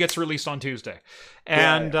everything gets released on Tuesday.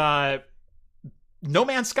 And No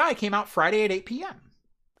Man's Sky came out Friday at 8 p.m.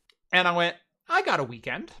 And I went, I got a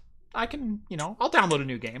weekend. I can, I'll download a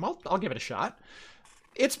new game. I'll give it a shot.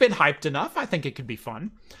 It's been hyped enough. I think it could be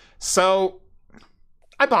fun. So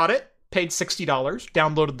I bought it, paid $60,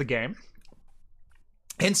 downloaded the game,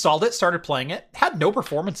 installed it, started playing it. Had no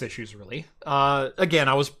performance issues, really. Again,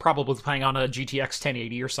 I was probably playing on a GTX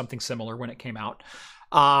 1080 or something similar when it came out.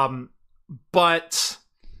 But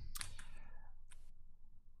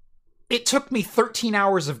it took me 13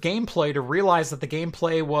 hours of gameplay to realize that the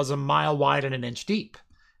gameplay was a mile wide and an inch deep.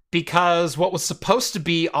 Because what was supposed to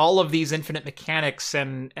be all of these infinite mechanics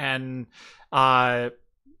and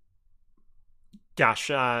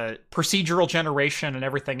procedural generation and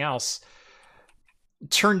everything else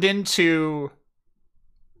turned into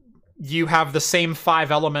you have the same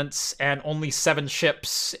 5 elements and only 7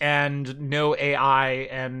 ships and no AI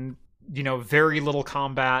and, very little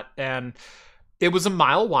combat. And it was a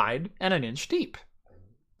mile wide and an inch deep.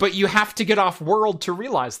 But you have to get off world to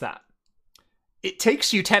realize that. It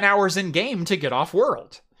takes you 10 hours in game to get off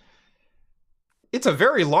world. It's a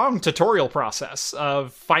very long tutorial process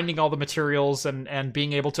of finding all the materials and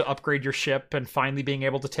being able to upgrade your ship and finally being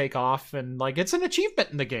able to take off. And like, it's an achievement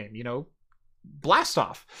in the game, blast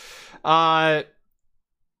off.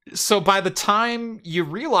 So by the time you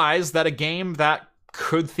realize that a game that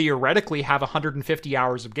could theoretically have 150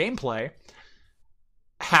 hours of gameplay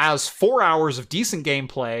has 4 hours of decent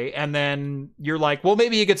gameplay, and then you're like, well,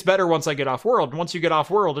 maybe it gets better once I get off world. And once you get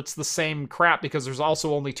off world, it's the same crap because there's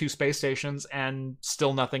also only 2 space stations and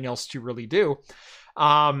still nothing else to really do.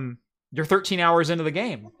 You're 13 hours into the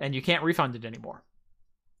game and you can't refund it anymore.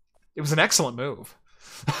 It was an excellent move.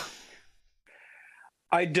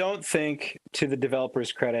 I don't think, to the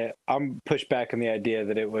developer's credit, I'm pushed back on the idea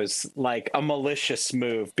that it was like a malicious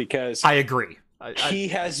move, because I agree. He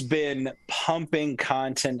has been pumping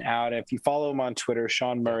content out. If you follow him on Twitter,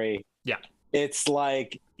 Sean Murray, it's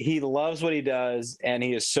like he loves what he does, and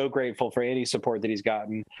he is so grateful for any support that he's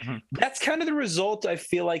gotten. Mm-hmm. That's kind of the result, I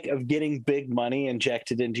feel like, of getting big money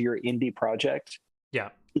injected into your indie project. Yeah.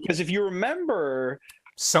 Because if you remember,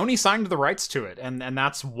 Sony signed the rights to it, and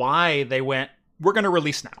that's why they went, we're going to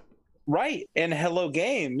release now. Right. And Hello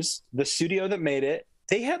Games, the studio that made it,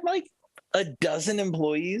 they had like a dozen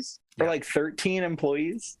employees. Or like 13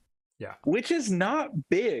 employees, which is not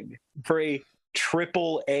big for a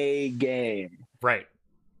AAA game, right?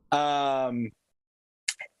 And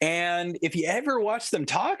if you ever watch them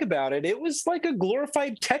talk about it, it was like a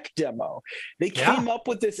glorified tech demo. They came up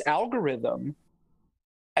with this algorithm,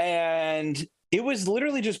 and it was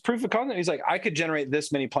literally just proof of concept. He's like, I could generate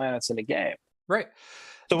this many planets in a game, right?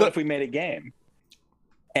 So what if we made a game?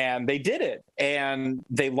 And they did it, and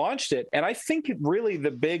they launched it. And I think really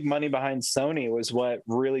the big money behind Sony was what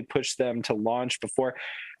really pushed them to launch before,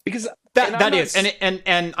 because that is,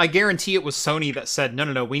 and I guarantee it was Sony that said,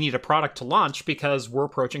 no, we need a product to launch because we're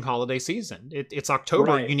approaching holiday season. It's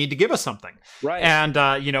October. Right. You need to give us something. Right.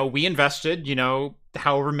 And, we invested,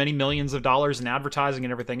 however many millions of dollars in advertising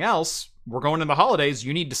and everything else. We're going into the holidays.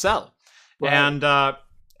 You need to sell. Right.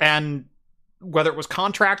 And whether it was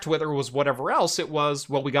contract, whether it was whatever else, it was,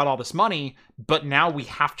 well, we got all this money, but now we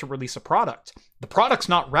have to release a product. The product's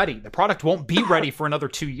not ready. The product won't be ready for another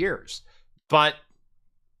 2 years. But,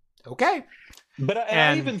 okay. But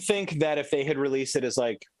I even think that if they had released it as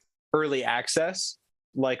like early access,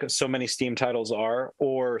 like so many Steam titles are,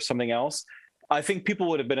 or something else, I think people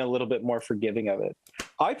would have been a little bit more forgiving of it.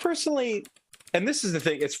 I personally, and this is the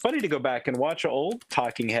thing, it's funny to go back and watch old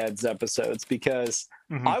Talking Heads episodes, because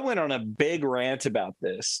I went on a big rant about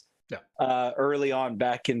this early on,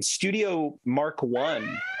 back in Studio Mark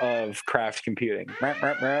 1 of Craft Computing.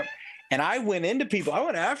 And I went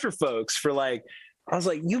after folks for like I was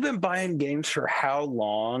like, you've been buying games for how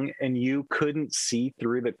long, and you couldn't see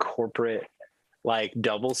through the corporate like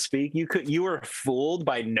double speak? You were fooled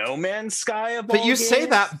by No Man's Sky of all But you games? say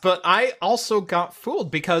that, but I also got fooled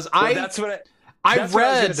because That's what I that's what I was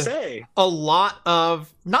read gonna say. a lot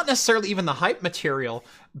of, not necessarily even the hype material,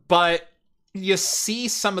 but you see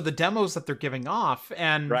some of the demos that they're giving off,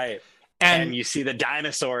 and Right. And you see the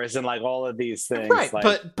dinosaurs and like all of these things. right.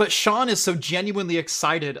 Like, But Sean is so genuinely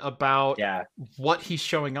excited about yeah, what he's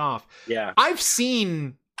showing off. yeah, I've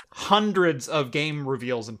seen hundreds of game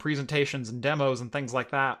reveals and presentations and demos and things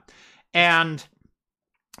like that, and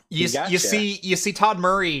you Gotcha. see Todd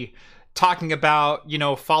Murray talking about, you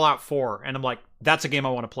know, Fallout 4, and I'm like, that's a game I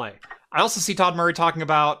want to play. I also see Todd Murray talking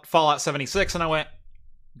about Fallout 76, and I went,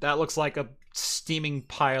 that looks like a steaming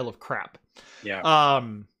pile of crap. yeah.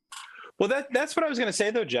 Well, that's what I was gonna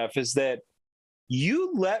say though, Jeff, is that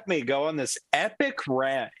you let me go on this epic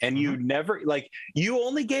rant, and you never, like, you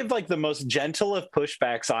only gave like the most gentle of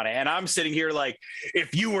pushbacks on it, and I'm sitting here like,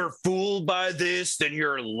 if you were fooled by this, then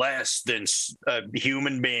you're less than a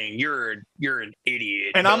human being. You're an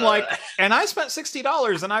idiot. and I'm like, and I spent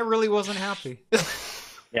 $60 and I really wasn't happy.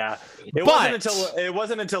 yeah, it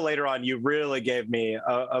wasn't until later on you really gave me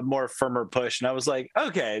a more firmer push, and I was like,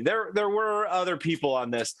 okay, there were other people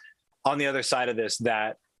on the other side of this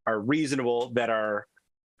that are reasonable, that are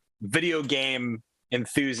video game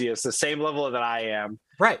enthusiasts, the same level that I am.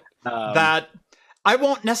 Right. That I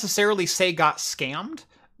won't necessarily say got scammed,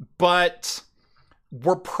 but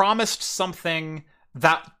were promised something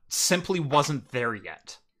that simply wasn't there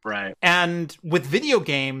yet. Right. And with video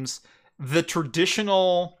games, the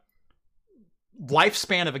traditional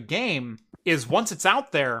lifespan of a game is once it's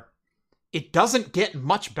out there, it doesn't get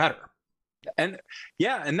much better. And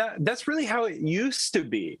yeah, and that's really how it used to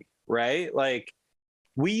be, right? Like,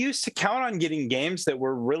 we used to count on getting games that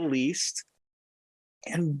were released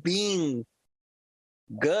and being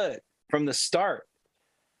good from the start.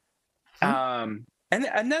 And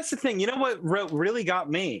that's the thing. You know what really got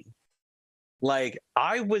me? Like,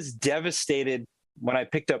 I was devastated when I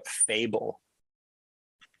picked up Fable,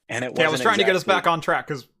 and it wasn't. Yeah, I was trying to get us back on track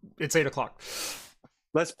because it's 8:00.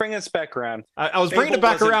 Let's bring us back around. I was bringing it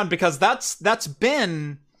back around because that's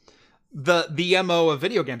been the MO of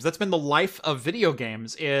video games. That's been the life of video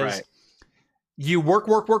games, is Right. You work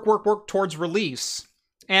towards release.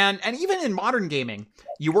 And even in modern gaming,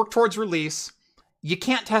 you work towards release. You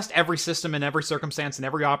can't test every system in every circumstance and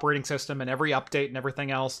every operating system and every update and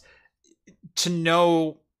everything else to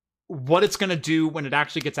know what it's going to do when it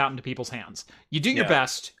actually gets out into people's hands. You do your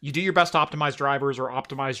best. You do your best to optimize drivers or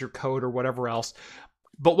optimize your code or whatever else.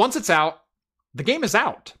 But once it's out, the game is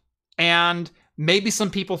out. And maybe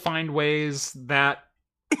some people find ways that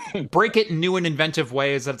break it in new and inventive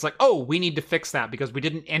ways that it's like, oh, we need to fix that because we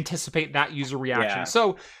didn't anticipate that user reaction. Yeah.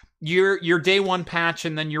 So your day one patch,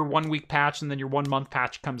 and then your 1 week patch, and then your 1 month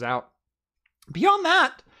patch comes out. Beyond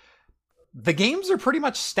that, the games are pretty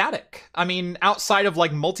much static. I mean, outside of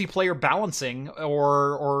like multiplayer balancing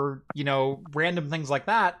or you know, random things like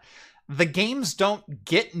that, the games don't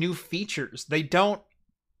get new features. They don't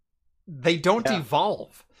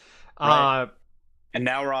evolve. Right. And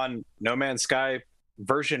now we're on No Man's Sky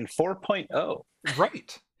version 4.0.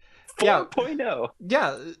 Right. 4.0.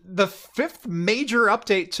 Yeah, the 5th major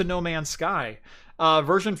update to No Man's Sky,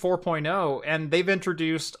 version 4.0, and they've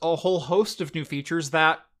introduced a whole host of new features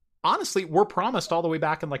that honestly were promised all the way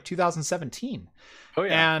back in like 2017. Oh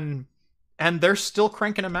yeah. And they're still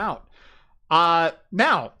cranking them out.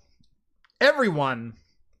 Now, everyone,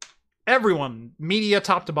 media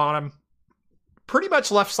top to bottom, pretty much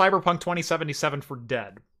left Cyberpunk 2077 for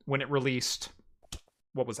dead when it released.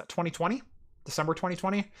 What was that, 2020? December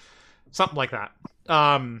 2020? Something like that.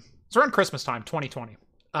 It's around Christmas time, 2020.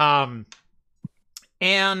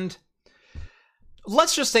 And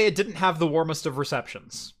let's just say it didn't have the warmest of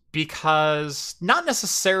receptions, because not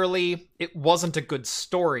necessarily it wasn't a good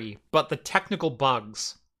story, but the technical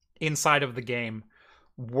bugs inside of the game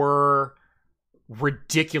were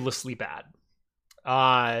ridiculously bad.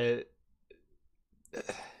 And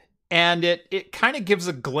it kind of gives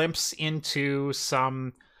a glimpse into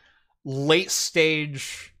some late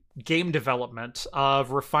stage game development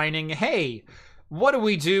of refining, hey, what do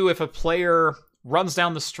we do if a player runs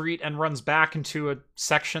down the street and runs back into a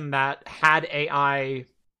section that had AI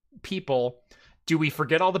people? Do we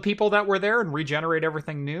forget all the people that were there and regenerate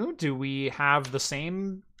everything new? Do we have the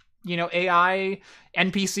same, you know, AI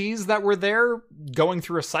NPCs that were there going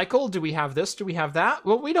through a cycle? Do we have this? Do we have that?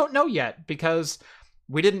 Well, we don't know yet because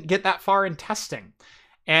we didn't get that far in testing.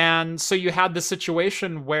 And so you had the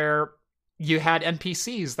situation where you had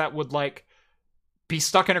NPCs that would like be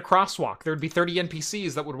stuck in a crosswalk. There'd be 30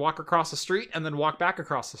 NPCs that would walk across the street and then walk back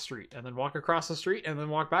across the street and then walk across the street and then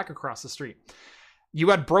walk back across the street. You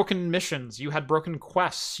had broken missions, you had broken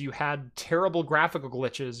quests, you had terrible graphical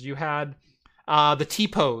glitches, you had the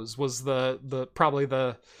T-pose was probably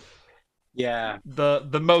the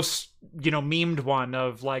most, memed one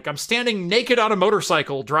of like, I'm standing naked on a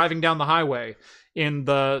motorcycle driving down the highway in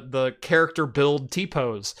the character build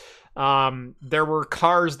T-pose. There were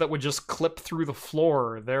cars that would just clip through the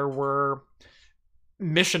floor. There were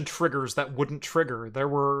mission triggers that wouldn't trigger. There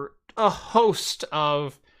were a host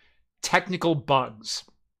of technical bugs.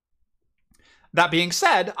 That being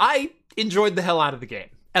said, I enjoyed the hell out of the game.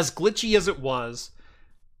 As glitchy as it was,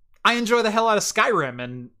 I enjoy the hell out of Skyrim,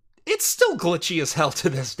 and it's still glitchy as hell to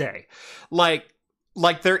this day. Like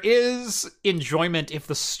there is enjoyment if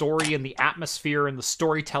the story and the atmosphere and the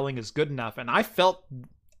storytelling is good enough, and I felt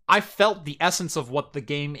the essence of what the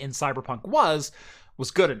game in Cyberpunk was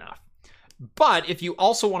good enough. But if you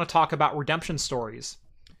also want to talk about redemption stories,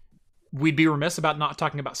 we'd be remiss about not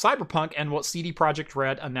talking about Cyberpunk and what CD Projekt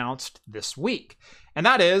Red announced this week. And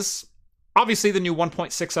that is, obviously the new 1.6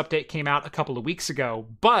 update came out a couple of weeks ago,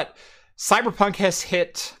 but Cyberpunk has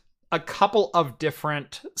hit a couple of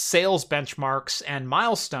different sales benchmarks and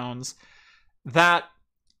milestones that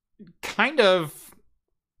kind of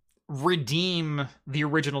redeem the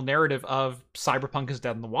original narrative of Cyberpunk is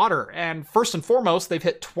dead in the water. And first and foremost, they've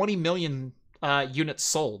hit 20 million units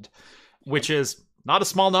sold, which is not a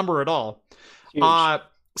small number at all.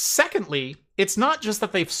 Secondly, it's not just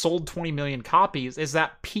that they've sold 20 million copies, is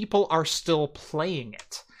that people are still playing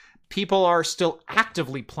it. People are still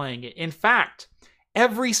actively playing it. In fact,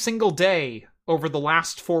 every single day over the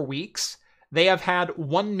last 4 weeks, they have had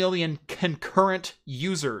 1 million concurrent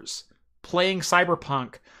users playing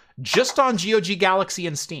Cyberpunk just on GOG Galaxy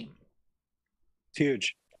and Steam. It's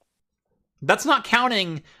huge. That's not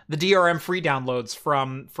counting the DRM free downloads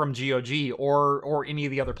from GOG or any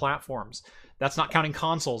of the other platforms. That's not counting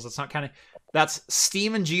consoles. That's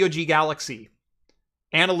Steam and GOG Galaxy.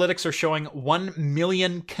 Analytics are showing 1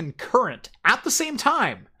 million concurrent at the same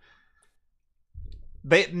time.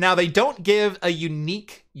 They don't give a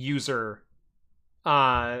unique user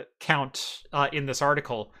count in this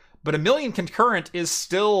article, but 1 million concurrent is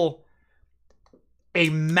still a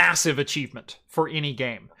massive achievement for any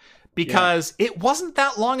game. Because it wasn't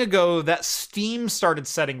that long ago that Steam started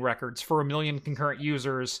setting records for 1 million concurrent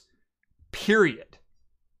users, period.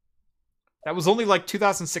 That was only like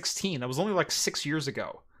 2016. That was only like 6 years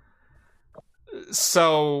ago.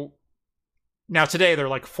 So now today they're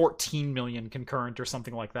like 14 million concurrent or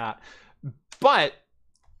something like that. But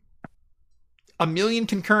 1 million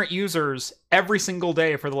concurrent users every single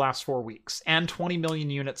day for the last 4 weeks, and 20 million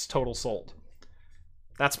units total sold.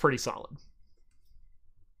 That's pretty solid.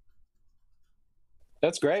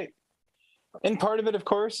 That's great. And part of it, of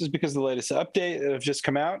course, is because the latest update that have just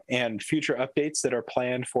come out and future updates that are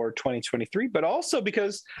planned for 2023, but also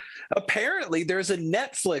because apparently there's a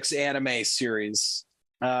Netflix anime series.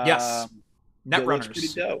 Yes. Netrunners. Pretty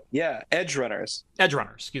dope. Yeah. Edgerunners,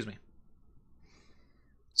 excuse me.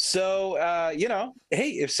 So, hey,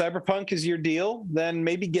 if Cyberpunk is your deal, then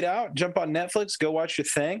maybe get out, jump on Netflix, go watch your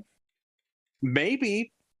thing.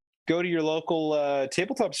 Maybe go to your local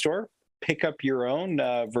tabletop store, pick up your own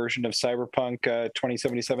version of Cyberpunk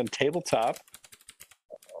 2077 tabletop,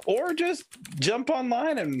 or just jump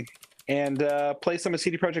online and play some of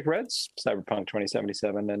CD Projekt Red's Cyberpunk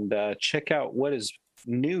 2077 and check out what is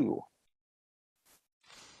new.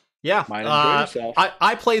 Yeah, might enjoy yourself.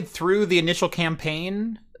 I played through the initial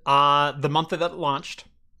campaign the month that it launched,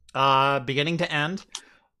 beginning to end.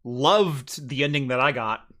 Loved the ending that I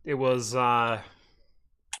got. It was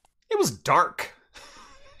dark.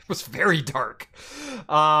 It was very dark.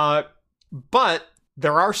 But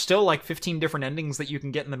there are still like 15 different endings that you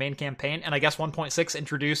can get in the main campaign, and I guess 1.6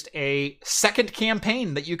 introduced a second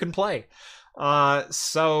campaign that you can play.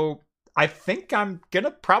 So I think I'm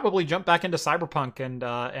gonna probably jump back into Cyberpunk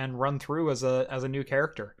and run through as a new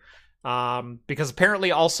character. Because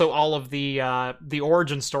apparently also all of the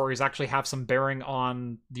origin stories actually have some bearing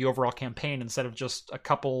on the overall campaign instead of just a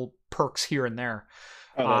couple perks here and there.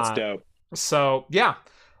 Oh, that's dope. So yeah,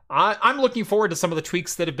 I'm looking forward to some of the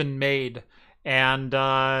tweaks that have been made, and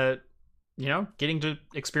getting to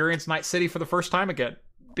experience Night City for the first time again,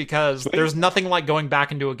 because there's nothing like going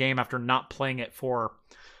back into a game after not playing it for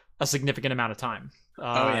a significant amount of time.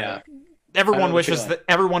 Everyone wishes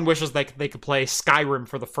they could play Skyrim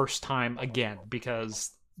for the first time again,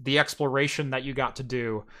 because the exploration that you got to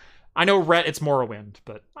do. I know it's Morrowind,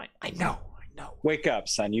 but I know. Wake up,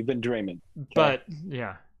 son. You've been dreaming. Okay? But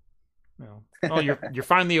yeah, Oh, you're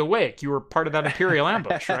finally awake. You were part of that Imperial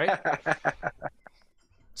ambush, right?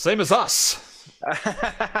 Same as us.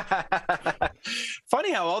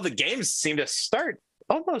 Funny how all the games seem to start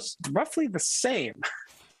almost roughly the same.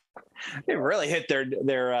 They really hit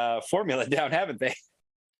their formula down, haven't they?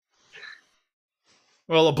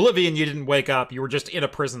 Well, Oblivion, you didn't wake up. You were just in a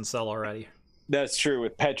prison cell already. That's true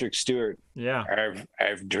with Patrick Stewart. Yeah.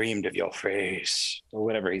 I've dreamed of your face. Or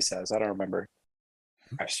whatever he says. I don't remember.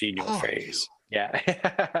 I've seen your face. Yeah.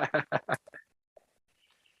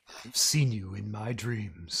 I've seen you in my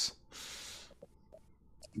dreams.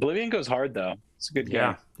 Oblivion goes hard, though. It's a good game.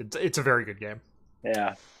 Yeah, it's a very good game.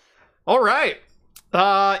 Yeah. All right.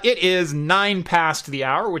 It is 9 past the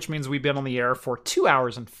hour, which means we've been on the air for 2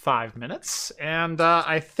 hours and 5 minutes. And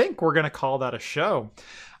I think we're going to call that a show.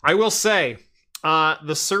 I will say,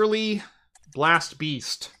 the Surly Blast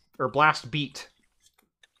Beat.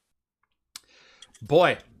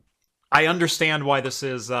 Boy, I understand why this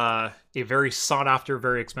is a very sought-after,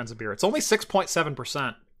 very expensive beer. It's only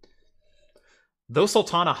 6.7%. Those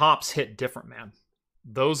Sultana hops hit different, man.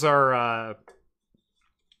 Those are...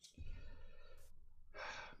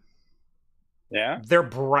 yeah? They're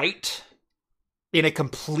bright in a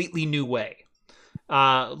completely new way.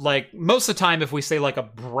 Like, most of the time, if we say, like, a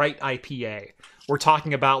bright IPA, we're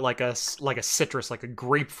talking about, like a citrus, like a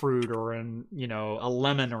grapefruit or a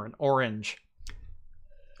lemon or an orange.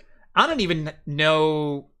 I don't even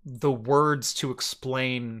know the words to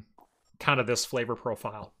explain kind of this flavor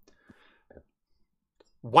profile.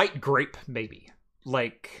 White grape, maybe.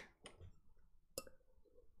 Like...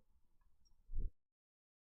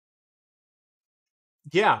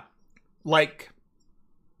 yeah. Like...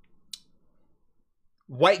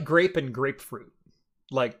 white grape and grapefruit.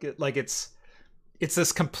 Like it's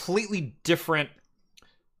this completely different,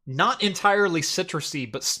 not entirely citrusy,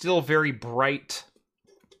 but still very bright,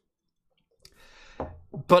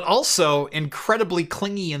 but also incredibly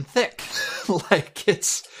clingy and thick. Like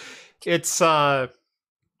it's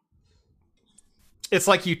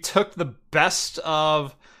like you took the best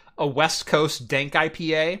of a West Coast dank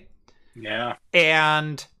IPA, yeah,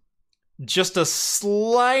 and just a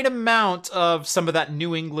slight amount of some of that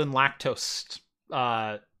New England lactose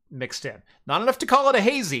mixed in. Not enough to call it a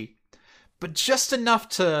hazy, but just enough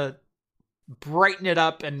to brighten it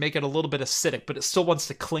up and make it a little bit acidic, but it still wants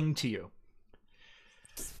to cling to you.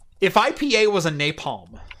 If IPA was a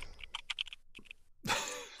napalm,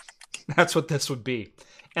 that's what this would be.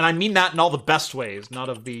 And I mean that in all the best ways, not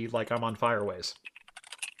of the, like, I'm on fire ways.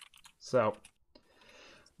 So...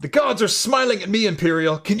 the gods are smiling at me,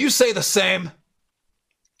 Imperial. Can you say the same?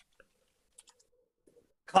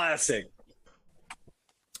 Classic.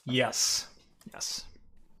 Yes. Yes.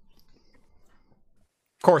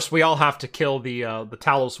 Of course, we all have to kill the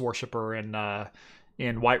Talos worshipper in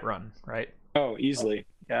Whiterun, right? Oh, easily.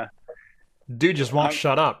 Yeah. Dude just won't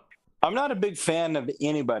shut up. I'm not a big fan of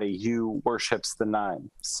anybody who worships the Nine,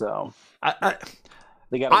 so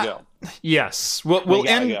they gotta go. Yes, we'll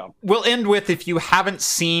end with, if you haven't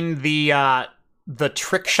seen the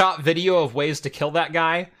trick shot video of ways to kill that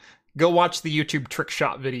guy, go watch the YouTube trick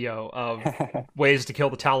shot video of ways to kill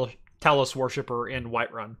the Talos worshipper in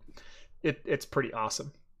Whiterun. It's pretty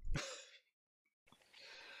awesome.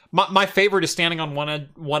 My favorite is standing on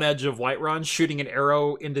one edge of Whiterun, shooting an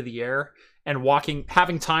arrow into the air, and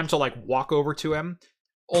having time to, like, walk over to him,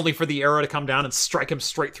 only for the arrow to come down and strike him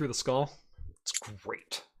straight through the skull. It's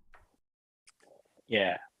great.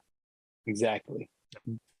 Yeah, exactly.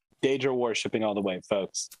 Daedra worshipping all the way,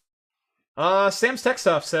 folks. Sam's Tech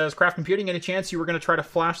Stuff says, Craft Computing, any chance you were going to try to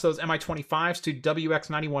flash those MI25s to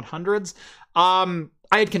WX9100s? I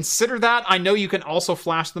had considered that. I know you can also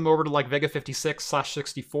flash them over to, like, Vega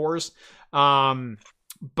 56/64s.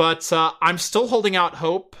 But I'm still holding out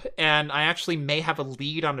hope, and I actually may have a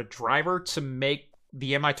lead on a driver to make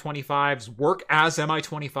the MI25s work as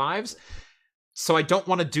MI25s. So I don't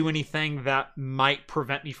want to do anything that might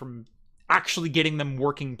prevent me from actually getting them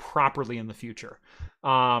working properly in the future.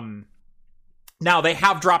 Now, they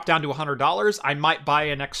have dropped down to $100. I might buy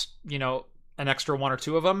an extra one or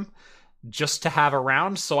two of them just to have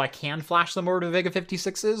around so I can flash them over to Vega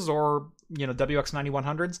 56s or,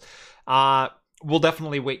 WX9100s. We'll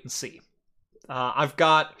definitely wait and see. I've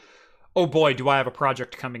got... oh boy, do I have a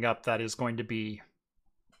project coming up that is going to be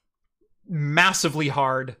massively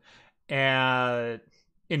hard, and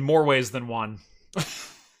in more ways than one.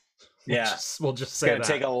 Yeah, we'll just say it's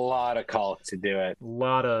gonna take a lot of caulk to do it. A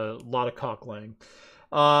lot of caulk laying.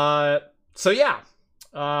 So yeah,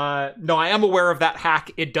 no, I am aware of that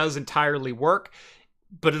hack. It does entirely work,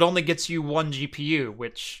 but it only gets you one GPU,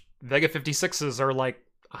 which Vega 56s are like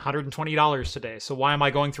 $120 today. So why am I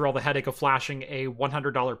going through all the headache of flashing a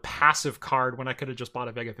 $100 passive card when I could have just bought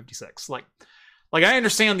a Vega 56? Like I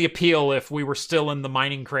understand the appeal if we were still in the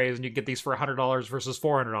mining craze and you get these for $100 versus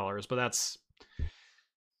 $400, but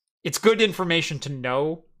it's good information to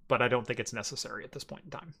know, but I don't think it's necessary at this point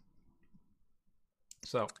in time.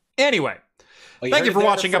 So anyway, thank you for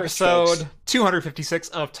watching episode 256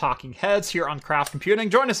 of Talking Heads here on Craft Computing.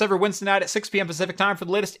 Join us every Wednesday night at 6 p.m. Pacific time for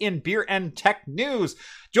the latest in beer and tech news.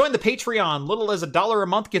 Join the Patreon. Little as $1 a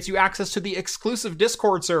month gets you access to the exclusive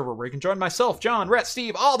Discord server where you can join myself, John, Rhett,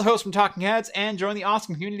 Steve, all the hosts from Talking Heads, and join the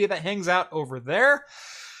awesome community that hangs out over there.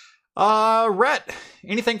 Rhett,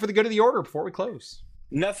 anything for the good of the order before we close?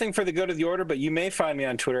 Nothing for the good of the order, but you may find me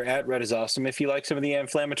on Twitter at RedIsAwesome if you like some of the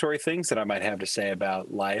inflammatory things that I might have to say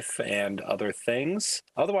about life and other things.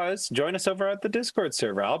 Otherwise, join us over at the Discord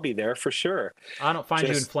server. I'll be there for sure. I don't find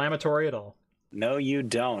you inflammatory at all. No, you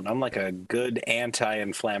don't. I'm like a good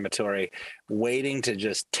anti-inflammatory waiting to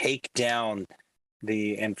just take down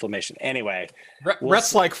the inflammation. Anyway.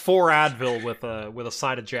 Rhett's like 4 Advil with a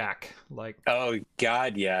side of Jack. Like, oh,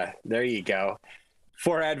 God, yeah. There you go.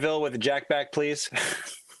 4 Advil with a Jack back, please.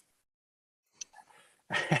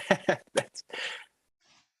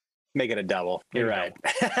 Make it a double. You're right.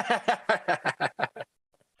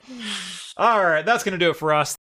 All right, that's going to do it for us.